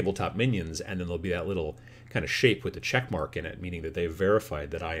say Tabletop Minions, and then there'll be that little kind of shape with the check mark in it, meaning that they've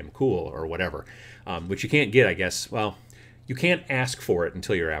verified that I am cool or whatever, which you can't get, I guess. Well, you can't ask for it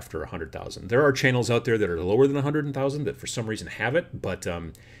until you're after 100,000. There are channels out there that are lower than 100,000 that for some reason have it, but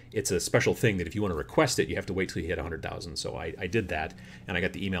it's a special thing that if you want to request it, you have to wait till you hit 100,000. So I did that, and I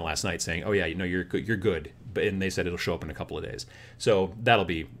got the email last night saying, oh yeah, you're good. And they said it'll show up in a couple of days. So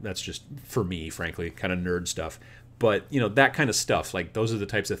that's just for me, frankly, kind of nerd stuff. But that kind of stuff, like those are the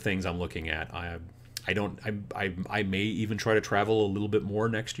types of things I'm looking at. I may even try to travel a little bit more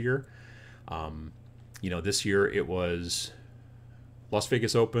next year. This year it was Las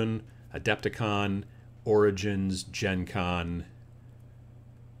Vegas Open, Adepticon, Origins, Gen Con,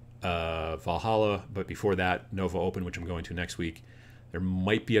 Valhalla, but before that, Nova Open, which I'm going to next week. There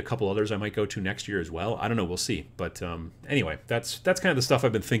might be a couple others I might go to next year as well. I don't know. We'll see. But anyway, that's kind of the stuff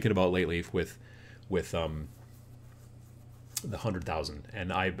I've been thinking about lately with the 100,000.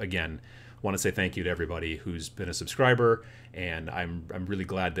 And I, again, want to say thank you to everybody who's been a subscriber. And I'm really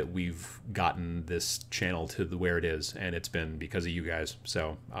glad that we've gotten this channel to where it is. And it's been because of you guys.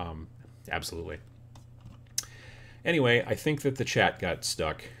 So absolutely. Anyway, I think that the chat got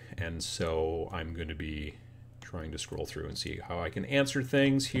stuck. And so I'm going to be trying to scroll through and see how I can answer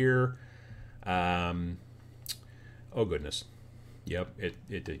things here. Oh goodness. Yep, it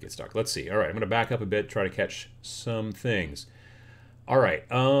did get stuck. Let's see. All right, I'm going to back up a bit, try to catch some things. All right.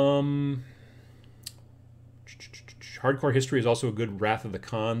 Hardcore History is also a good Wrath of the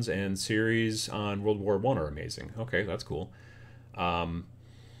Khans, and series on World War I are amazing. Okay, that's cool. VJ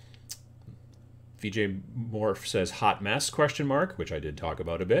Morph says hot mess, question mark, which I did talk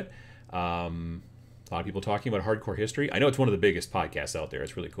about a bit. A lot of people talking about hardcore history. I know it's one of the biggest podcasts out there.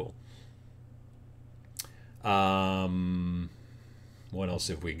 It's really cool. What else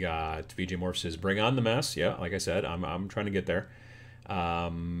have we got? VJ Morph says, bring on the mess. Yeah, like I said, I'm trying to get there. A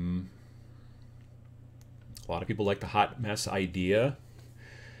lot of people like the hot mess idea.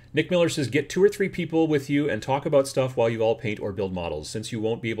 Nick Miller says, get 2 or 3 people with you and talk about stuff while you all paint or build models. Since you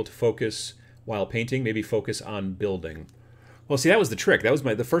won't be able to focus while painting, maybe focus on building. Well, see, that was the trick. That was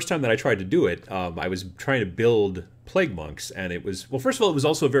the first time that I tried to do it. I was trying to build Plague Monks, and it was, well, first of all, it was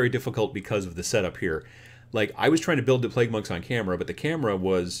also very difficult because of the setup here. Like, I was trying to build the Plague Monks on camera, but the camera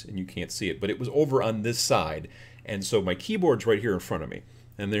was, and you can't see it, but it was over on this side, and so my keyboard's right here in front of me,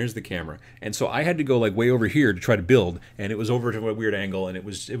 and there's the camera, and so I had to go like way over here to try to build, and it was over to a weird angle, and it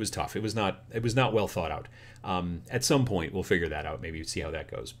was tough. It was not well thought out. At some point, we'll figure that out. Maybe see how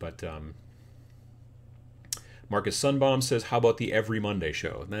that goes, but. Marcus Sunbaum says, how about the Every Monday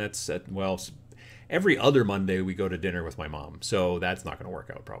show? That's, well, every other Monday we go to dinner with my mom, so that's not going to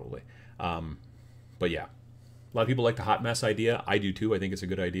work out probably. But yeah, a lot of people like the hot mess idea. I do too. I think it's a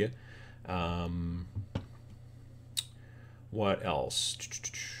good idea. What else?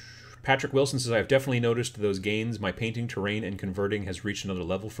 Patrick Wilson says, I've definitely noticed those gains. My painting, terrain, and converting has reached another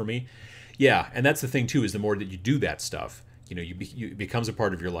level for me. Yeah, and that's the thing too, is the more that you do that stuff, you know, it becomes a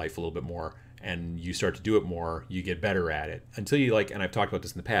part of your life a little bit more, and you start to do it more, you get better at it. Until you, like, and I've talked about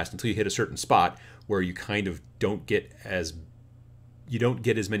this in the past, until you hit a certain spot where you kind of don't get as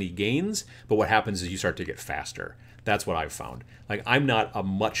many gains, but what happens is you start to get faster. That's what I've found. Like, I'm not a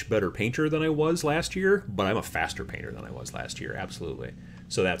much better painter than I was last year, but I'm a faster painter than I was last year, absolutely.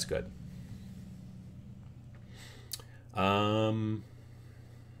 So that's good.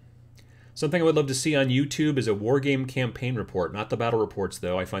 Something I would love to see on YouTube is a wargame campaign report. Not the battle reports,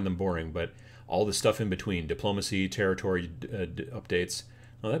 though. I find them boring, but all the stuff in between. Diplomacy, territory updates.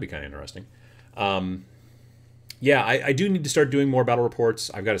 Oh, that'd be kind of interesting. Yeah, I do need to start doing more battle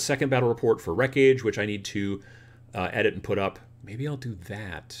reports. I've got a second battle report for Wreck Age, which I need to edit and put up. Maybe I'll do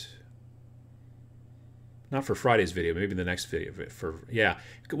that. Not for Friday's video, maybe the next video. Yeah,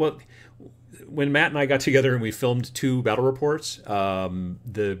 well, when Matt and I got together and we filmed 2 battle reports,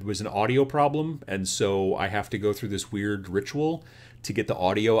 there was an audio problem, and so I have to go through this weird ritual to get the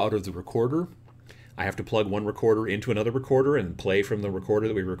audio out of the recorder. I have to plug one recorder into another recorder and play from the recorder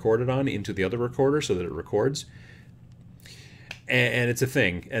that we recorded on into the other recorder so that it records. And it's a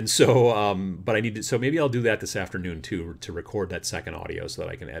thing. And so, but I need to, so maybe I'll do that this afternoon too, to record that second audio so that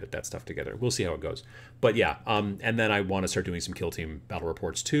I can edit that stuff together. We'll see how it goes. But yeah, and then I want to start doing some Kill Team battle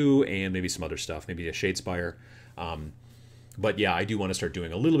reports too, and maybe some other stuff, maybe a Shadespire. But yeah, I do want to start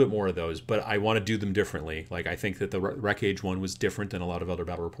doing a little bit more of those, but I want to do them differently. Like, I think that the Wreck Age one was different than a lot of other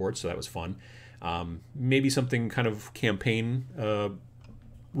battle reports, so that was fun. Maybe something kind of campaign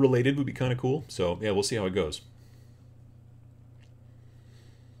related would be kind of cool. So yeah, we'll see how it goes.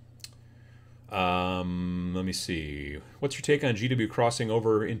 Let me see. What's your take on GW crossing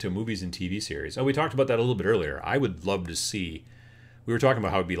over into movies and TV series? Oh, we talked about that a little bit earlier. I would love to see. We were talking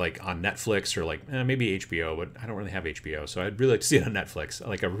about how it'd be like on Netflix or like maybe HBO, but I don't really have HBO, so I'd really like to see it on Netflix.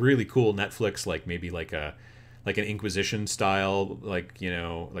 Like a really cool Netflix, like maybe like an Inquisition style, like, you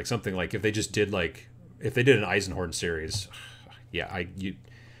know, like something like if they just did like if they did an Eisenhorn series, yeah,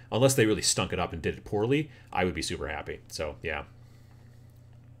 unless they really stunk it up and did it poorly, I would be super happy. So yeah.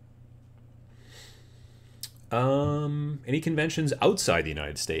 Any conventions outside the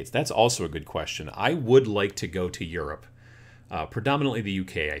United States? That's also a good question. I would like to go to Europe, predominantly the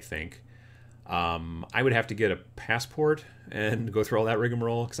UK, I think. I would have to get a passport and go through all that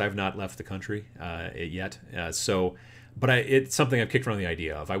rigmarole because I've not left the country yet. But it's something I've kicked around the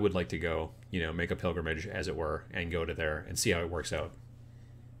idea of. I would like to go, you know, make a pilgrimage, as it were, and go to there and see how it works out.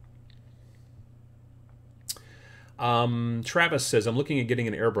 Travis says, I'm looking at getting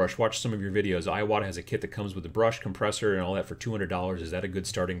an airbrush. Watch some of your videos. Iwata has a kit that comes with a brush, compressor, and all that for $200. Is that a good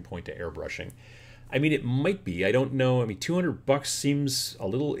starting point to airbrushing? I mean, it might be. I don't know. I mean, $200 seems a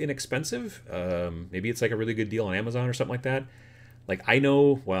little inexpensive. Maybe it's like a really good deal on Amazon or something like that. Like, I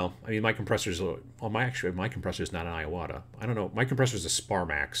know, well, I mean, my compressor's, my compressor's not an Iwata. I don't know. My compressor's a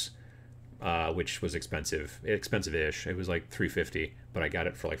Sparmax, which was expensive. Expensive-ish. It was like $350, but I got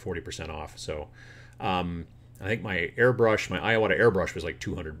it for like 40% off. So, I think my airbrush, my Iwata airbrush was like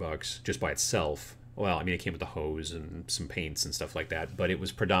 $200 just by itself. Well, I mean, it came with the hose and some paints and stuff like that, but it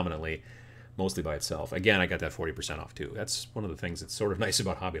was predominantly mostly by itself. Again, I got that 40% off too. That's one of the things that's sort of nice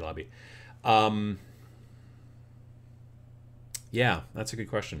about Hobby Lobby. Yeah, that's a good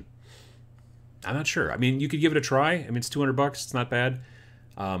question. I'm not sure. I mean, you could give it a try. I mean, it's $200. It's not bad.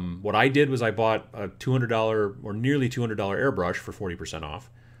 What I did was I bought a $200 or nearly $200 airbrush for 40% off.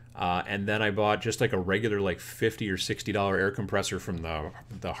 And then I bought just like a regular like $50 or $60 air compressor from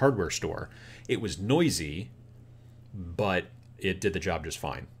the hardware store. It was noisy, but it did the job just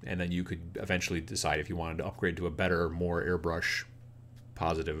fine. And then you could eventually decide if you wanted to upgrade to a better, more airbrush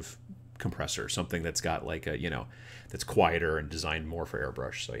positive compressor, something that's got like a, you know, that's quieter and designed more for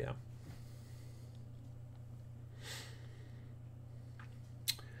airbrush. So yeah.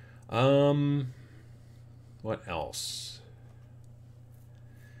 What else?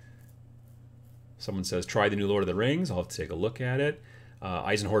 Someone says, try the new Lord of the Rings. I'll have to take a look at it.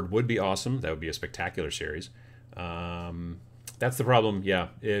 Eisenhorn would be awesome. That would be a spectacular series. That's the problem, yeah.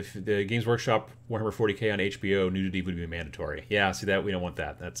 If the Games Workshop Warhammer 40K on HBO, nudity would be mandatory. Yeah, see that? We don't want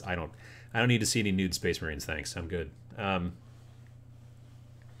that. I don't need to see any nude Space Marines, thanks. I'm good.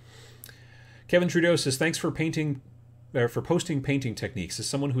 Kevin Trudeau says, thanks for posting painting techniques. As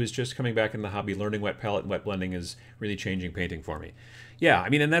someone who is just coming back in the hobby, learning wet palette and wet blending is really changing painting for me. Yeah, I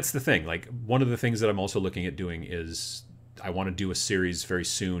mean, and that's the thing. Like, one of the things that I'm also looking at doing is I want to do a series very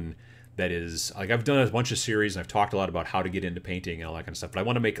soon that is like, I've done a bunch of series and I've talked a lot about how to get into painting and all that kind of stuff, but I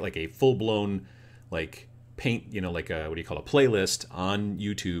want to make like a full-blown like paint, you know, like a, what do you call, a playlist on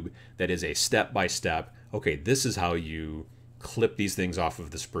YouTube that is a step-by-step, okay, this is how you clip these things off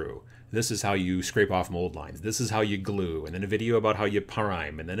of the sprue, this is how you scrape off mold lines, this is how you glue, and then a video about how you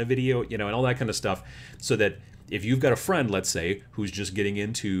prime, and then a video, you know, and all that kind of stuff, so that if you've got a friend, let's say, who's just getting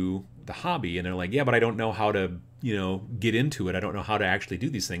into the hobby and they're like, yeah, but I don't know how to, you know, get into it, I don't know how to actually do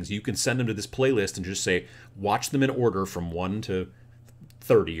these things, you can send them to this playlist and just say, watch them in order from 1 to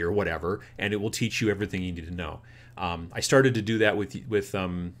 30 or whatever, and it will teach you everything you need to know. I started to do that with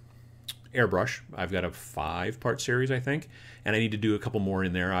airbrush. I've got a 5-part series, I think, and I need to do a couple more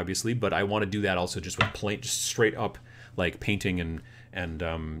in there, obviously, but I want to do that also just with just straight up like painting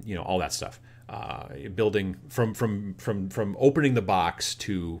and you know, all that stuff. Building from opening the box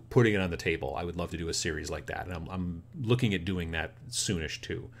to putting it on the table. I would love to do a series like that, and I'm looking at doing that soonish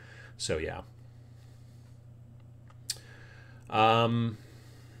too. So yeah.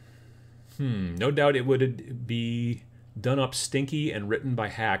 No doubt it would be done up stinky and written by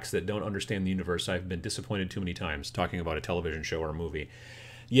hacks that don't understand the universe. I've been disappointed too many times talking about a television show or a movie.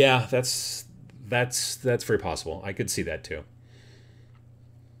 Yeah, that's very possible. I could see that too.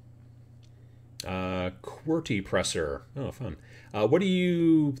 QWERTY Presser. Oh, fun. What do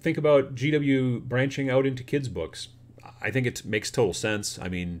you think about GW branching out into kids' books? I think it makes total sense. I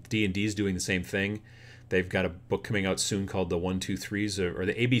mean, D&D is doing the same thing. They've got a book coming out soon called the 1, 2, 3s or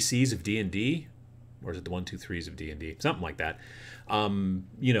the ABCs of D&D, or is it the 1, 2, 3s of D&D? Something like that.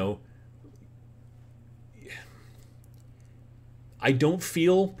 You know, I don't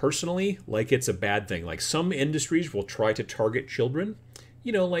feel personally like it's a bad thing. Like, some industries will try to target children.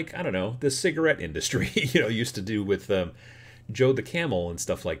 You know, like, I don't know, the cigarette industry, you know, used to do with Joe the Camel and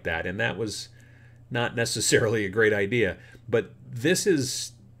stuff like that. And that was not necessarily a great idea. But this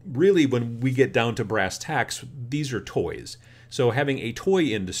is really, when we get down to brass tacks, these are toys. So having a toy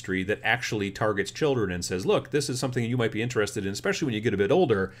industry that actually targets children and says, look, this is something you might be interested in, especially when you get a bit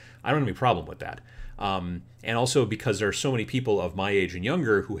older, I don't have any problem with that. And also because there are so many people of my age and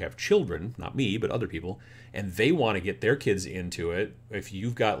younger who have children, not me, but other people, and they want to get their kids into it. If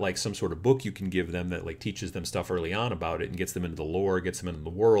you've got like some sort of book you can give them that like teaches them stuff early on about it and gets them into the lore, gets them into the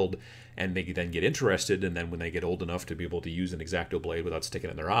world, and they then get interested, and then when they get old enough to be able to use an X-Acto blade without sticking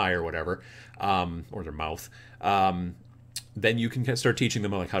it in their eye or whatever, or their mouth, then you can start teaching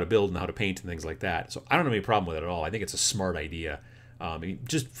them like how to build and how to paint and things like that. So I don't have any problem with it at all. I think it's a smart idea. I mean,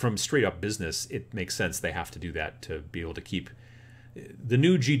 just from straight up business, it makes sense they have to do that to be able to keep the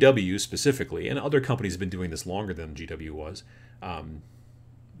new GW specifically, and other companies have been doing this longer than GW was.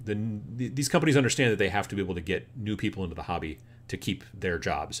 These companies understand that they have to be able to get new people into the hobby to keep their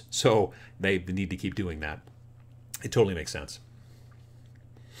jobs. So they need to keep doing that. It totally makes sense.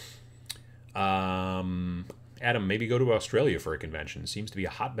 Adam, maybe go to Australia for a convention. Seems to be a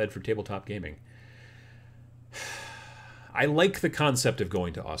hotbed for tabletop gaming. I like the concept of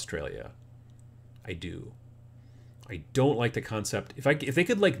going to Australia. I do. I don't like the concept. If they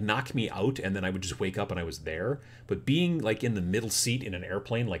could like knock me out and then I would just wake up and I was there, but being like in the middle seat in an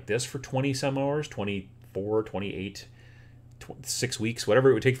airplane like this for 20 some hours, 24, 28, 6 weeks, whatever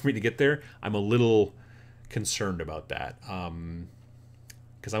it would take for me to get there, I'm a little concerned about that.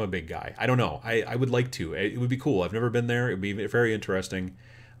 Because I'm a big guy. I don't know. I would like to. It would be cool. I've never been there. It would be very interesting.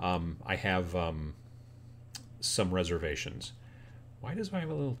 I have some reservations. Why does I have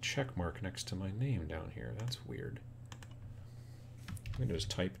a little check mark next to my name down here? That's weird. I'm going to just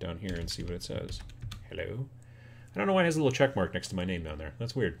type down here and see what it says. Hello? I don't know why it has a little check mark next to my name down there.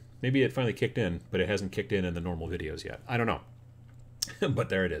 That's weird. Maybe it finally kicked in, but it hasn't kicked in the normal videos yet. I don't know. But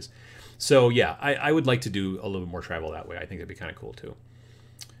there it is. So yeah, I would like to do a little bit more travel that way. I think that'd be kind of cool too.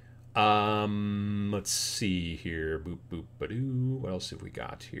 Let's see here. Boop, boop, ba-doo. What else have we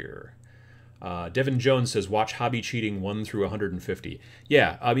got here? Devin Jones says, watch Hobby Cheating 1 through 150.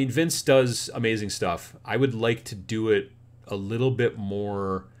 Yeah, I mean, Vince does amazing stuff. I would like to do it a little bit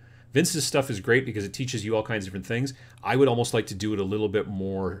more. Vince's stuff is great because it teaches you all kinds of different things. I would almost like to do it a little bit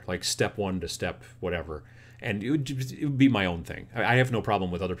more like step 1 to step whatever. And it would be my own thing. I have no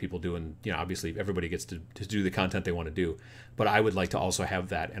problem with other people doing, you know, obviously everybody gets to do the content they want to do. But I would like to also have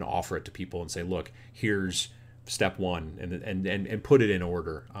that and offer it to people and say, look, here's step 1 and put it in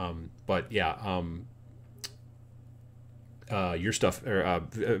order. But yeah, your stuff, or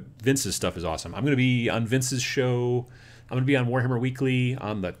Vince's stuff is awesome. I'm going to be on Vince's show. I'm going to be on Warhammer Weekly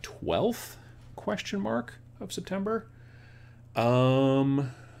on the 12th of September.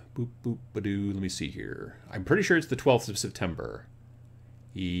 Boop, boop, ba-doo. Let me see here. I'm pretty sure it's the 12th of September.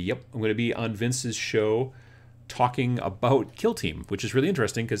 Yep. I'm going to be on Vince's show talking about Kill Team, which is really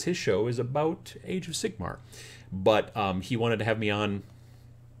interesting because his show is about Age of Sigmar. But he wanted to have me on.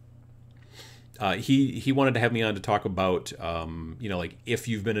 He wanted to have me on to talk about, you know, like if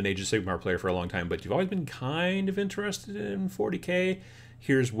you've been an Age of Sigmar player for a long time, but you've always been kind of interested in 40K,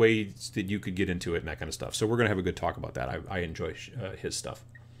 here's ways that you could get into it and that kind of stuff. So we're going to have a good talk about that. I enjoy his stuff.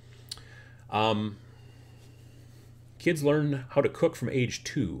 Kids learn how to cook from age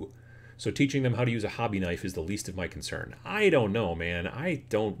 2. So teaching them how to use a hobby knife is the least of my concern. I don't know, man. I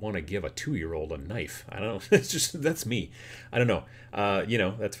don't want to give a 2-year-old a knife. I don't know. It's just, that's me. I don't know. You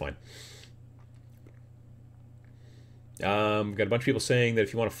know, that's fine. Got a bunch of people saying that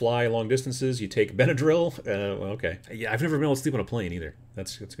if you want to fly long distances, you take Benadryl. Well, okay. Yeah, I've never been able to sleep on a plane either.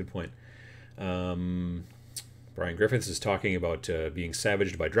 That's a good point. Brian Griffiths is talking about being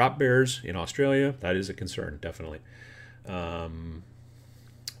savaged by drop bears in Australia. That is a concern, definitely.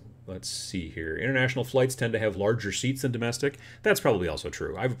 Let's see here. International flights tend to have larger seats than domestic. That's probably also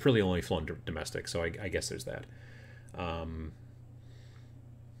true. I've really only flown domestic, so I guess there's that.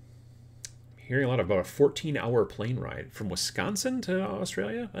 Hearing a lot about a 14-hour plane ride from Wisconsin to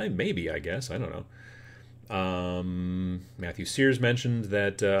Australia? Maybe, I guess. I don't know. Matthew Sears mentioned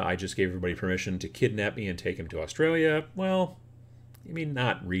that I just gave everybody permission to kidnap me and take him to Australia. Well, I mean,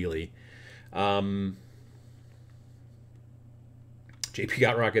 not really. JP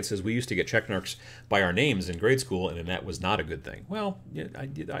Got Rocket says, we used to get check marks by our names in grade school, and that was not a good thing. Well, yeah,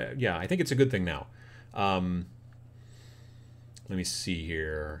 I think it's a good thing now. Let me see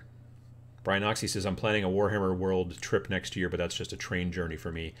here. Brian Oxy says, I'm planning a Warhammer World trip next year, but that's just a train journey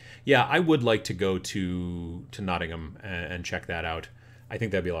for me. Yeah, I would like to go to Nottingham and check that out. I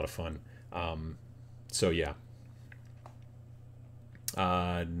think that'd be a lot of fun. So, yeah.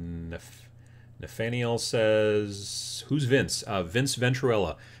 Nathaniel says, who's Vince? Vince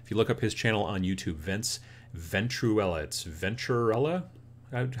Venturella. If you look up his channel on YouTube, Vince Venturella. It's Venturella?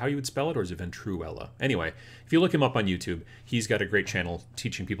 How you would spell it, or is it Venturella? Anyway, if you look him up on YouTube, he's got a great channel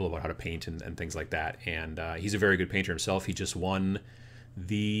teaching people about how to paint and things like that. And he's a very good painter himself. He just won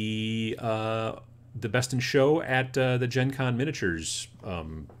the Best in Show at the Gen Con Miniatures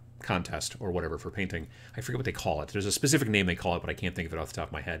contest or whatever for painting. I forget what they call it. There's a specific name they call it, but I can't think of it off the top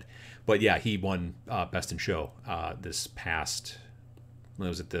of my head. But yeah, he won Best in Show this past, when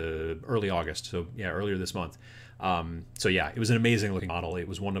was it, the early August. So yeah, earlier this month. So yeah, it was an amazing looking model. It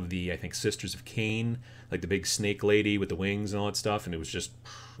was one of the, I think, Sisters of Cain, like the big snake lady with the wings and all that stuff. And it was just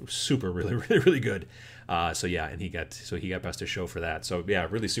super, really, really, really good. So yeah, and he got Best of Show for that. So yeah,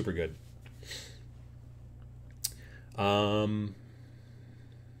 really super good.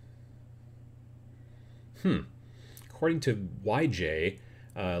 According to YJ,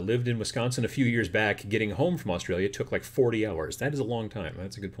 lived in Wisconsin a few years back. Getting home from Australia took like 40 hours. That is a long time.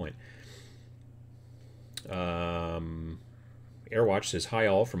 That's a good point. Airwatch says, hi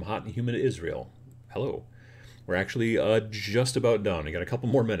all from hot and humid Israel. Hello. We're actually just about done. We got a couple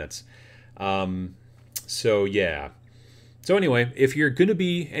more minutes. So yeah. So anyway, if you're going to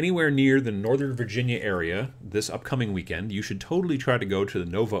be anywhere near the Northern Virginia area this upcoming weekend, you should totally try to go to the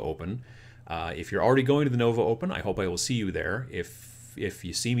Nova Open. If you're already going to the Nova Open, I hope I will see you there. If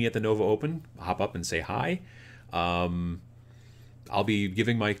you see me at the Nova Open, hop up and say hi. I'll be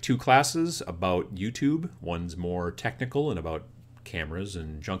giving my 2 classes about YouTube. One's more technical and about cameras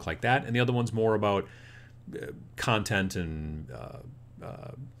and junk like that, and the other one's more about content and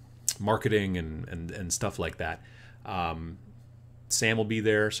marketing and stuff like that. Sam will be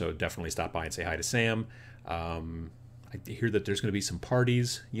there, so definitely stop by and say hi to Sam. I hear that there's going to be some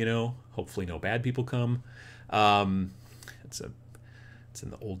parties, you know. Hopefully no bad people come. It's in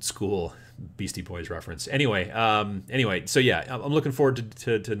the old school Beastie Boys reference. Anyway, so yeah, I'm looking forward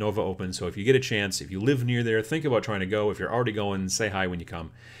to Nova Open. So if you get a chance, if you live near there, think about trying to go. If you're already going, say hi when you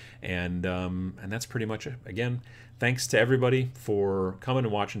come. And that's pretty much it. Again, thanks to everybody for coming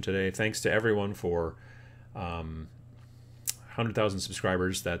and watching today. Thanks to everyone for 100,000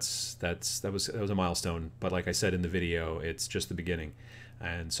 subscribers. That was a milestone. But like I said in the video, it's just the beginning.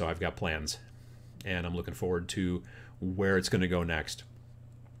 And so I've got plans, and I'm looking forward to where it's going to go next.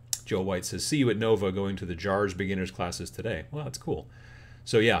 Joe White says, see you at Nova going to the JARS beginners classes today. Well, that's cool.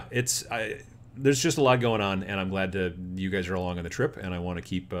 So yeah, there's just a lot going on, and I'm glad you guys are along on the trip, and I want to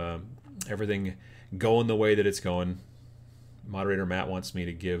keep everything going the way that it's going. Moderator Matt wants me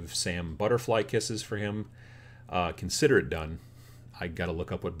to give Sam butterfly kisses for him. Consider it done. I got to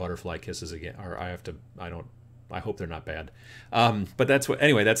look up what butterfly kisses again, or I hope they're not bad. But that's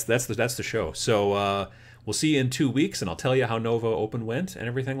the show. So we'll see you in 2 weeks, and I'll tell you how Nova Open went and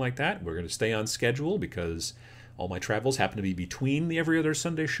everything like that. We're going to stay on schedule because all my travels happen to be between the Every Other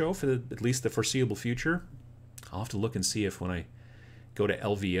Sunday show for at least the foreseeable future. I'll have to look and see if when I go to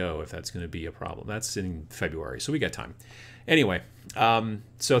LVO, if that's going to be a problem. That's in February, so we got time. Anyway,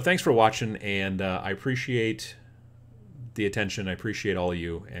 so thanks for watching, and I appreciate the attention. I appreciate all of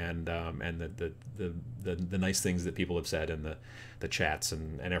you, and the nice things that people have said, and the chats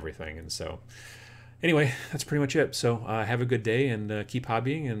and everything. And so anyway, that's pretty much it. So have a good day, and keep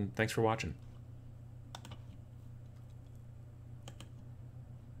hobbying, and thanks for watching.